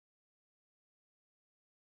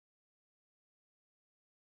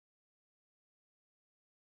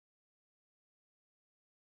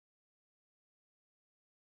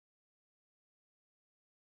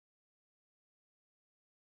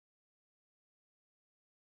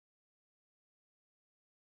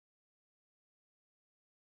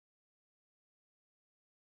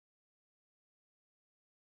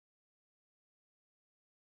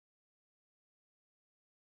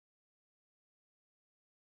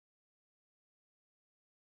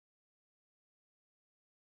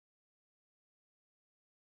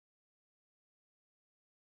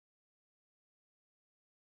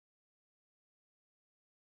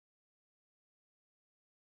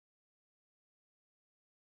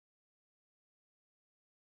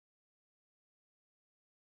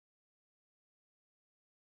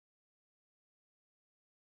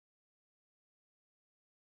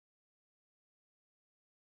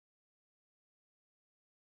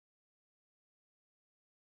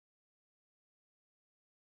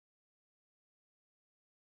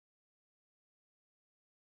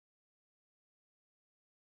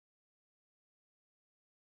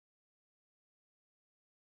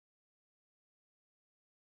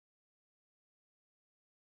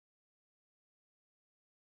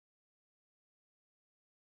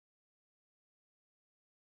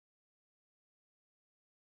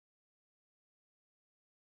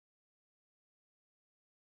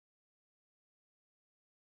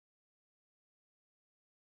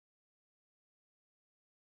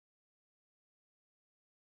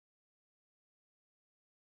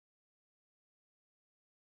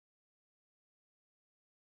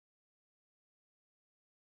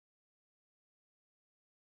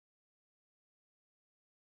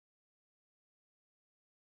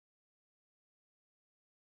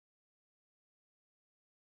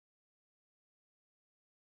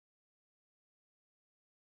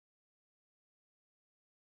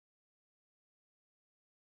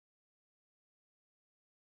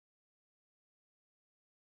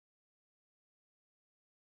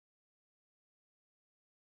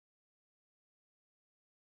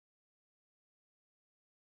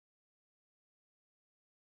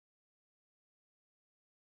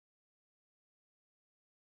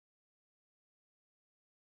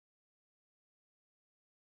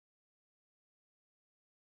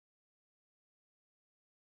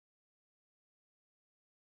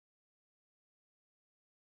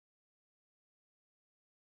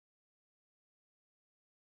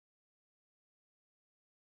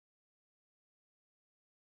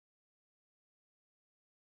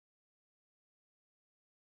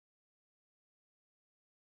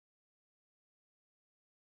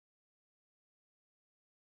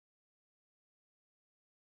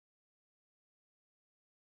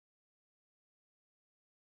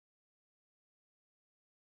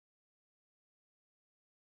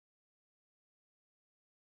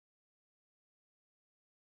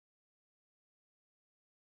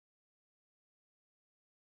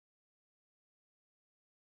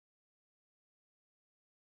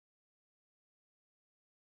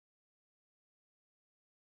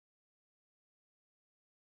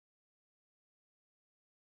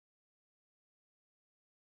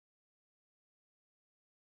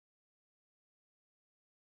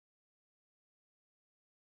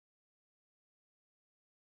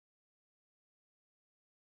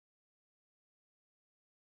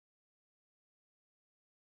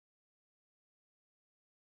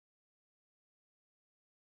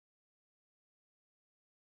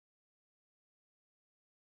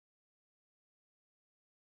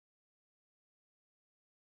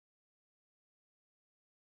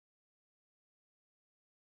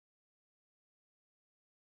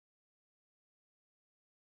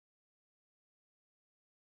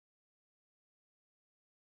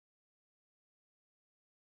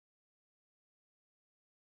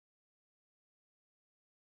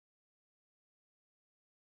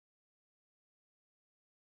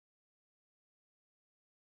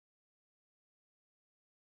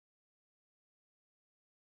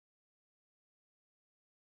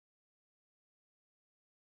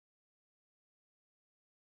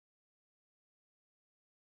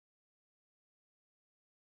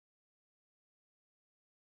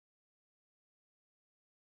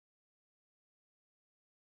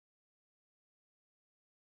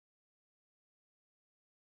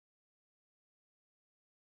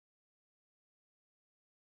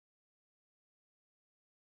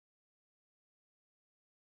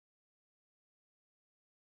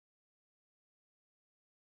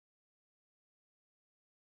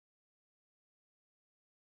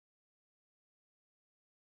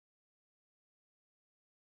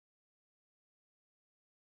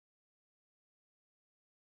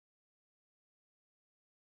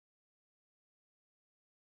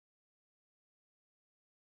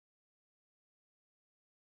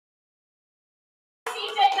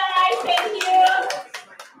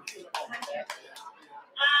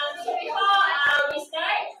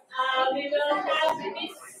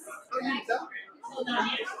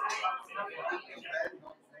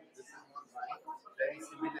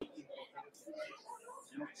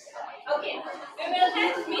 Okay, we will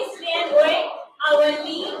have Miss Lian Wei, our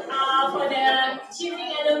lead for the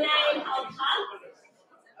Chevening Alumni Malaysia.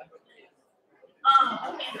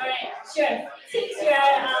 Okay, alright, sure. Since we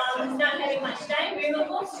are not having much time, we will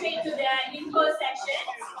move straight to the info section.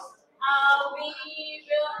 We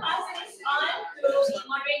will pass this on to be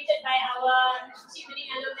moderated by our Chevening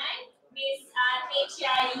alumni, Miss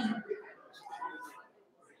H.I.E.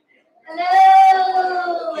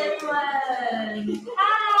 Hello, everyone.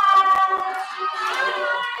 Hi.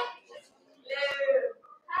 Hello.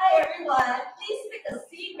 Hi, everyone. Please take a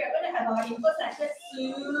seat. We're going to have our info session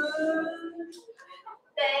soon.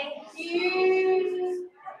 Thank you.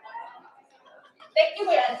 Thank you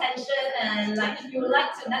for your attention. And if you would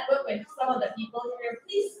like to network with some of the people here,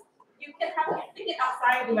 please, you can have a ticket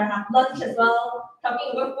outside. We will have lunch as well.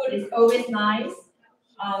 Talking about food is always nice.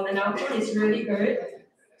 And our food is really good.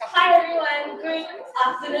 Hi everyone, good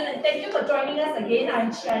afternoon, and thank you for joining us again.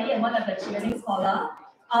 I'm Sherry, I'm one of the Chevening scholars.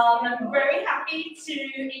 I'm very happy to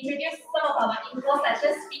introduce some of our info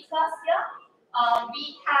session speakers here.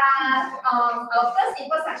 We have our first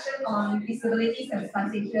info session on disability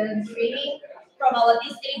sensitization training from our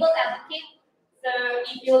disabled advocate. So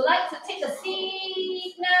if you'd like to take a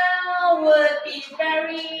seat now, would be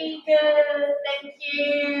very good. Thank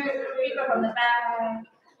you. People from the back.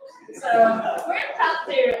 So we're proud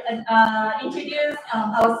to introduce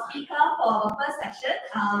our speaker for our first session,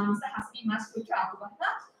 Mr. Hasbi Masputra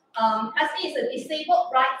Abubakar. Hasbi is a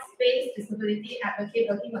disabled rights-based disability advocate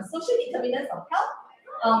working on social determinants of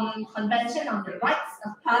health, Convention on the Rights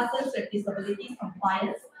of Persons with Disabilities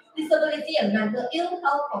Compliance, Disability and Mental Ill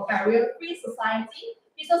Health for Barrier-Free Society.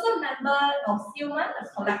 He's also a member of SILMAN, a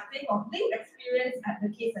collective of lived experience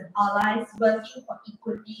advocates and allies working for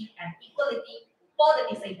equity and equality for the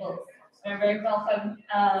disabled. We're very welcome,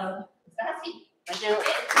 Mr. Hasbi. Thank you.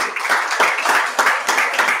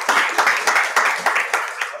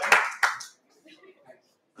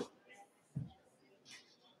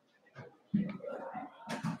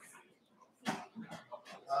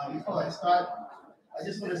 Before I start, I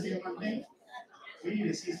just want to say one thing. We need a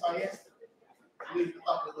ceasefire. We need to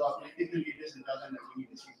talk to our political leaders and tell them that we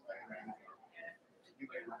need a ceasefire right now. Thank you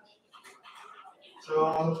very much.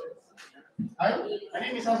 So, hi, my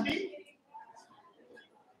name is Hasbi.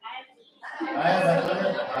 I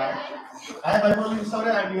have bipolar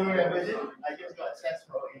disorder. I'm neurodivergent. I just got assessed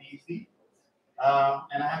for ADHD.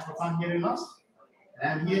 And I have profound hearing loss.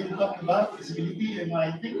 And I'm here to talk about disability and what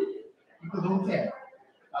I think people don't care.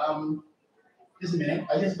 Just a minute.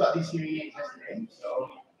 I just got this hearing aid yesterday.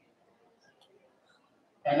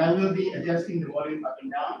 And I will be adjusting the volume up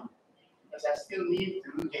and down because I still need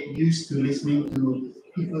to get used to listening to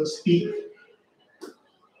people speak.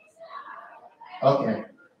 Okay.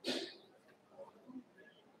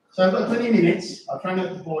 So I've got 20 minutes. I'll try not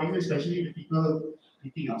to bore you, especially the people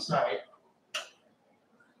eating outside.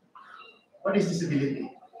 What is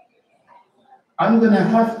disability? I'm going to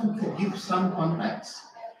have to give some context.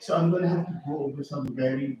 So I'm going to have to go over some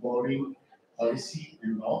very boring policy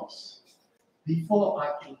and laws before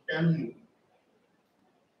I can tell you,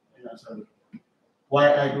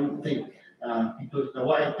 why I don't think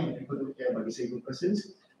why I think people don't care about disabled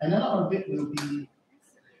persons. And a lot of it will be,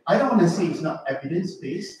 I don't want to say it's not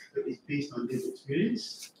evidence-based, but it's based on lived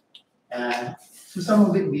experience. So some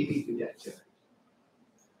of it may be conjecture.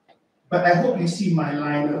 But I hope you see my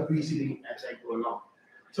line of reasoning as I go along.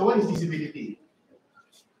 So what is disability?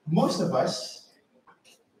 Most of us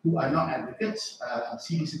who are not advocates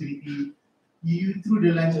see disability through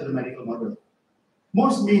the lens of the medical model.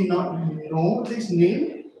 Most may not know this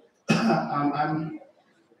name.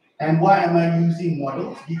 And why am I using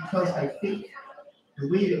models? Because I think the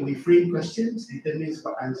way that we frame questions determines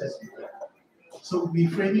what answers we get. So we're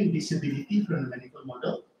framing disability from the medical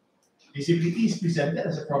model. Disability is presented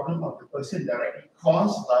as a problem of the person directly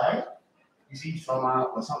caused by disease, trauma,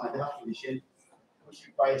 or some other health condition which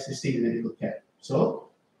requires sustained medical care. So,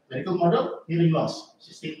 medical model, hearing loss,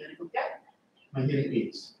 sustained medical care, my hearing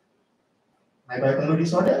aids. My bipolar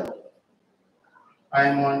disorder, I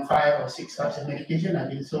am on 5 or 6 types of medication. I've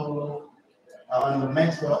been on the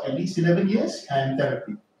meds for at least 11 years and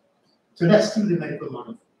therapy. So that's through the medical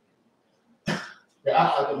model. There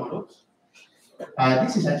are other models.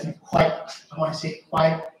 This is actually quite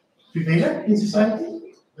prevalent in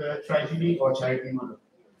society, the tragedy or charity model.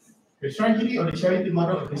 The tragedy or the charity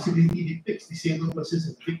model of disability depicts disabled persons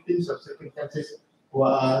as victims of circumstances who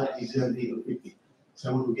are deservedly afflicted.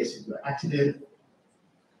 Someone who gets into an accident,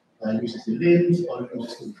 loses the limbs or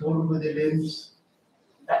loses control over the limbs.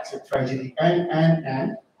 that's a tragedy.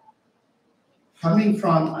 And coming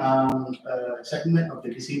from a segment of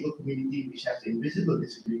the disabled community which has invisible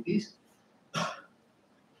disabilities,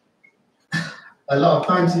 a lot of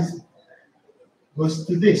times it goes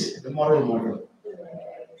to this, the moral model.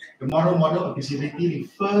 The moral model of disability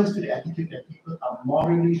refers to the attitude that people are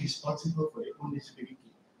morally responsible for their own disability.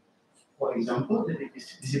 For example, that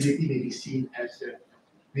disability may be seen as a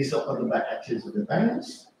result of the bad actions of the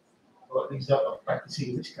parents or a result of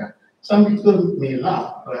practicing witchcraft. Some people may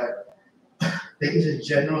laugh, but there is a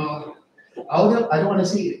general, I don't want to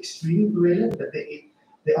say extreme prevalence, but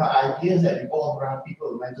there are ideas that revolve around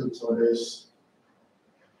people with mental disorders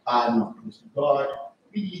are not close to God.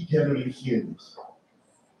 We generally hear this.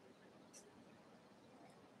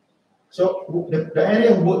 So the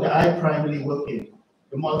area of work that I primarily work in,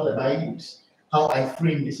 the model that I use, how I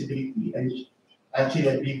frame disability, and actually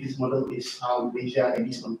I believe this model is how Malaysia, at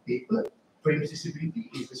least on paper, frames disability,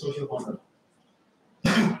 is the social model.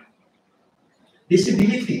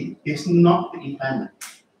 Disability is not the impairment.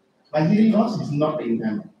 My hearing loss is not the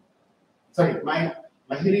impairment. Sorry, my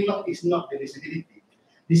hearing loss is not the disability.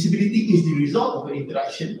 Disability is the result of an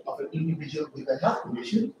interaction of an individual with a health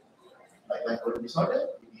condition, like bipolar disorder,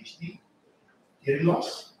 ADHD, hearing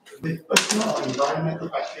loss, with personal or environmental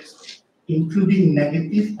factors, including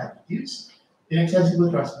negative attitudes, inaccessible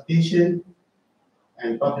transportation,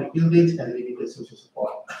 and public buildings, and limited social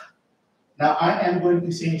support. Now, I am going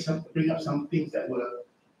to bring up some things that were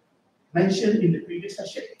mentioned in the previous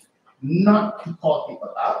session, not to call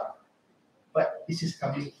people out, but this is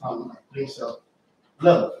coming from a place of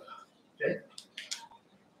love. Okay?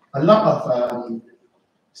 A lot of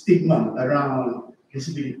stigma around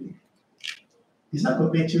disability is not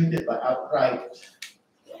perpetuated by outright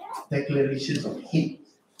declarations of hate,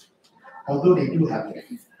 although they do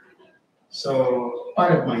happen. So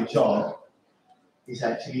part of my job is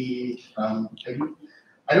actually, I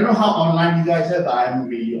don't know how online you guys are, but I'm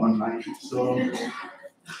really online. So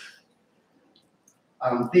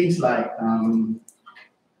things like,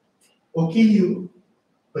 okay, you,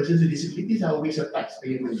 persons with disabilities are a waste of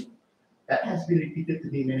taxpayer money. That has been repeated to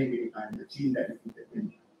me many, many times. I've seen that repeated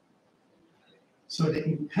many. So the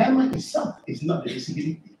impairment itself is not the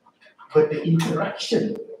disability, but the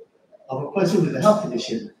interaction of a person with a health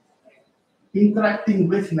condition interacting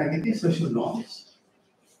with negative social norms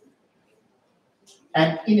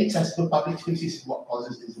and inaccessible public spaces is what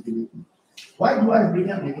causes disability. Why do I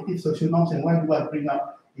bring up negative social norms, and why do I bring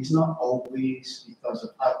up it's not always because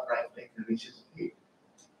of outright declarations of hate?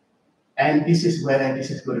 And this is where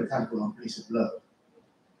this is going to come from a place of love.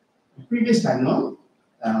 The previous panel,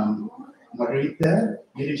 moderator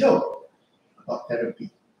made a joke about therapy.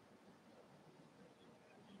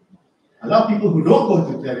 A lot of people who don't go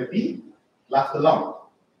to therapy laugh along.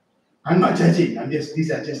 I'm not judging,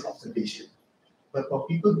 these are just observations. But for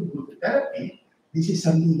people who go to therapy, this is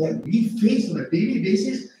something that we face on a daily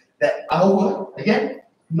basis, that again,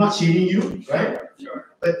 not shading you, right? Sure.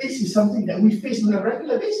 But this is something that we face on a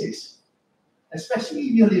regular basis, especially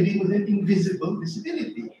if you're living with an invisible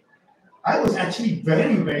disability. I was actually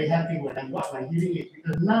very, very happy when I got my hearing aid,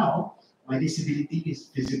 because now my disability is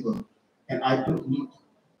visible and I don't need.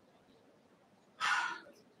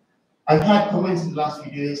 I've had comments in the last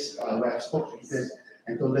few days where I spoke to people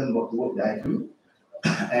and told them about the work that I do.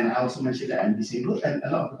 And I also mentioned that I'm disabled, and a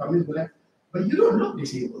lot of the comments were like, but you don't look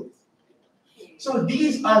disabled. So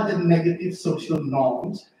these are the negative social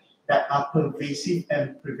norms that are pervasive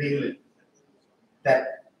and prevalent,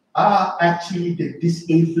 that are actually the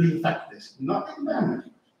disabling factors, not the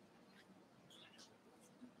environment.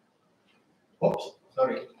 Oops,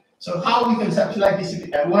 sorry. So how we conceptualize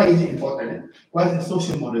disability, and why is it important? Why is the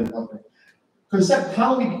social model important?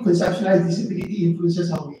 How we conceptualize disability influences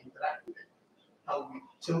how we interact with it.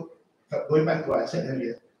 So going back to what I said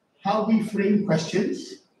earlier, how we frame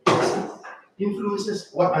questions influences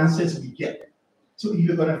what answers we get. So if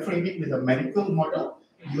you're going to frame it with a medical model,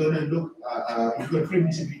 you're going to look, you're going to frame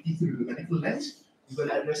disability through the medical lens, you're going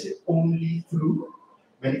to address it only through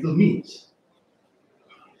medical means.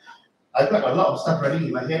 I've got a lot of stuff running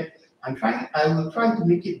in my head. I will try to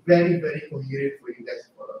make it very, very coherent for you guys to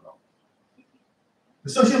follow along. The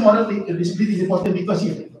social model of disability is important because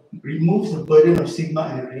it removes the burden of stigma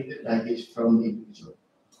and related baggage from the individual.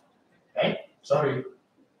 Right? Sorry.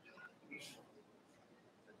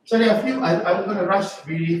 So there are a few, I'm going to rush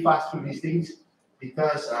really fast through these things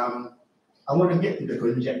because I want to get to the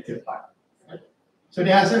conjecture part. So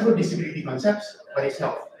there are several disability concepts, but it's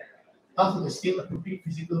health. Health is a state of complete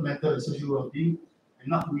physical, mental, and social well-being, and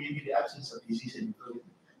not merely the absence of disease and infirmity.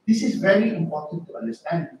 This is very important to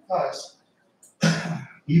understand because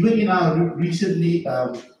Even in our recent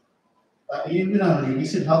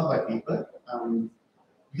health white paper,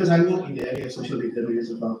 because I work in the area of social determinants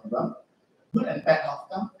of health program, good and bad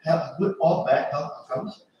good or bad health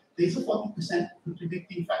outcomes, there is a 40%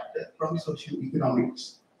 contributing factor from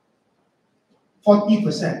socioeconomics.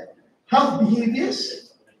 40%. Health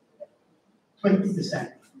behaviors,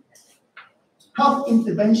 20%. Health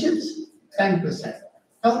interventions, 10%.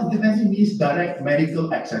 Health intervention means direct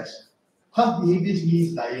medical access. Health behaviors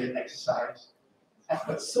means diet, exercise.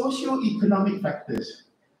 But socio-economic factors.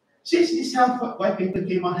 Since this health white paper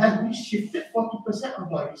came out, have we shifted 40%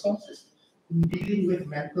 of our resources in dealing with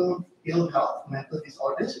mental ill health, mental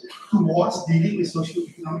disorders, towards dealing with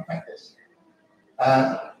socio-economic factors?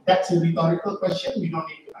 That's a rhetorical question we don't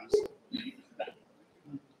need to answer.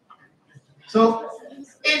 So,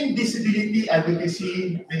 in disability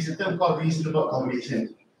advocacy, there's a term called reasonable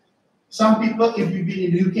accommodation. Some people, if you've been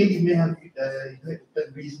in the UK, you may have heard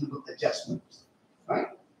the reasonable adjustments, right?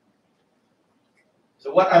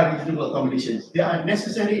 So what are reasonable accommodations? They are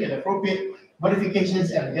necessary and appropriate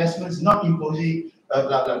modifications and adjustments, not imposing blah,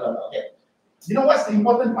 blah, blah, blah. Okay. You know what's the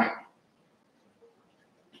important point?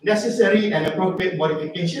 Necessary and appropriate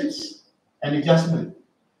modifications and adjustment,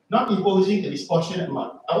 not imposing a disproportionate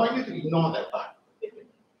amount. I want you to ignore that part.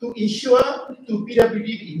 To ensure to PWD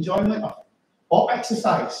the enjoyment of all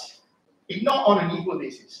exercise, ignore on an equal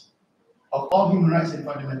basis, of all human rights and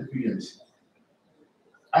fundamental freedoms.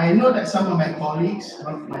 I know that some of my colleagues,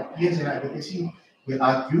 my peers in advocacy, will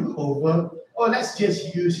argue over, oh, let's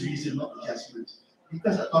just use reasonable adjustments,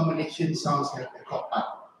 because accommodation sounds like a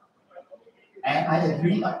cop-out. And I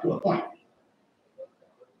agree up to a point.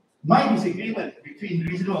 My disagreement between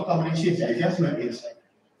reasonable accommodations and adjustment is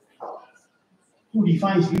who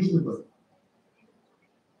defines reasonable?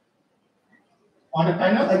 On a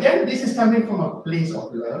panel, again, this is coming from a place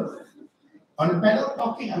of love. On a panel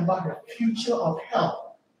talking about the future of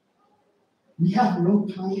health, we have no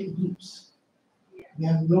client groups. We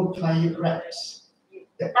have no client reps.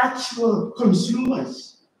 The actual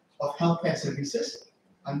consumers of healthcare services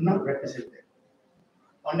are not represented.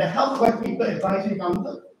 On the Health White Paper Advisory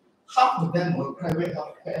Council, half of them were private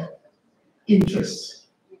healthcare interests.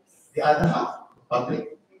 The other half,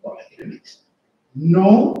 public or academics.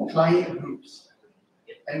 No client groups.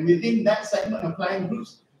 And within that segment of client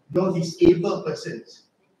groups, no disabled persons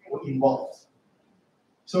were involved.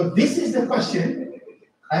 So this is the question.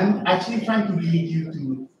 I'm actually trying to lead you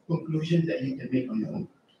to conclusions that you can make on your own.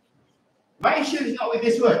 My issue is not with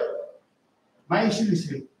this word. My issue is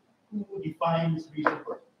with who defines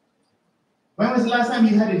reasonable. When was the last time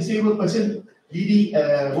you had a disabled person leading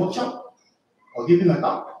a workshop or giving a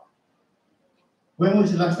talk? When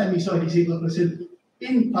was the last time you saw a disabled person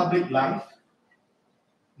in public life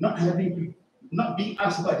not being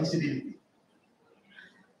asked about disability?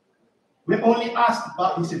 We're only asked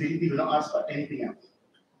about disability, we're not asked about anything else.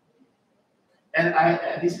 And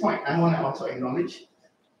at this point, I want to also acknowledge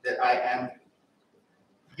that I am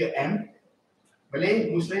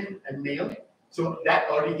Malay, Muslim, and male. So that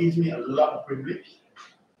already gives me a lot of privilege.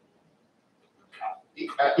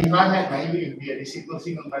 If I had my name, it would be a disabled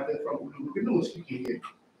single mother from Ulu speaking here.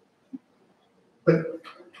 But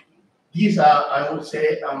these are, I would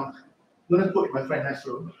say, I'm going to quote my friend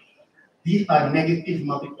Hasro, these are negative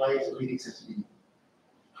multipliers of inaccessibility.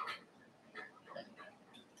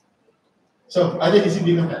 So, other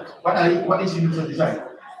disciplinary factors. What is universal design?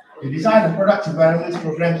 You design the products, environments,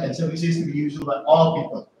 programs, and services to be usable by all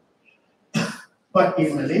people. But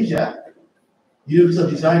in Malaysia, universal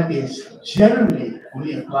design is generally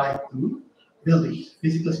only applied to buildings,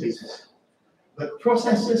 physical spaces. But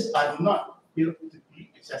processes are not built to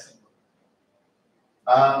be accessible.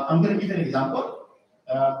 I'm going to give an example.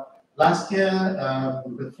 Last year,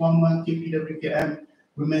 the former KPWKM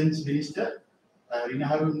Women's Minister, Rina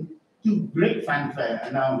Harun, to great fanfare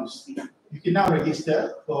announced you can now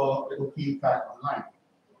register for the OP card online.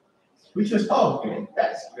 Which was, oh, okay,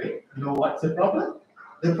 that's great. You know what's the problem?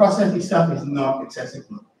 The process itself is not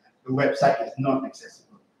accessible. The website is not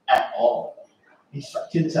accessible at all.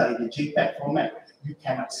 Instructions are in the JPEG format. You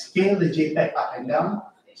cannot scale the JPEG up and down,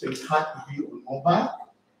 so it's hard to view on mobile.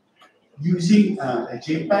 Using a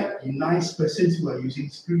JPEG denies persons who are using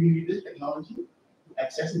screen reader technology to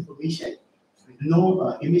access information with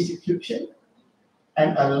no image description,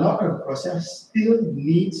 and a lot of the process still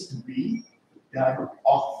needs to be done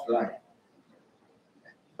offline.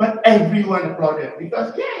 But everyone applauded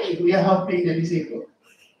because, yay, we are helping the disabled.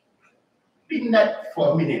 Think that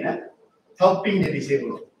for a minute, huh? Helping the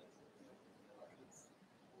disabled.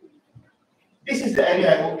 This is the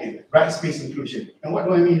area I work in, rights-based inclusion. And what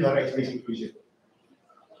do I mean by rights-based inclusion?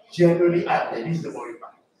 generally out there. This is the boring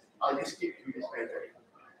part. I'll just skip through this very, very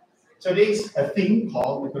quickly. So there is a thing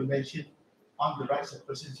called the Convention on the Rights of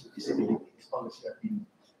Persons with Disabilities, called the CRPD.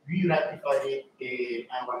 We ratified it in,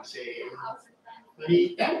 I want to say,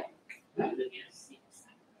 2010.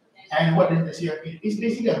 And what is the CRPD? It's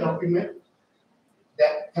basically a document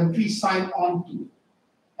that countries sign on to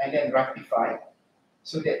and then ratify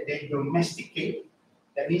so that they domesticate,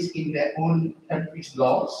 that means in their own country's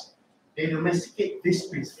laws, they domesticate this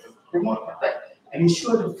principle, promote, protect, and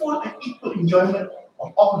ensure the full and equal enjoyment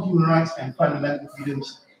of all human rights and fundamental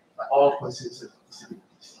freedoms by all persons with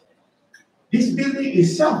disabilities. This building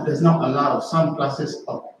itself does not allow some classes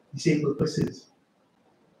of disabled persons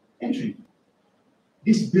entry.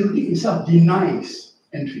 This building itself denies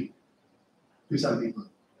entry to some people.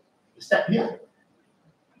 Step here,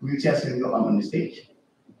 wheelchairs can go on the stage.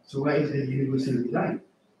 So where is the universal design?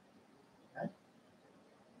 Right?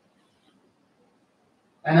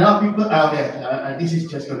 And a lot of people out there, this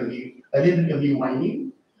is just going to be a little bit of me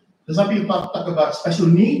whining. So some people talk about special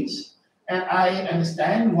needs, and I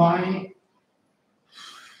understand why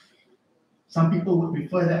some people would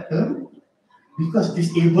prefer that term, because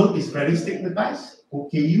disabled is very stigmatized,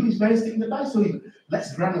 OKU is very stigmatized, so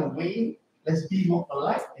let's run away, let's be more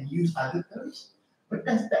polite and use other terms. But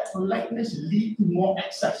does that politeness lead to more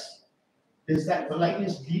access? Does that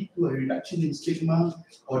politeness lead to a reduction in stigma,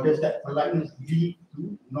 or does that politeness lead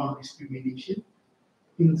to non-discrimination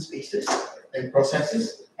in spaces and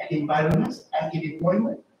processes and environments and in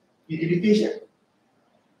employment, in education?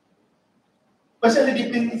 Personal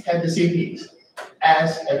dependents have the same needs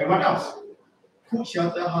as everyone else. Food,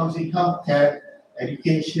 shelter, housing, health care,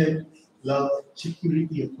 education, love,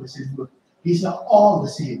 security of personhood. These are all the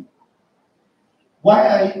same.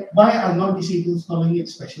 Why are non-disabled calling it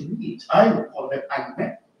special needs? I would call them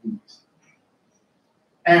unmet needs.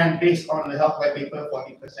 And based on the health white paper,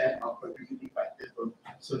 40% of contributing factors from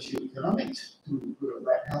socioeconomics to good or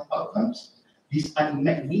bad health outcomes, these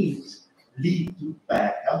unmet needs lead to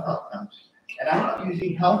bad health outcomes. And I'm not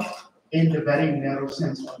using health in the very narrow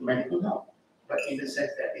sense of medical health, but in the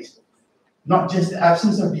sense that it's not just the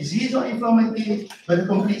absence of disease or infirmity, but the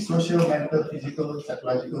complete social, mental, physical,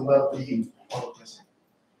 psychological well-being of a person.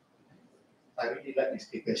 I really like this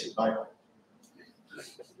paper, should buy one.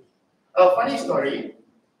 A funny story.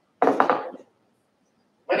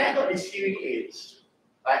 When I got this hearing aids,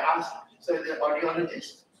 I asked, so the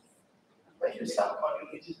audiologist, where should some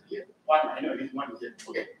audiologists here? One, I know this one is here.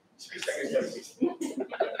 Okay, speak like yourself, please.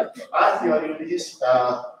 I asked the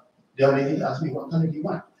audiologist asked me, what color do you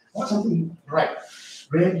want? I want something bright,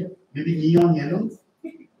 red, maybe neon yellow.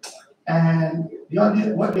 And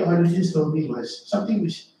what the audiologist told me was something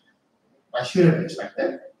which I should have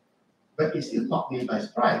expected, but it still caught me by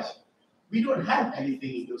surprise. We don't have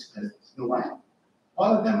anything in those colors. You know why?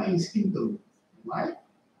 All of them are in skin tone. Why?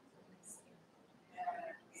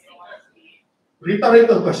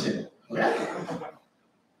 Rhetorical question. Okay?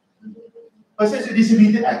 Persons with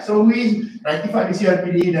Disability Act. So we ratified the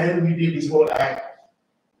CRPD, then we did this whole act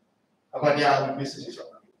about their weaknesses.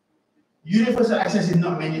 Universal access is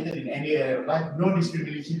not mandated in any area of life. No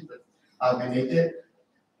discrimination are mandated.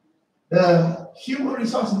 The Human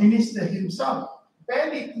Resource Minister himself,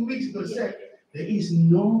 barely 2 weeks ago, said there is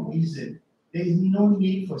no reason, there is no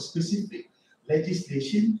need for specific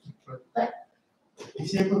legislation to protect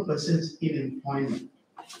disabled persons in employment.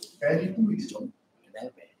 Barely 2 weeks ago.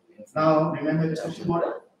 Now, remember the social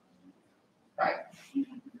model? Right.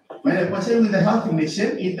 When a person with a health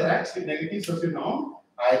condition interacts with negative social norm,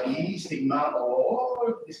 i.e., stigma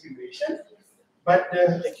or discrimination, but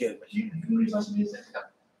the Human Resource Minister said,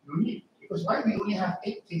 no need. Because why we only have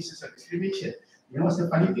 8 cases of discrimination? You know what's the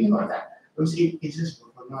funny thing about that? Those 8 cases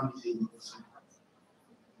were for non-disabled persons.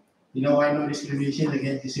 You know why no discrimination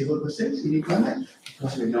against disabled persons in employment?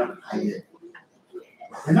 Because we're not hired.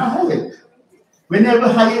 We're not hired. We're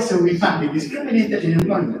never hired, so we can't be discriminated in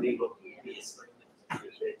employment.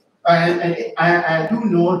 I do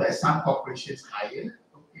know that some corporations hire,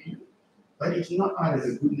 okay, but it's not out of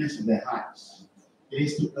the goodness of their hearts. It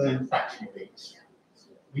is to earn tax rebates.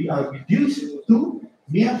 We are reduced to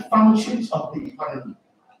mere functions of the economy.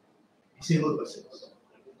 Disabled persons.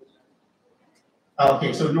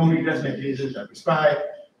 Okay, so no redress mechanisms are prescribed.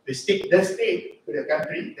 The state, the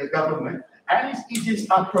country, the government, and its agents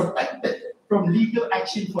are protected from legal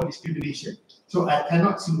action for discrimination. So I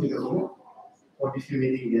cannot sue the government for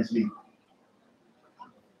discriminating against me.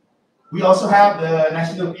 We also have the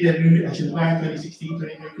National PWD Action Plan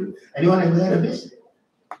 2016-2022. Anyone ever heard of this?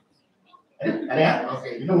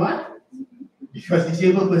 Okay, you know what? Because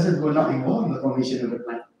disabled persons were not involved in the formation of the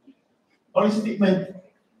plan. Policy statement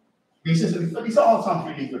These all sound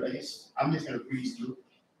really good. I'm just going to breeze through.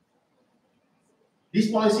 This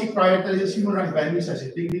policy prioritizes human rights values such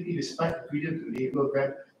as dignity, respect, freedom to labor,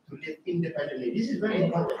 right, to live independently. This is very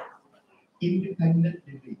important. Independent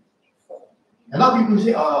living. A lot of people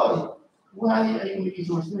say, oh, why are you making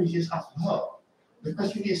so much noise? Just ask for help. The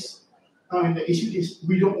question is, the issue is,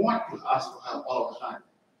 we don't want to ask for help all the time.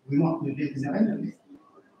 We want to live independently.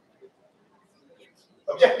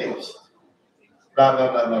 Objectives. Blah,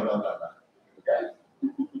 blah, blah, blah, blah, blah, blah. Okay?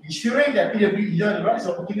 Ensuring that PWD enjoy the rights,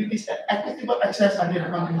 opportunities, and equitable access under the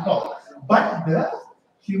country law. But the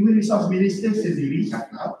Human Resource Minister sendiri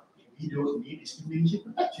cakap, we don't need discrimination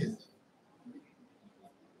protections.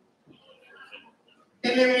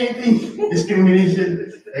 Eliminating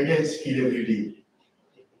discrimination against PWD.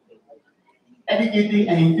 Educating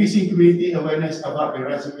and increasing community awareness about the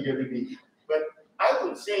rights of PWD. But I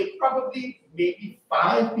would say probably maybe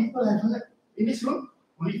 5 people have heard in this room.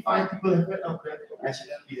 Only 5 people have heard of the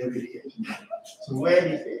national PWD. So where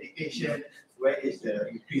is the education? Where is the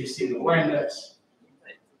increasing awareness?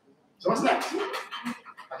 So what's next?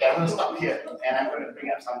 Okay, I'm going to stop here and I'm going to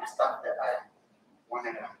bring up some stuff that I want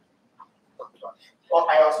to talk about. Oh,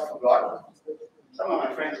 I also forgot. Some of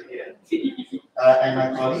my friends are here. And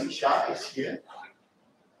my colleague Shah is here.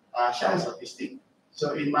 Shah is autistic.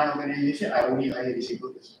 So in my organization, I only hire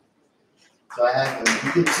disabled people. So I have a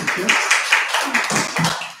video teacher.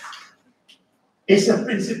 It's a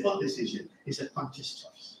principled decision. It's a conscious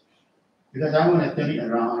choice. Because I want to turn it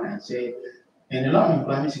around and say, in a lot of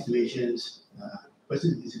employment situations,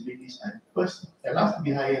 persons with disabilities are the last to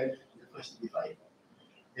be hired, the first to be fired.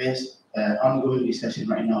 There's an ongoing discussion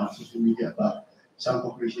right now on social media about some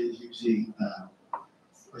corporations using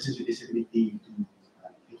persons with disability to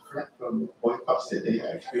deflect from boycotts that they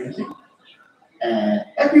are experiencing. And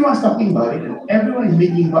everyone's talking about it, and everyone is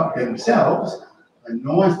making about themselves, but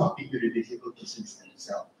no one's talking to the disabled persons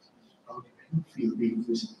themselves. How do you feel being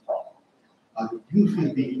used? How do you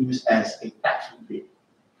feel being used as a tax rebate?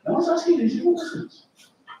 No one's asking the disabled persons.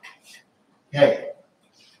 Okay.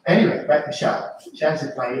 Anyway, back to Shah. Shah is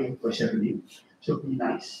applying for Chevening, so be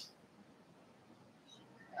nice.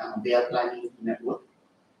 They are planning to network,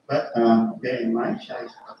 but bear in mind, Shah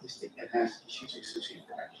is autistic and has issues with social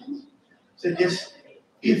interactions. So just,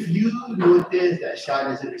 if you notice that Shah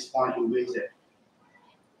doesn't respond in ways that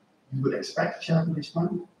you would expect Shah to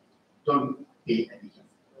respond, don't pay attention.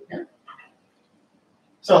 Okay?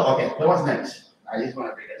 So, okay, so what's next? I just want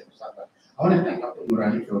to bring that some stuff up. I want to thank Dr.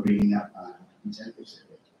 Murali for bringing up incentives.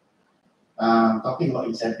 Talking about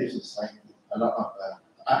incentives in society, a lot of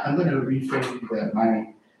I'm going to reframe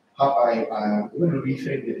I'm going to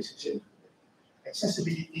reframe the discussion.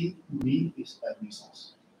 Accessibility to me is a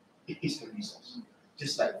resource. It is a resource,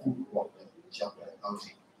 just like food, water, shelter,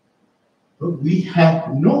 housing. But we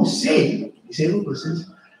have no say, disabled persons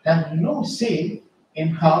have no say in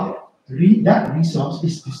how that resource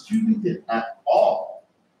is distributed at all.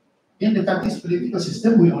 In the country's political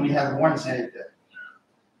system, we only have one senator.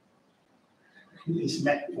 Who is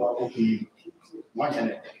meant for one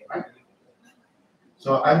senator, right?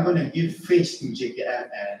 So I'm going to give face to JKM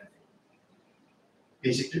and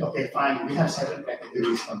basically, okay, fine, we have 7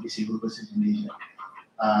 categories of disabled persons in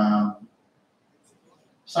Malaysia.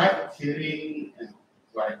 Sight, hearing, and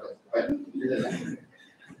whatever.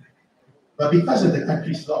 But because of the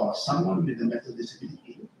country's law, someone with a mental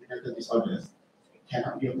disability, mental disorder,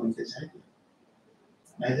 cannot be appointed senator.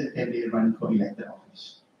 Neither can they run for elected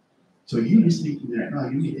office. So you listening to me right now,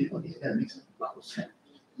 you need to that makes a lot of sense.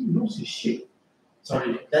 He knows his shit.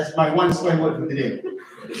 Sorry, that's my one swear word for today.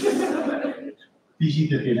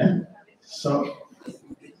 PG-13, So,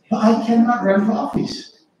 but I cannot run for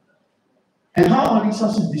office. And how are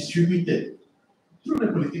resources distributed? Through the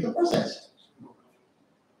political process.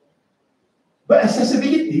 But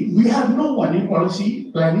accessibility, we have no one in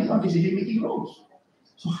policy, planning, or decision-making roles.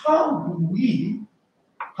 So how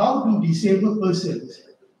do disabled persons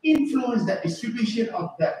influence that distribution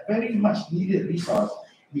of that very much needed resource,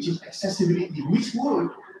 which is accessibility, which would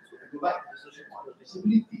go back to the social model of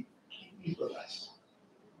disability enable us?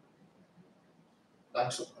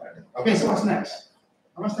 Okay, so what's next?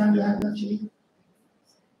 How much time do I have actually?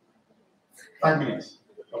 5 minutes.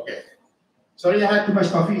 Okay. Sorry, I had too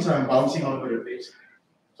much coffee, so I'm bouncing all over the place.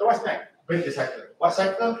 So what's next? Break the cycle. What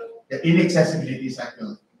cycle? The inaccessibility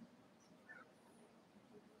cycle.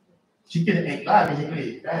 Chicken and egg,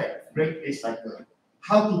 basically, right? Break this cycle.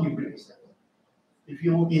 How can you break this cycle? If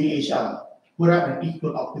you work in HR, put up an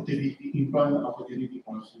equal opportunity, employment opportunity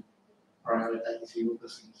policy, prioritize disabled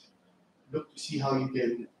persons. Look to see how you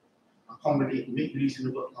can accommodate, make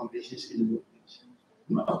reasonable accommodations in the workplace.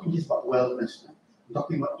 I'm not talking just about wellness. I'm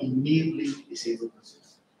talking about enabling disabled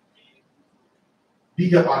persons.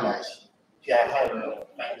 Bigger allies. See, I have a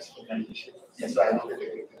finance organization. That's why I wanted to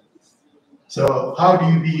do that. So how do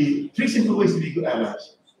you be, three simple ways to be good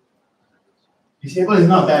allies. Disabled is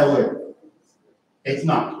not a bad word. It's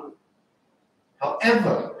not.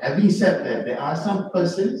 However, having said that, there are some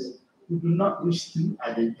persons who do not wish to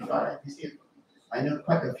identify as disabled. I know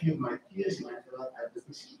quite a few of my peers in my fellow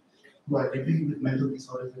advocacy who are living with mental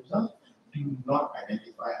disorders themselves do not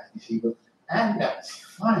identify as disabled, and that's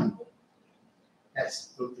fine. That's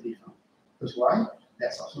totally fine. Because why?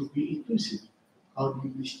 That's also being inclusive. How do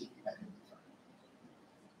you wish to be identified?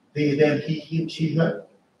 They, them, he, him, she, her,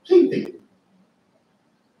 same thing.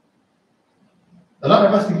 A lot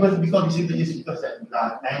of us people become disabled just because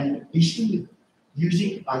that and issue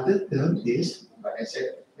using other terms is, like I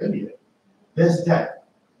said earlier, there's that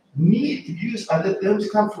need to use other terms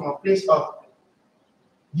come from a place of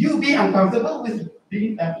you being uncomfortable with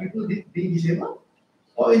being people being disabled,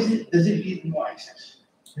 or does it lead more access?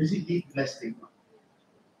 Does it lead less stigma?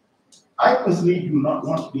 I personally do not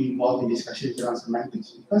want to be involved in discussions around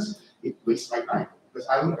semantics because it wastes my time. Because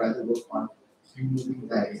I would rather work on removing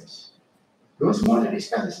barriers. Those who want to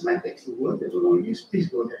discuss the semantics, the word that we want to use, please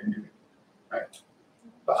go ahead and do it. Right?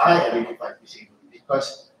 But I identify disabled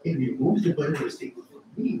because it removes the burden of stigma from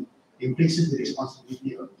me. It places the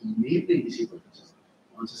responsibility of enabling disabled people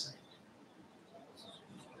on society.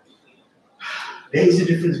 There is a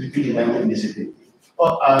difference between environment and disability.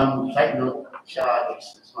 Side note, Shah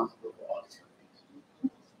is responsible for all these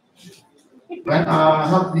things. When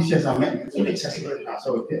health issues are met, inaccessible now.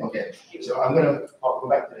 So okay. So I'm gonna go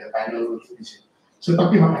back to the panel. So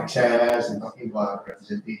talking about access and talking about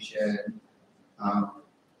representation,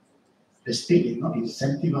 the state is not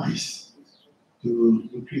incentivized to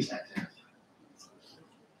increase access.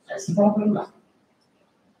 That's the problem now.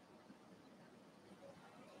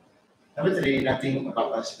 Literally nothing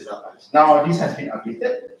about us without us. Now this has been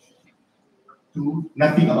updated to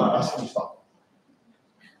nothing about us full stop.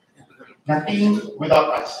 Nothing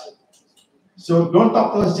without us. So don't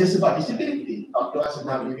talk to us just about disability. Talk to us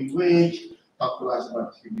about living wage. Talk to us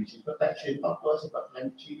about discrimination protection. Talk to us about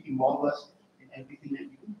climate change. Involve us in everything that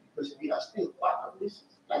we do because we are still part of this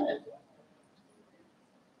planet.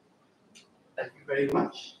 Thank you very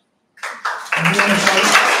much.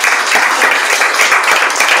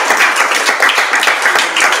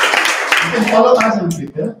 You can follow us on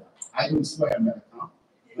Twitter. I don't swear on that account.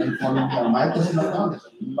 You can follow me on my personal account. There's a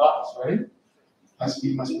lot of swearing.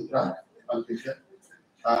 Hasbi Masputra on Twitter.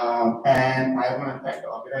 And I want to thank the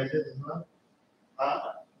organizers as well.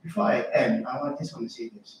 Before I end, I just want to say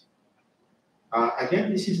this. Again,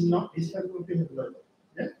 this is not this kind of thing.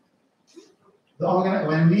 Yeah?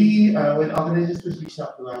 When organizers first reached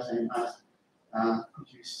out to us and asked, could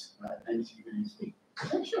you speak? I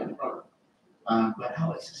said, sure, no problem. But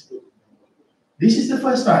how accessible? This is the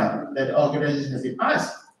first time that the organizers have been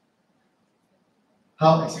asked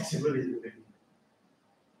how accessible is it.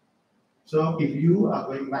 So if you are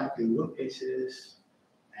going back to workplaces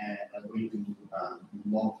and are going to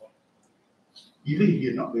involve, even if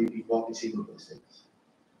you're not going to involve disabled persons,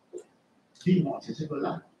 be more accessible.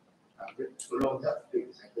 Follow that. You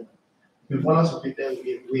can follow us on Twitter.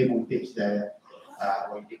 We have on page there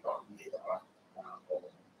when you talk for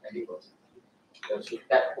any person. So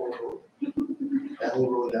that whole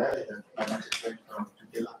row there is a message from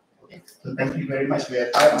Twitter. Okay. So thank you very much for your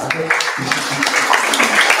time.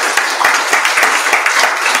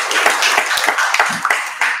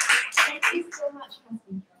 Thank you so much,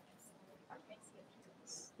 Hasbi.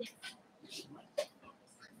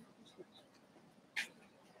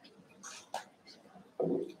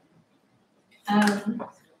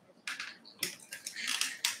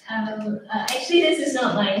 Actually, this is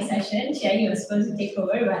not my session. Cherry was supposed to take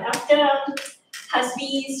over, but after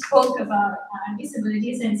Hasbi spoke about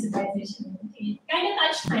disability sensitization, it kind of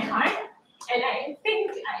touched my heart, and I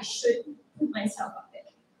think I should put myself up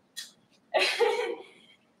there.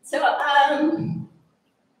 So,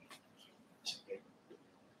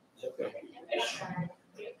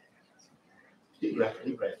 deep breath,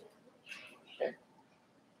 deep breath.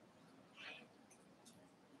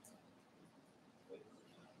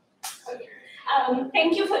 Okay.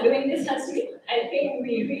 Thank you for doing this, Hasbi. I think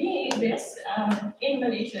we really need this in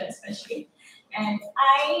Malaysia, especially. And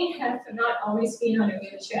I have not always been on a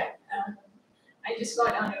wheelchair. I just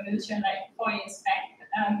got on a wheelchair like 4 years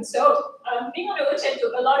back. So being on a wheelchair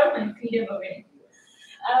took a lot of my freedom away.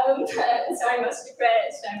 So I was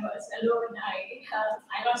depressed. I was alone.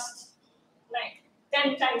 I lost like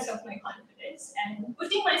 10 times of my confidence, and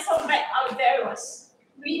putting myself back out there was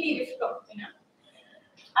really difficult, you know.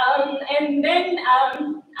 And then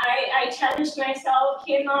I challenged myself,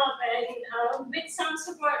 came up, and with some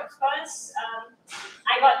support, of course,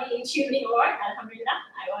 I got the Chevening Award, alhamdulillah.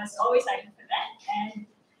 I was always arguing for that. And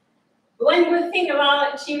one good thing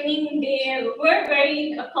about Chevening, they were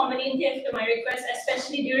very accommodative to my request,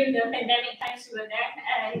 especially during the pandemic times we were there.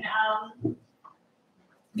 And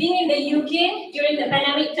being in the UK during the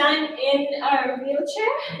pandemic time in a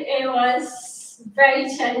wheelchair, it was very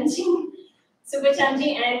challenging, super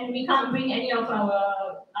challenging, and we can't bring any of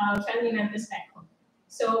our family members back home.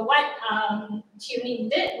 So what Chevening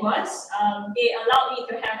did was they allowed me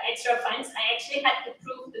to have extra funds. I actually had to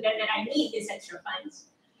prove to them that I need these extra funds.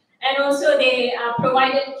 And also they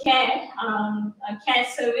provided care, a care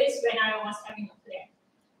service when I was having a flare.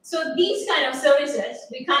 So these kind of services,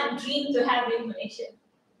 we can't dream to have in Malaysia.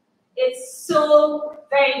 It's so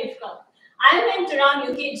very difficult. I went around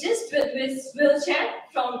UK just with wheelchair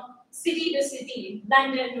from city to city,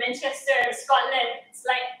 London, Manchester, Scotland. It's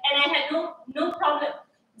like, and I had no problem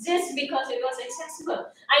just because it was accessible.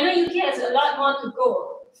 I know UK has a lot more to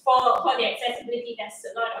go for the accessibility. There's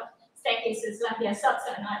a lot of staircases, like their subs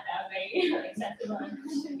are not very accessible.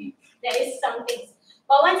 There is some things.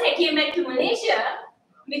 But once I came back to Malaysia,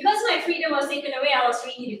 because my freedom was taken away, I was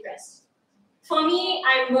really depressed. For me,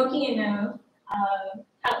 I'm working in a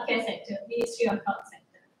healthcare sector, Ministry of Health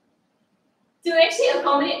sector. To actually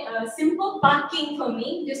accommodate a simple parking for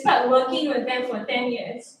me, despite working with them for 10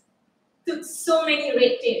 years, took so many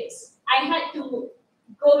red tapes. I had to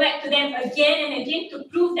go back to them again and again to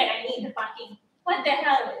prove that I need the parking. What the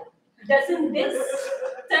hell? Doesn't this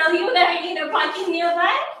tell you that I need a parking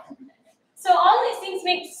nearby? So all these things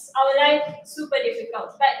makes our life super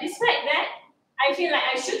difficult. But despite that, I feel like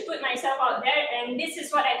I should put myself out there, and this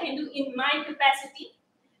is what I can do in my capacity.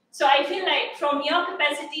 So I feel like from your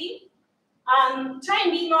capacity, try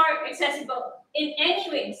and be more accessible in any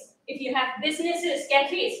ways. If you have businesses,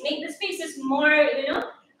 cafes, make the spaces more,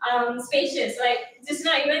 spacious. Like just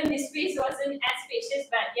now, even this space wasn't as spacious,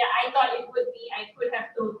 but yeah, I thought it would be. I could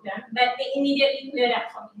have told them, but they immediately cleared up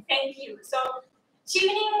for me. Thank you. So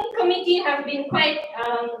Chevening committee have been quite,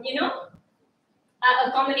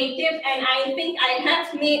 accommodative, and I think I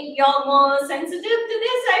have made y'all more sensitive to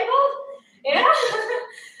this, I hope. Yeah.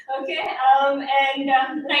 Okay.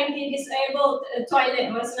 Like the disabled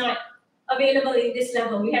toilet was not available in this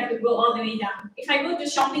level. We have to go all the way down. If I go to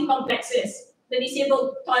shopping complexes, the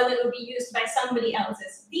disabled toilet will be used by somebody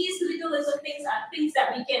else's. These little things are things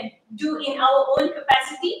that we can do in our own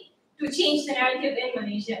capacity to change the narrative in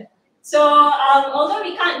Malaysia. So although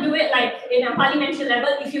we can't do it like in a parliamentary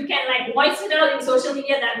level, if you can like voice it out in social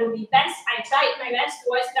media, that would be best. I tried my best to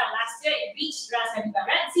voice it out last year. It reached Rasa di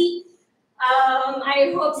Baratsi. I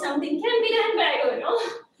hope something can be done, but I don't know.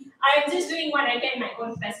 I'm just doing what I can in my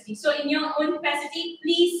own capacity. So in your own capacity,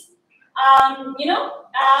 please,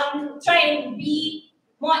 try and be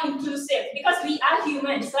more inclusive, because we are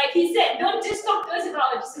humans. Like he said, don't just talk to us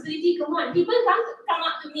about our disability. Come on, people come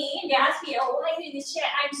up to me and they ask me, oh, why are you in this chair?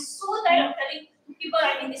 I'm so tired of telling people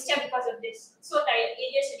I'm in this chair because of this. So tired.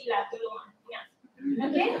 8 years already lah, tolong. Yeah.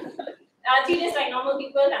 Okay. Treat us like normal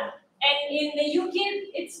people lah. And in the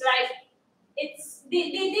UK, it's like if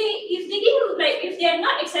they're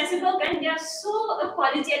not accessible, then they're so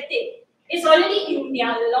apologetic. It's already in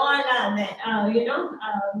their law that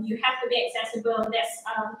you have to be accessible.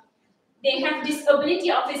 They have disability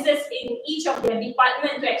officers in each of their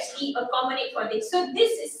departments to actually accommodate for this. So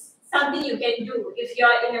this is something you can do if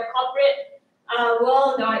you're in a corporate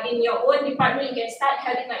world or in your own department. You can start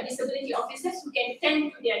having like disability officers who can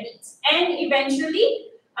tend to their needs. And eventually,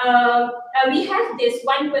 we have this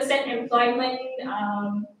 1% employment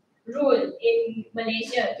rule in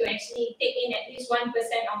Malaysia to actually take in at least 1%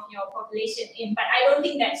 of your population in, but I don't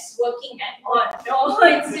think that's working at all. No,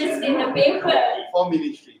 it's just in the paper. 4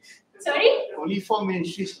 ministries. Sorry? Only 4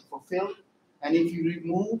 ministries are fulfilled, and if you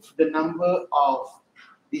remove the number of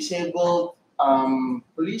disabled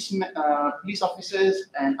police officers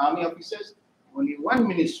and army officers, only 1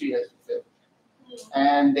 ministry has fulfilled.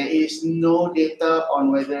 And there is no data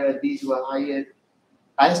on whether these were hired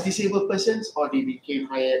as disabled persons or they became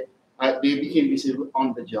hired. They became disabled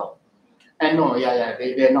on the job. And no,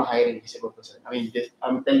 they're not hiring disabled persons. I mean,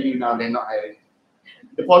 I'm telling you now, they're not hiring.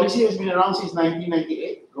 The policy has been around since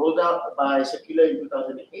 1998, rolled out by circular in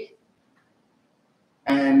 2008.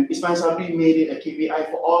 And Ismail Sabri made it a KPI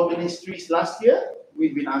for all ministries last year.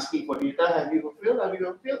 We've been asking for data. Have you fulfilled? Have you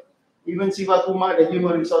fulfilled? Even Siva Kumar, the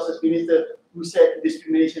Human Resources Minister, who said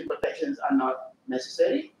discrimination protections are not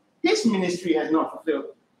necessary, his ministry has not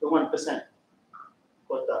fulfilled the 1%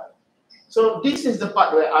 quota. So this is the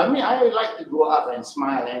part where I like to go up and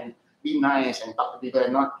smile and be nice and talk to people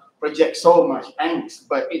and not project so much angst,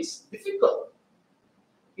 but it's difficult.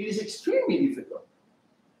 It is extremely difficult.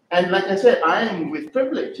 And like I said, I am with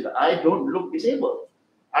privilege. I don't look disabled.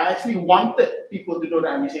 I actually wanted people to know that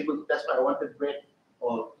I'm disabled. That's why I wanted red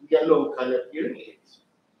or yellow colored hearing aids.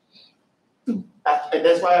 And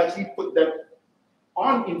that's why I actually put them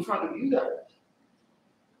on in front of you guys.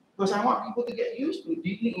 Because I want people to get used to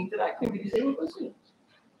deeply interacting with disabled persons.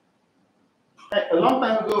 Like a long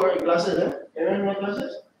time ago, wearing glasses, everyone wear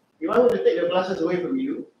glasses? If I were to take the glasses away from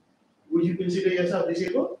you, would you consider yourself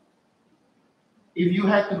disabled? If you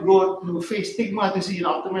had to go to face stigma to see an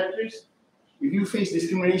optometrist, if you face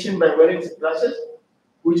discrimination by wearing glasses,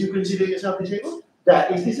 would you consider yourself disabled?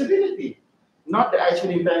 That is disability, not the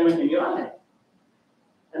actual impairment in your eye.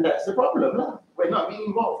 And that's the problem, huh? We're not being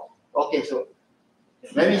involved. Okay, so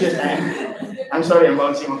let me just end. I'm sorry I'm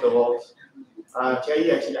bouncing off the walls.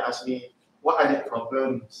 Cherry actually asked me, what are the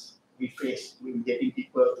problems we face when getting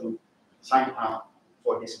people to sign up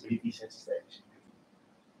for disability sensitization?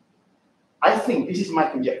 I think this is my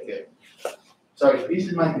conjecture. Sorry, this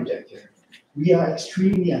is my conjecture. We are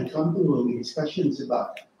extremely uncomfortable with discussions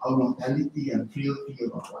about our mortality and frailty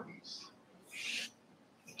of our bodies.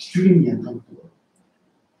 Extremely uncomfortable.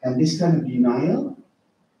 And this kind of denial,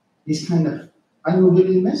 this kind of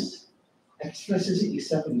unwillingness, expresses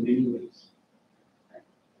itself in many ways.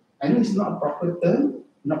 I know it's not a proper term,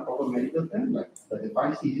 not proper medical term, like the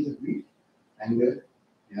 5 stages of grief, anger,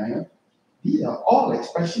 denial. These are all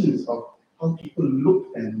expressions of how people look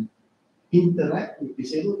and interact with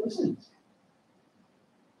disabled persons.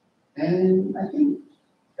 And I think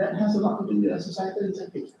that has a lot to do with our societal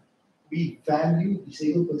incentives. We value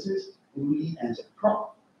disabled persons only as a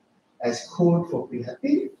prop, as code for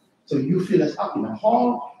behaving. So you fill us up in a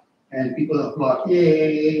hall and people applaud,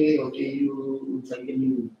 yay, okay, you.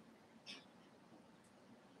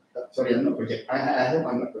 Sorry, I'm not projecting. I hope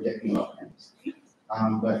I'm not projecting a lot of times.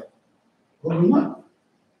 But we're not.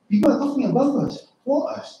 People are talking about us, for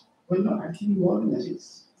us. We're not actually warning us.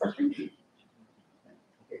 It's frustrating.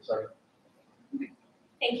 Okay, sorry.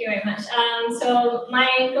 Thank you very much. So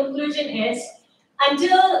my conclusion is,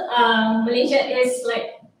 until Malaysia is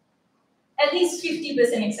like at least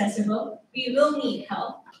 50% accessible, we will need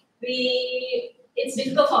help. It's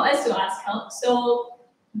difficult for us to ask help. So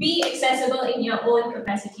be accessible in your own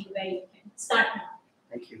capacity where you can. Start now.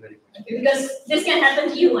 Thank you very much. Okay, because this can happen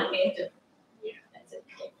to you one day too. Yeah, that's it.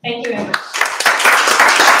 Okay. Thank you very much.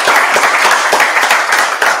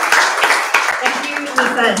 Thank you,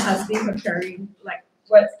 Nisa and Hasbi, for sharing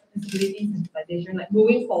what disability sensitization.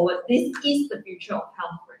 Moving forward, this is the future of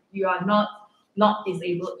health. Right? You are not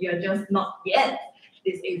disabled. You are just not yet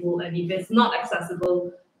disabled, and if it's not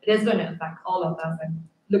accessible, it is going to affect all of us. And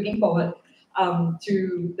looking forward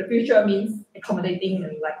to the future means accommodating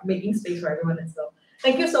and making space for everyone as well.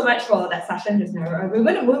 Thank you so much for that session just now. We're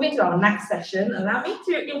going to move into our next session. Allow me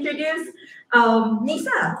to introduce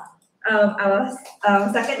Nisa, our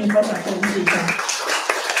second info-cycle speaker.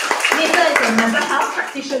 Nisa is a mental health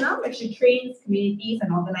practitioner, where she trains communities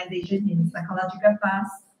and organizations in psychological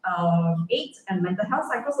first aid and mental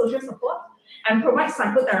health psychosocial support, and provides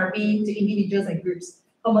psychotherapy to individuals and groups.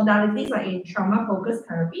 Her modalities are in trauma-focused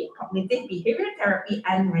therapy, cognitive behavioral therapy,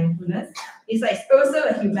 and mindfulness. Nisa is also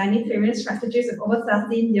a humanitarian strategist with over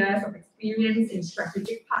 13 years of experience in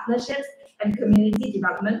strategic partnerships and community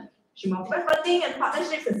development. She mobilized funding and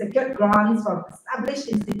partnerships and secured grants from established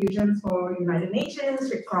institutions for United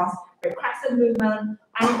Nations, Red Cross, Red Crescent Movement,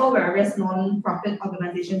 and for various non-profit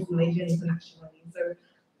organizations in Malaysia and internationally. So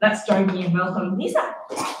let's join me and welcome Nisa.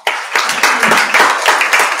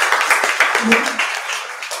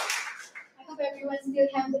 Everyone still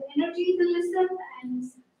have the energy to listen, and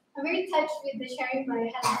I'm very touched with the sharing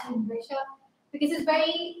by Helen and Marisha, because it's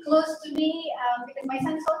very close to me, because my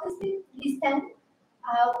son is autistic, he's 10.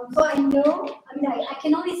 So I know, I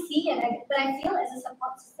can only see it, but I feel as a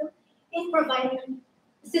support system in providing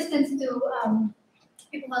assistance to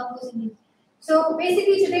people who are close in need. So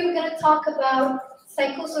basically today we're going to talk about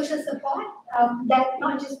psychosocial support that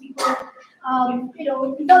not just people,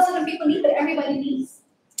 not certain people need, but everybody needs.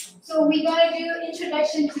 So we're going to do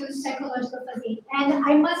introduction to psychological first aid. And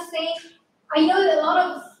I must say, I know that a lot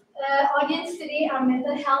of audience today are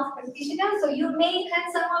mental health practitioners, so you may have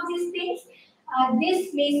some of these things.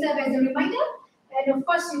 This may serve as a reminder. And of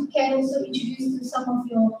course, you can also introduce to some of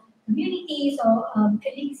your communities or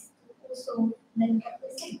colleagues to also learn about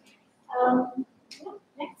this thing.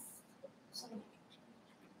 Next. Sorry.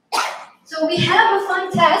 So we have a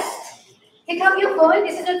fun test. Take out your phone.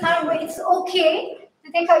 This is a time where it's okay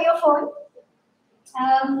to take out your phone.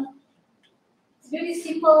 do this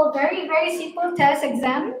simple, very, very simple test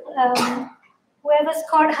exam. Whoever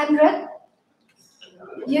scored 100,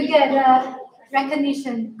 you get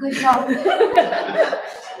recognition. Good job.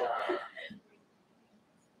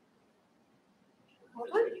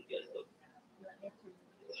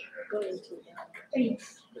 Three.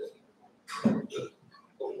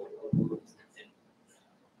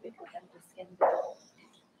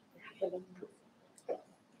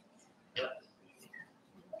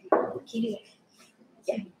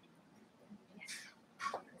 Yeah.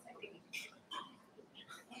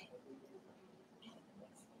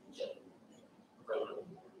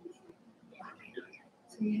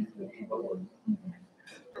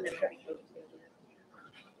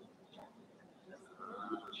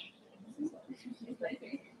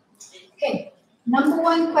 Okay, number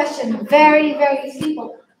one question, very, very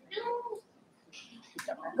simple.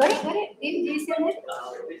 Got it, got it? Do you see it?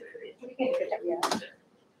 Okay.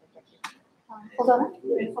 Hold on.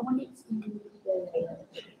 Someone needs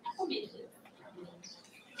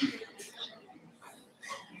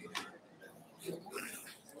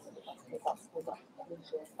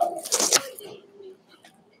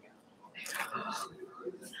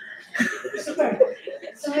Super.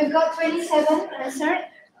 So we've got 27 answered.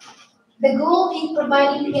 The goal in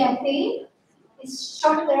providing PFA is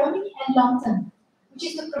short term and long term, which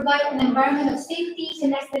is to provide an environment of safety,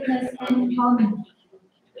 connectedness, and empowerment.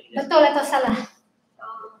 Betul atau salah?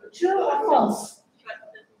 True or false?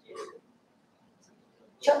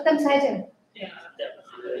 Short term saja.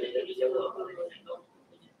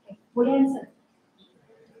 Boleh answer.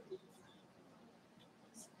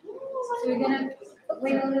 So we're gonna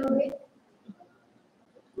wait a little bit.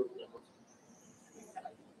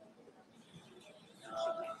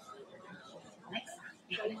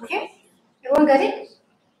 Okay, everyone got it?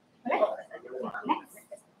 Alright. Next.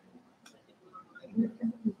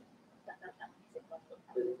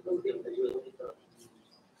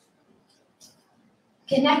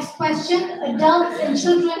 Okay, next question. Adults and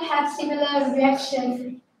children have similar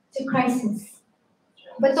reaction to crisis.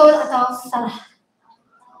 Betul atau salah?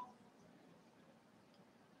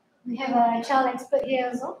 We have a child expert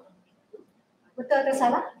here also. Betul atau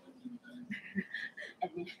salah?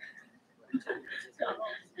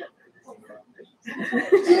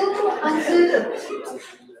 Two answer.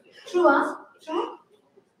 True, huh? True.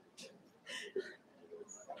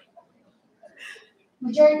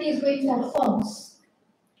 Majority is going for false.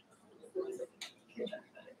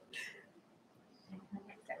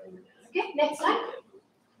 Okay, next slide.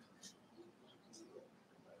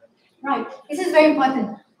 Right, this is very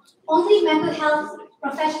important. Only mental health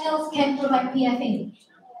professionals can provide PFA.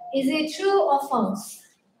 Is it true or false?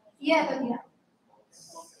 Yeah, but yeah.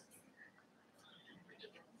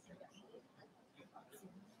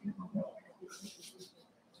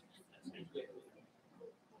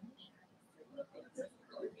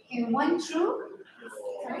 Okay, one true.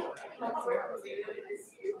 Sorry.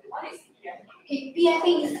 Okay,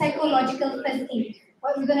 PFA is psychological first aid.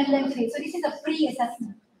 What we're going to learn today. So this is a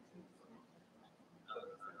pre-assessment.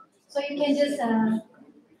 So you can just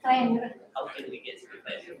try and. How can we get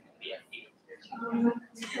certified for PFA?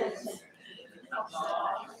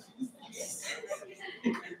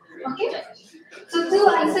 Okay. So two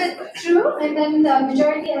answered true, and then the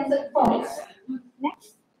majority answered false.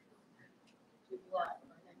 Next.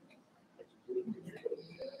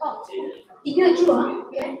 Oh, tiga true, huh?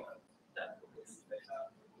 Okay.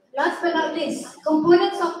 Last but not least,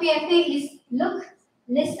 components of PFA is look,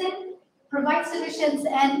 listen, provide solutions,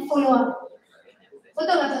 and follow up.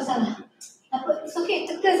 Betul atau salah? It's okay,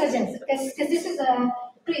 teka saja, because this is a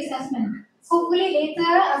pre-assessment. Hopefully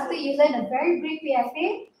later, after you learn a very brief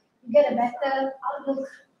PFA, you get a better outlook.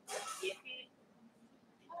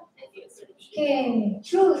 Okay,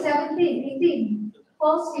 true 17, 18,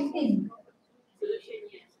 false 15.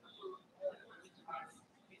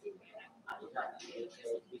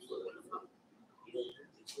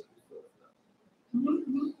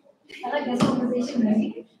 I like this conversation,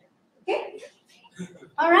 right? Okay.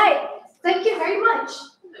 All right. Thank you very much.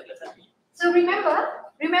 So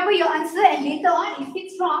remember your answer, and later on, if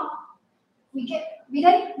it's wrong, we get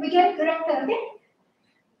it corrected. Okay.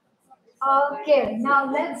 Okay.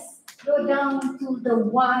 Now let's go down to the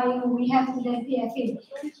why we have to learn PFA.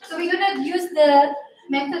 So we're gonna use the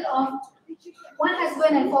method of one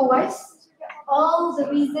husband and four wives. All the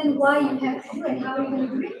reason why you have to do and how you're gonna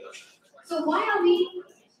do it. So why are we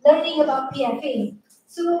learning about PFA?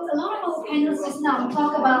 So a lot of our panels just now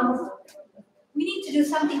talk about we need to do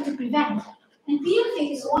something to prevent. And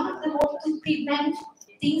PFA is one of them all to prevent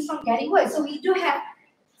things from getting worse. So we do have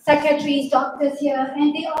psychiatrists, doctors here,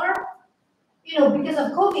 and they are, because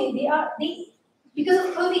of COVID, Because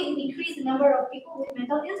of COVID, it increased the number of people with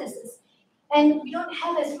mental illnesses. And we don't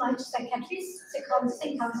have as much psychiatrists, psychologists,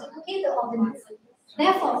 and counselors who cater all the needs.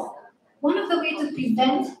 Therefore, one of the ways to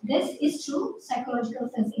prevent this is through psychological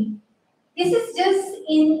first aid. This is just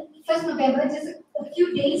in 1st November, just a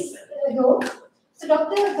few days ago. So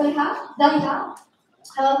Dr. Dalia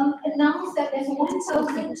announced that there's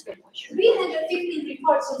 1,315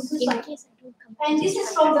 reports on suicide. And this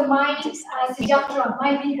is from the My Sejahtera,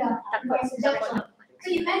 My Ringa, My Sejahtera.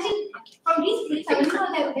 So imagine from these data, you know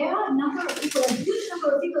that there are a number of people, a huge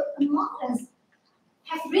number of people among us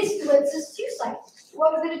have risk towards suicide.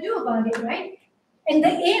 What we're going to do about it, right? And the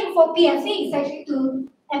aim for PFA is actually to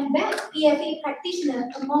embed PFA practitioner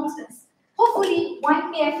amongst us. Hopefully,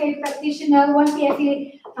 one PFA practitioner, one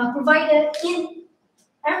PFA provider in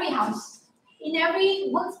every house, in every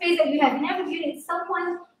workspace that you have, in every unit,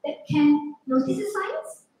 someone that can notice the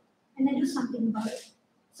signs and then do something about it.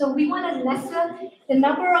 So we want to lessen the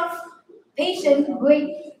number of patients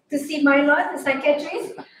going to see my lord, the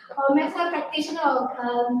psychiatrist, or mental practitioner, or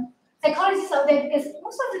psychologists out there, because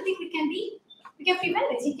most of the things we can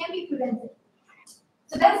prevent it. It can be prevented.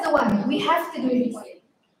 So that's the one. We have to do it.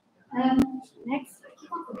 Next, I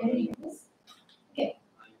keep on forgetting this. Okay.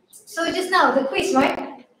 So just now the quiz,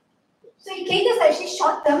 right? So it caters actually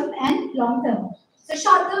short term and long term. So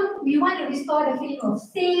short term, we want to restore the feeling of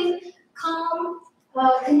safe, calm,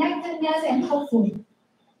 connectedness, and hopeful.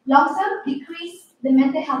 Long term, decrease the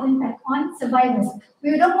mental health impact on survivors.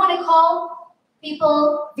 We don't want to call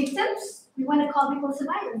people victims. We want to call people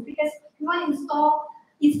survivors because we want to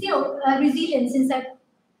instill resilience inside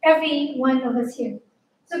every one of us here.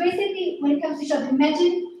 So basically, when it comes to short,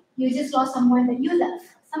 imagine you just lost someone that you love.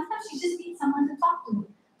 Sometimes you just need someone to talk to,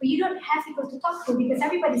 but you don't have people to talk to because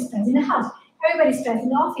everybody's stressed in the house, everybody's stressed in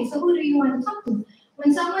the office. So who do you want to talk to?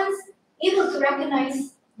 When someone's able to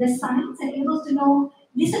recognize the signs and able to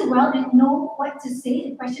listen well and know what to say,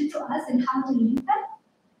 the question to us and how to link that,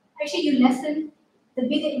 actually you lessen the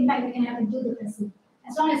bigger impact you can have into the person.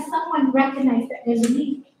 As long as someone recognizes that there's a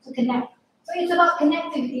need to connect. So it's about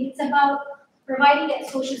connectivity, it's about providing that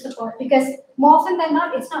social support because more often than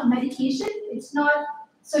not, it's not medication, it's not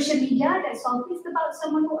social media that's all. It's about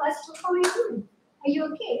someone who asks you, how are you doing? Are you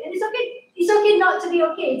okay? And it's okay not to be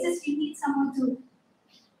okay. It's just you need someone to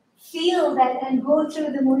feel that and go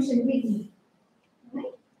through the motion with you.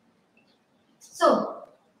 Right? So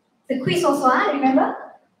the quiz also, remember?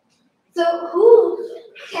 So who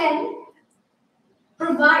can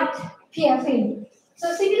provide PFA?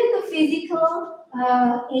 So similar to physical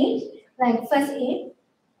aid, like first aid,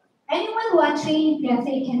 anyone who are trained in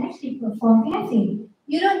PFA can actually perform PFA.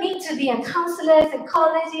 You don't need to be a counselor,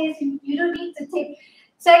 psychologist. You don't need to take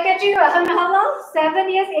psychiatry for how long? 7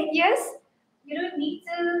 years, 8 years? You don't need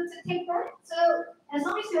to take that. So as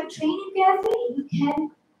long as you are trained in PFA, you can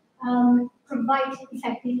provide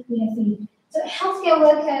effective PFA. So healthcare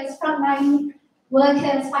workers, frontline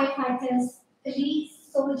workers, firefighters, police,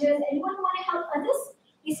 soldiers, anyone who want to help others,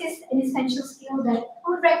 this is an essential skill that I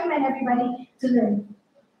would recommend everybody to learn.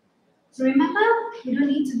 So remember, you don't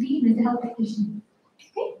need to be a mental health practitioner.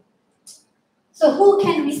 Okay? So who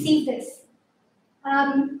can receive this?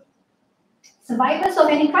 Survivors of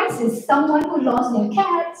any crisis, someone who lost their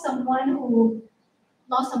cat, someone who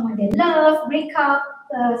lost someone they love, break up,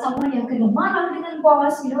 someone yang kena marah dengan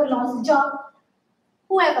boss, lost a job,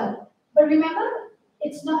 whoever. But remember,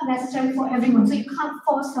 it's not necessary for everyone, so you can't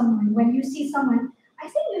force someone. When you see someone, I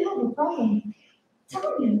think you have a problem.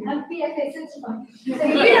 Tell me, I'll be okay, certified. We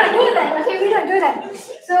don't do that, okay, we don't do that.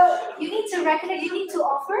 So you need to recognize, you need to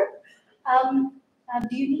offer.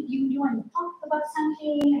 Do you want to talk about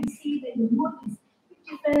something? I see that your mood is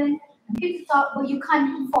different. I'm here to talk, but you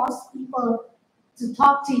can't force people to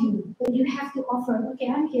talk to you. But you have to offer, okay,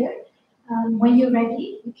 I'm here. When you're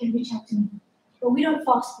ready, you can reach out to me. But we don't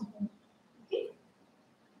force people. Okay?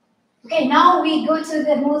 Okay, now we go to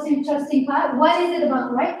the most interesting part. What is it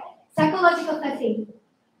about, right? Psychological first aid.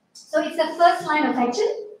 So it's the first line of action,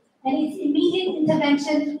 and it's immediate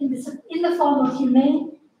intervention in the form of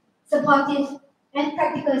humane, supportive, and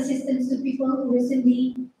practical assistance to people who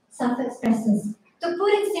recently suffered stresses. To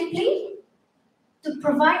put it simply, to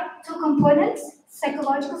provide two components,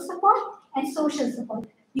 psychological support and social support.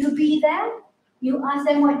 You be there, you ask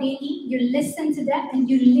them what they need, you listen to them, and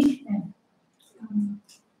you link them.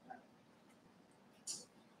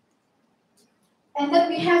 And then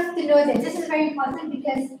we have to know that this is very important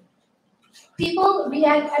because people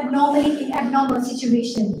react abnormally in abnormal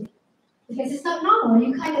situations. Because it's not normal.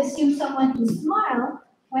 You can't assume someone to smile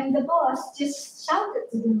when the boss just shouted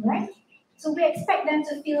to them, right? So we expect them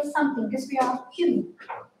to feel something because we are human.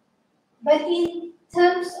 But in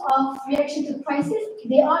terms of reaction to crisis,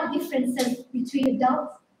 there are differences between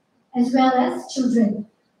adults as well as children.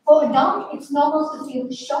 For adults, it's normal to feel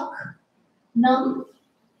shock, numb,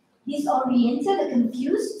 disoriented or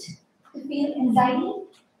confused, to feel anxiety,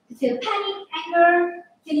 to feel panic, anger,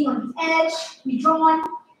 feeling on the edge, withdrawn.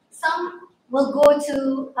 Some will go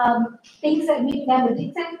to things that make them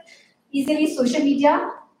addicted, easily social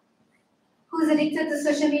media. Who's addicted to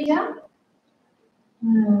social media?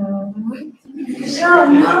 Sure,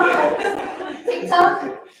 no.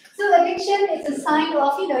 TikTok. So addiction is a sign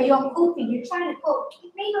of, you're coping, you're trying to cope.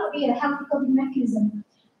 It may not be a healthy coping mechanism.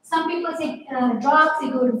 Some people take drugs, they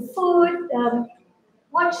go to food,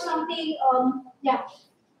 watch something,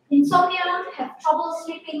 insomnia, have trouble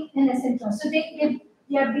sleeping, and etc. So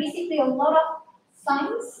they are basically a lot of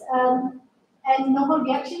signs and normal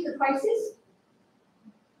reaction to crisis.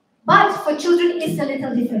 But for children, it's a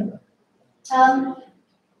little different.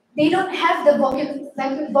 They don't have the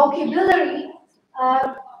vocabulary,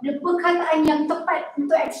 the perkataan yang tepat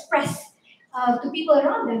untuk express to people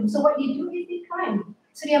around them. So what they do is they cry.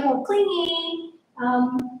 So they are more clingy.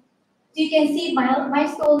 You can see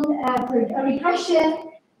milestone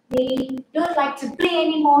regression. They don't like to play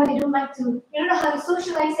anymore. They don't know how to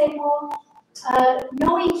socialize anymore.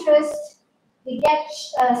 No interest. They get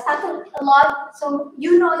startled a lot. So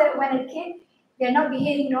you know that when a kid, they're not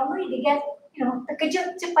behaving normally, they get,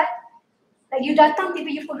 terkejut cepat. Like you datang,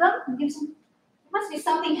 tiba you pegang, there must be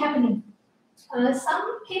something happening.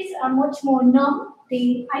 Some kids are much more numb.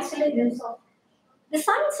 They isolate themselves. The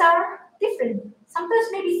signs are different.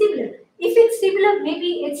 Sometimes maybe similar. If it's similar,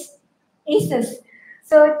 maybe it's ACEs.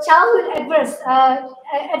 So adverse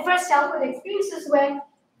childhood experiences where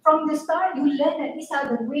from the start you learn that these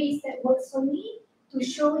are the ways that works for me to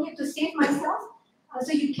show you to save myself.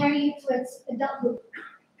 So you carry it towards adulthood.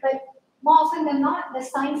 But more often than not, the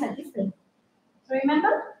signs are different. So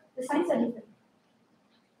remember, the signs are different.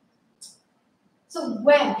 So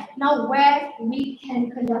where we can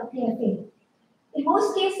conduct PFA? In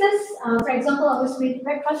most cases, for example, I was with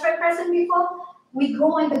Red Cross Red Crescent before, we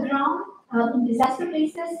go on the ground in disaster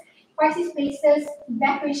places, crisis places,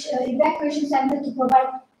 evacuation centers to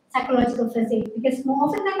provide psychological first aid. Because more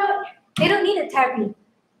often than not, they don't need a therapy.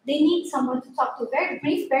 They need someone to talk to. Very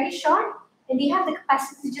brief, very short, and they have the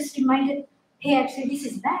capacity to just remind it, hey, actually, this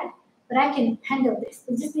is bad, but I can handle this.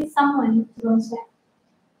 They just need someone to bounce back.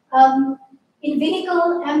 In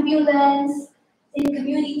vehicle, ambulance, in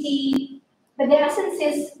community, but the essence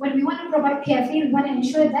is when we want to provide PFA, we want to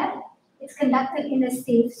ensure that it's conducted in a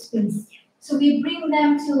safe space. So we bring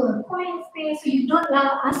them to a quiet space, so you don't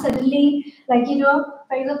allow us suddenly, like,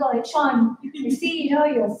 for example, like Sean, you see,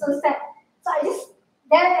 you're so sad. So I just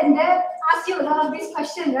there and there ask you a lot of these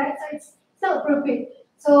questions, right? So it's so appropriate.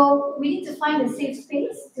 So we need to find a safe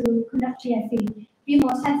space to conduct PFA. Be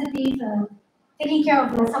more sensitive, taking care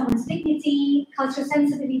of someone's dignity, cultural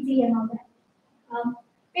sensitivity, and all that.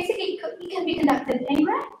 Basically, it can be conducted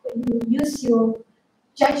anywhere, but you use your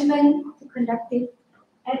judgment to conduct it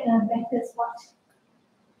at a better spot.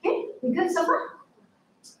 Okay, we good so far?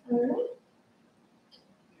 All right.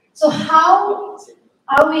 So how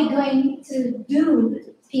are we going to do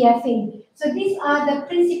PFA? So these are the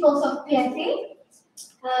principles of PFA.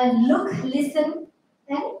 Look, listen,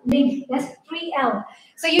 and link. That's 3L.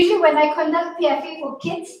 So usually when I conduct PFA for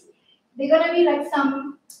kids, they're gonna be like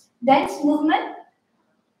some dance movement.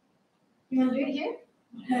 You want to do it here?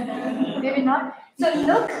 Maybe not. So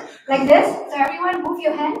look like this. So everyone move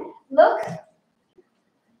your hand. Look.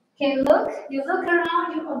 Okay, look. You look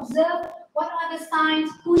around, you observe what are the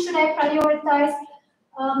signs, who should I prioritize,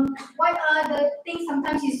 what are the things.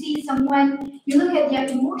 Sometimes you see someone, you look at their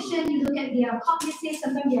emotion, you look at their cognitive,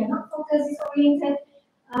 sometimes they are not focused, disoriented.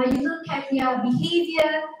 You look at their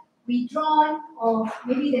behavior, withdrawn, or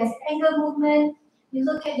maybe there's anger movement. You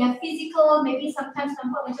look at their physical, maybe sometimes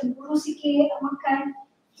nampak macam buru sikit, makan.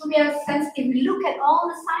 So we are sensitive. We look at all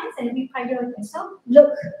the signs and we prioritize. So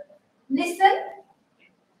look, listen.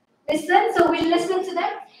 So we listen to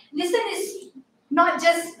them. Listen is not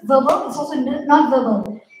just verbal; it's also non-verbal.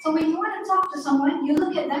 So when you want to talk to someone, you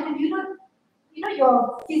look at them, and you know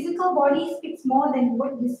your physical body speaks more than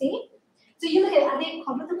what you say. So you look at, are they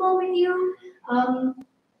comfortable with you?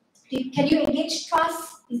 Can you engage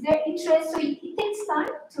trust? Is there interest? So it takes time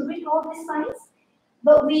to read all these signs,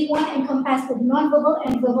 but we want to encompass the non-verbal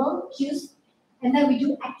and verbal cues, and then we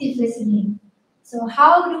do active listening. So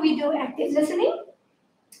how do we do active listening?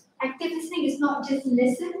 Active listening is not just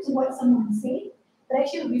listen to what someone says, but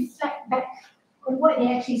actually reflect back on what they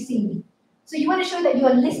actually say. So you want to show that you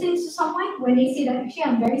are listening to someone when they say that actually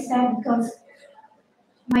I'm very sad because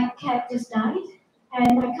my cat just died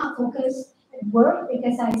and I can't focus. work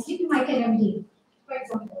because I sleep in my cat every day, for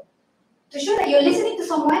example. To show that you're listening to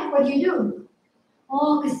someone, what do?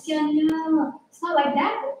 Oh, kesiannya. It's not like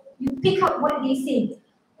that. You pick up what they say.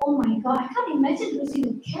 Oh my God, I can't imagine losing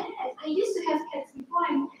a cat. I used to have cats before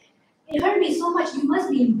and it hurt me so much. You must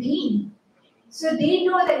be in pain. So they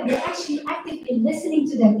know that you're actually actively listening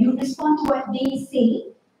to them. You respond to what they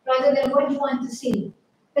say rather than what you want to say.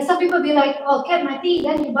 Because some people be like, oh, cat mati,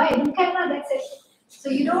 then you buy a new cat, that's it. So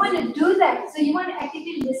you don't want to do that. So you want to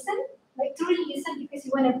actively listen, like truly listen because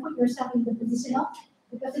you want to put yourself in the position of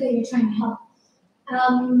the person that you're trying to help.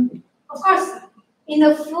 Of course, in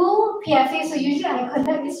a full PFA, so usually I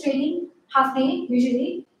conduct this training half day,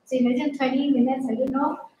 usually. So imagine 20 minutes, I don't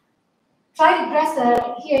know. Try to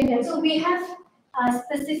grasp here and there. So we have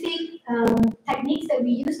specific techniques that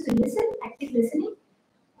we use to listen, active listening,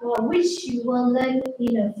 which you will learn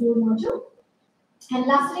in a full module. And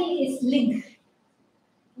lastly is link.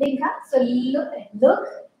 Link up. So look,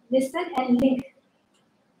 listen, and link.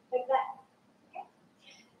 Like that. Okay.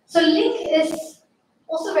 So link is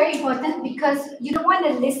also very important because you don't want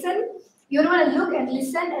to listen, you don't want to look and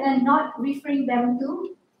listen and then not referring them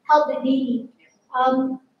to help that they need.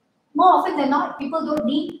 More often than not, people don't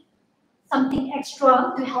need something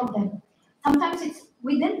extra to help them. Sometimes it's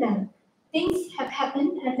within them. Things have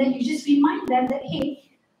happened and then you just remind them that, hey,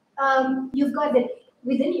 you've got it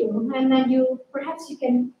within you. And then perhaps you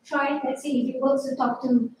can try, let's say if you work to talk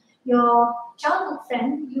to your childhood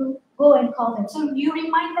friend, you go and call them. So you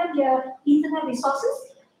remind them their internet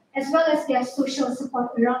resources as well as their social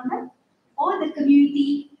support around them or the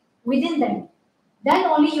community within them. Then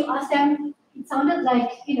only you ask them, it sounded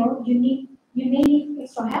like, you may need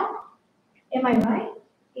extra help. Am I right?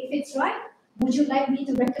 If it's right, would you like me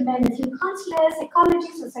to recommend a few counselors,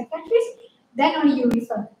 psychologists, or psychiatrists? Then only you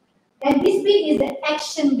refer. And this bit is the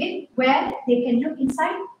action bit where they can look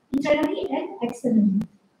inside, internally and externally.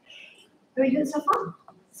 Very good so far?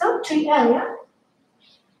 So 3L, yeah?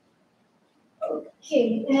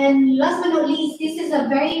 Okay, and last but not least, this is a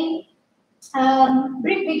very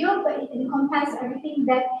brief video, but it encompasses everything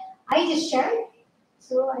that I just shared.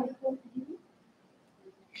 So I hope you.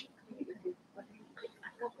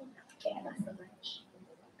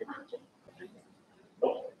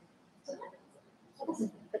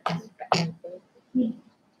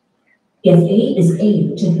 PFA is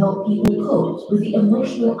aimed to help people cope with the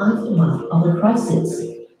emotional aftermath of a crisis,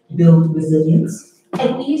 build resilience,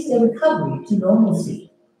 and ease their recovery to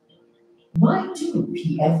normalcy. Why do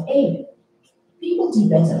PFA? People do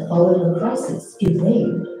better following a crisis if they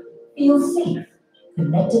feel safe,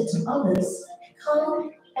 connected to others,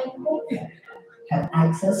 calm and hopeful, have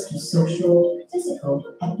access to social, physical,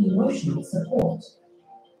 and emotional support,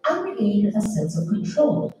 and regain a sense of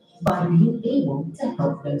control by being able to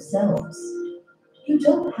help themselves. You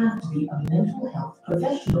don't have to be a mental health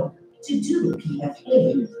professional to do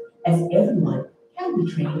PFA, as everyone can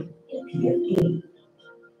be trained in PFA.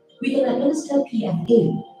 We can administer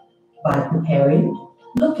PFA by preparing,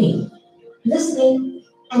 looking, listening,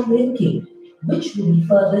 and linking, which will be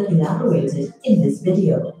further elaborated in this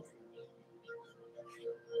video.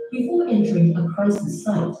 Before entering a crisis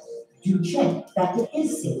site, do check that it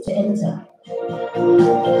is safe to enter.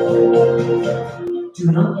 Do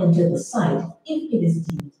not enter the site if it is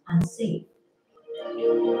deemed unsafe.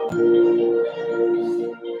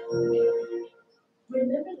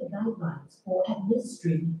 Remember the guidelines for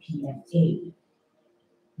administering PFA.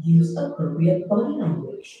 Use appropriate body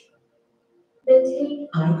language. Maintain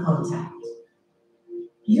eye contact.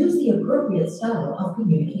 Use the appropriate style of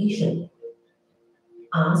communication.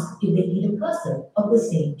 Ask if they need a person of the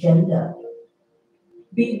same gender.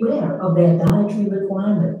 Beware of their dietary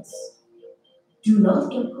requirements. Do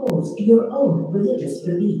not impose your own religious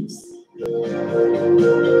beliefs.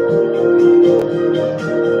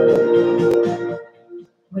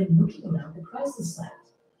 When looking around the crisis site,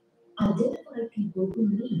 identify people who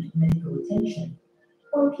need medical attention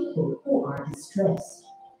or people who are distressed.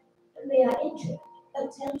 When they are injured,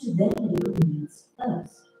 attend to their medical needs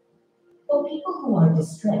first. For people who are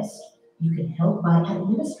distressed, you can help by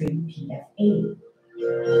administering PFA.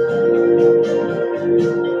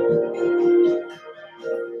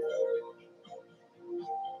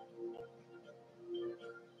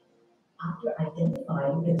 After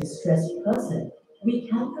identifying a distressed person, we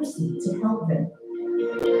can proceed to help them.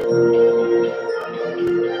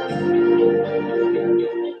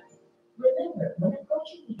 Remember, when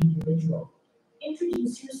approaching the individual,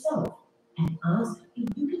 introduce yourself and ask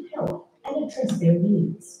if you can help and address their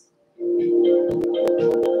needs.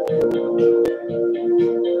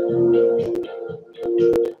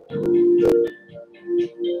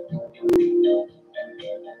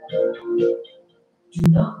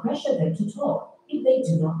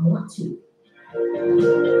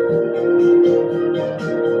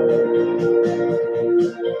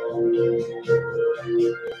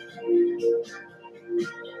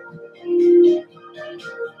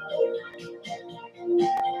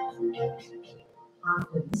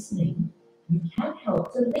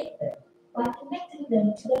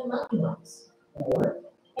 marginalized, or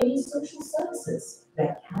any social services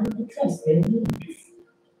that can address their needs.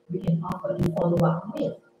 We can offer a follow-up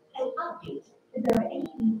with and update if there are any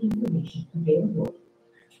new information available.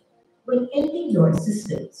 When ending your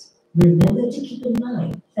assistance, remember to keep in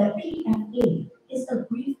mind that PFA is a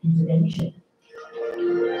brief intervention.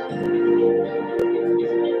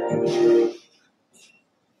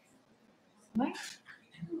 Right.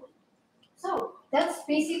 So that's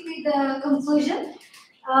basically the conclusion.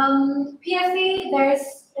 PFA,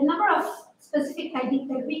 there's a number of specific techniques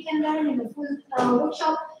that we can learn in the full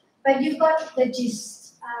workshop, but you've got the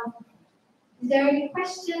gist. Is there any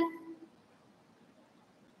question?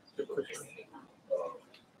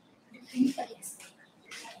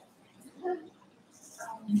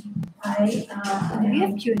 Hi, Do we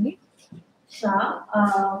have Q&A? Shah.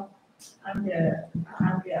 I'm the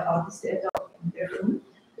autistic adult in the room.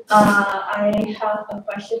 I have a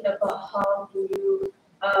question about how do you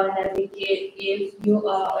navigate if you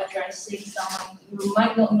are addressing someone you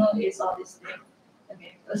might not know is autistic.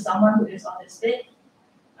 Okay, so someone who is autistic.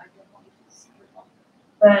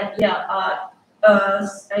 But yeah,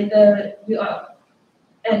 either you are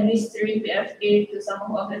administering PFA to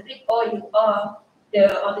someone who is autistic, or you are the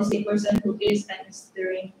autistic person who is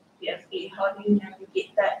administering PFA. How do you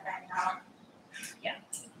navigate that and yeah,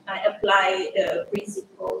 apply the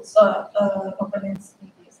principles or components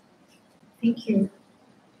in this? Thank you.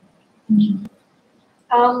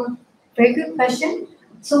 Very good question.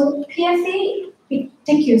 So PFA,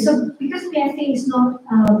 thank you. So because PFA is not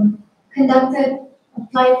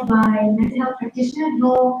applied by mental health practitioner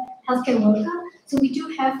nor healthcare worker, so we do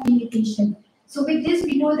have limitation. So with this,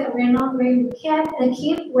 we know that we're not wearing a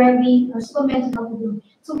cape where we are super mental health room.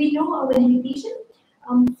 So we know our limitation.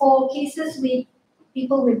 For cases with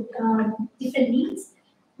people with different needs,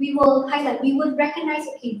 we will highlight, we will recognize,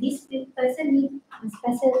 okay, this person needs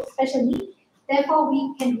a special need, therefore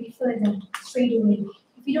we can refer them straight away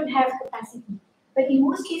if we don't have capacity. But in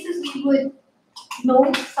most cases, we would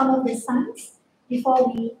know some of the signs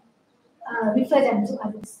before we refer them to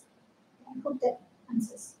others. I hope that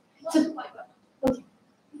answers. So, okay.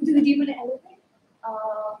 Do you want to elaborate?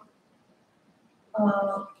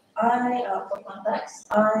 For context,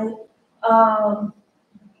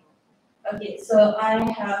 okay, so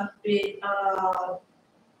I have been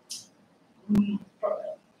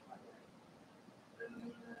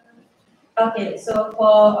okay, so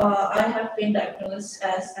for I have been diagnosed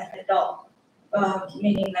as an adult,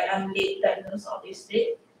 meaning like I'm late diagnosed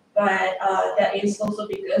autistic, but that is also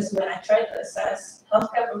because when I try to assess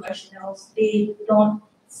healthcare professionals, they don't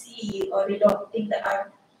see or they don't think that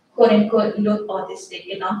I'm quote unquote look autistic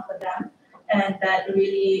enough for them, and that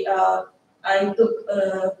really I took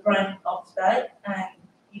a brunt of that, and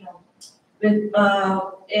you know, with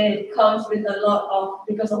it comes with a lot of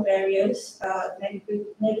because of barriers,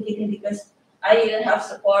 navigating because I didn't have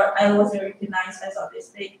support, I wasn't recognized as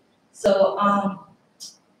autistic, so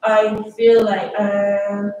I feel like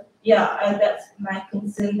that's my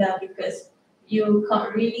concern there because you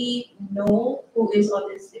can't really know who is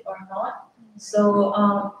autistic or not. So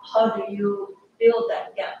how do you fill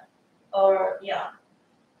that gap? Or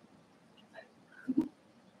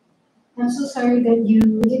I'm so sorry that you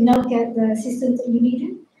did not get the assistance that you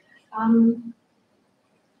needed.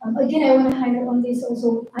 Again, I want to highlight on this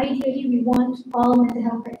also. Ideally, we want all mental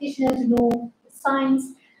health practitioners to know the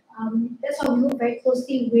signs. That's why we work very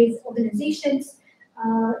closely with organizations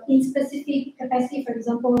in specific capacity. For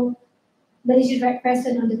example, Malaysia's Red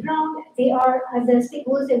Crescent on the ground, they are other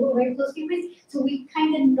stakeholders they work very closely with. So we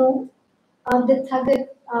kind of know the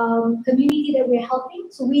target community that we're helping.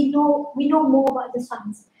 So we know more about the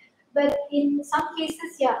signs. But in some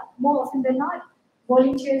cases, more often than not,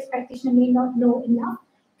 volunteers, practitioners may not know enough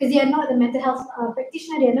because they are not the mental health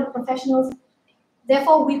practitioner, they are not professionals.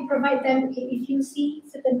 Therefore, we provide them, okay, if you see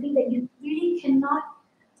certain things that you really cannot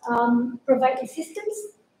provide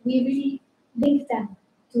assistance, we really link them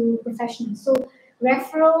to professionals. So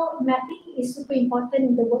referral mapping is super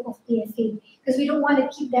important in the work of PFA because we don't want to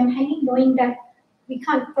keep them hanging knowing that we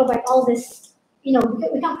can't provide all this, we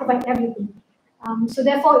can't provide everything. So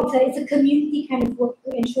therefore, it's a community kind of work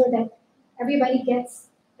to ensure that everybody gets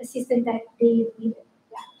assistance that they need.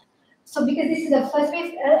 Yeah. So because this is the first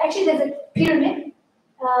wave, actually there's a pyramid.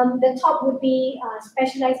 The top would be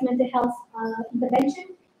specialized mental health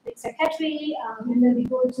intervention, like psychiatry, and then we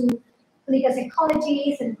go to clinical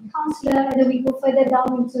psychologists and counselor, and then we go further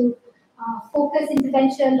down into focused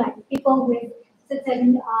intervention, like people with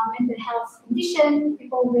certain mental health condition,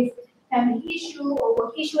 people with family issue or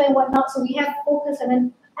work issue and whatnot. So we have focus, and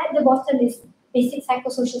then at the bottom is basic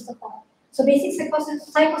psychosocial support. So basic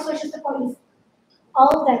psychosocial support is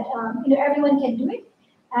all that everyone can do it.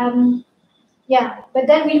 Yeah, but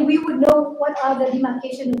then we would know what are the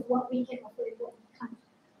demarcation of what we can offer and what we can't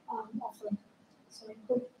offer. So I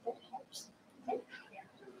hope that helps. Okay.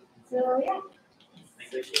 So yeah. My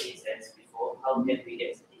question is as before, how can we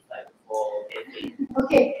get certified for PFA?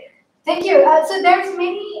 Okay, thank you. So there's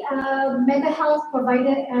many mental health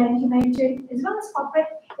provider and humanitarian as well as corporate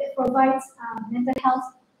that provides mental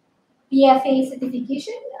health PFA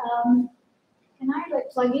certification. Can I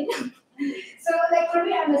plug in? So for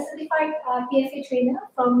me, I'm a certified PFA trainer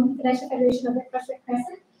from International Federation of Red Cross Red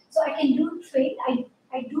Crescent. So I can do train.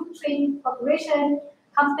 I do train corporation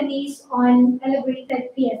companies on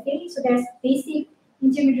elevated PFA. So there's basic,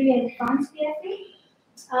 intermediate, and advanced PFA.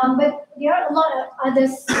 But there are a lot of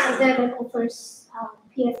others out there that offers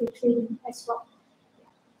PFA training as well.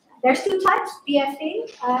 There's two types, PFA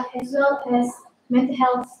as well as mental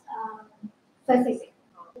health first aid.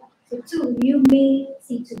 So two, you may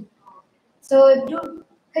see two. So do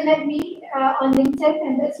connect me on LinkedIn,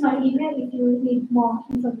 and that's my email if you need more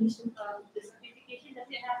information. The certification, does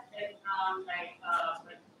it have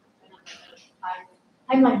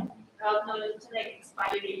timeline? No, it's like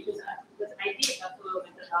expiry because I did a full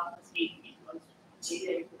mental health state. It was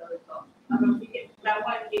dated with other talk. That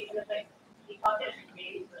one they kind of like the content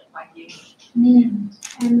maybe for like 5 years.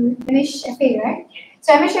 And MHFA, right?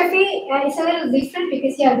 So MHFA is a little different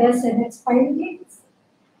because there's an expiry date.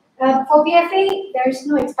 For PFA, there's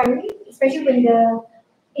no expiry, especially when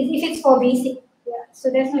if it's for basic. Yeah, so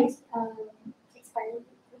there's no expiry.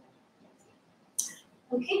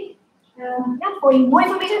 Okay. For more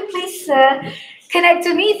information, please connect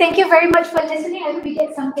to me. Thank you very much for listening. I hope you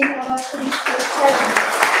get something out of this.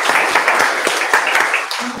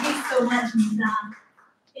 Thank you so much, Nisa.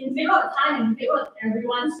 In favor of time and in favor of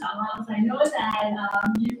everyone's shout-outs, I know that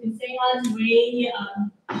you've been staying on way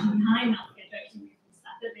behind our schedule. We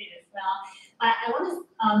started late as well. But I want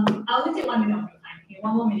to, I'll only take 1 minute of your time. Okay,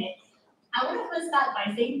 1 more minute. I want to first start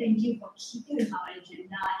by saying thank you for keeping with our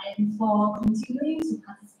agenda and for continuing to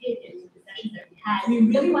participate in the sessions that we had. We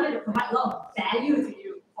really wanted to provide a lot of value to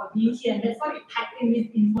you for being here, and that's why we packed in these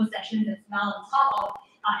info sessions as well on top of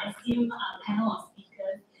our esteemed panel of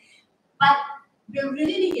speakers. But we're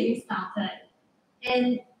really getting started.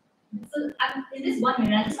 And so in this 1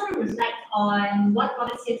 minute, I just want to reflect on what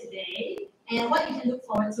brought us here today and what you can look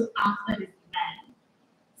forward to after this event.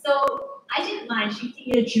 So I did my shifting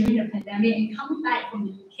year during the pandemic, and coming back from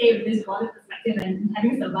the UK with this broader perspective and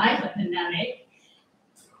having survived the pandemic,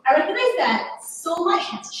 I recognize that so much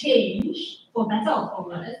has changed, for better or for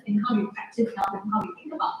worse, in how we practice health and how we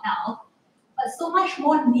think about health, but so much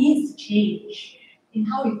more needs to change in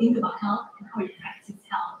how we think about health and how we practice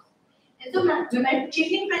health. And so when my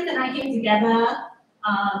chevening friends and I came together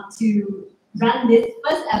to run this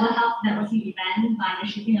first ever health networking event by the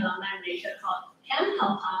Chevening Alumni Malaysia called Camp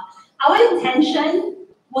Health Hub, our intention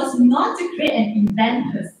was not to create an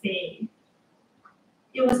event per se.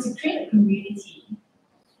 It was to create a community.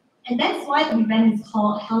 And that's why the event is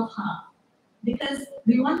called Health Hub, because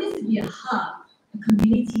we want this to be a hub, a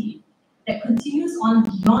community that continues on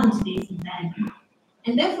beyond today's event.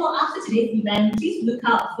 And therefore, after today's event, please look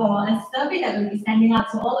out for a survey that will be sending out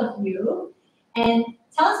to all of you, and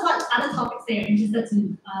tell us what other topics that you're interested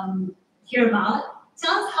to hear about.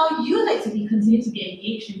 Tell us how you like to continue to be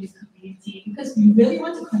engaged in this community, because we really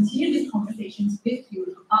want to continue these conversations with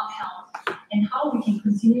you about health and how we can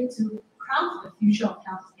continue to craft the future of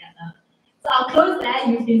health together. So I'll close there.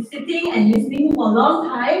 You've been sitting and listening for a long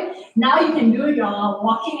time. Now you can do your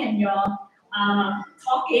walking and your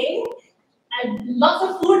talking. And lots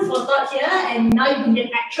of food for thought here, and now you can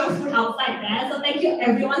get actual food outside there. So thank you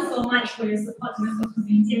everyone so much for your support to this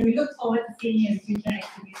community, and we look forward to seeing you in future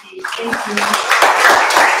activities. Thank you.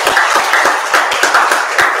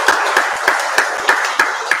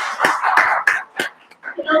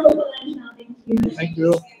 Thank you. Thank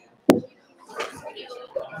you.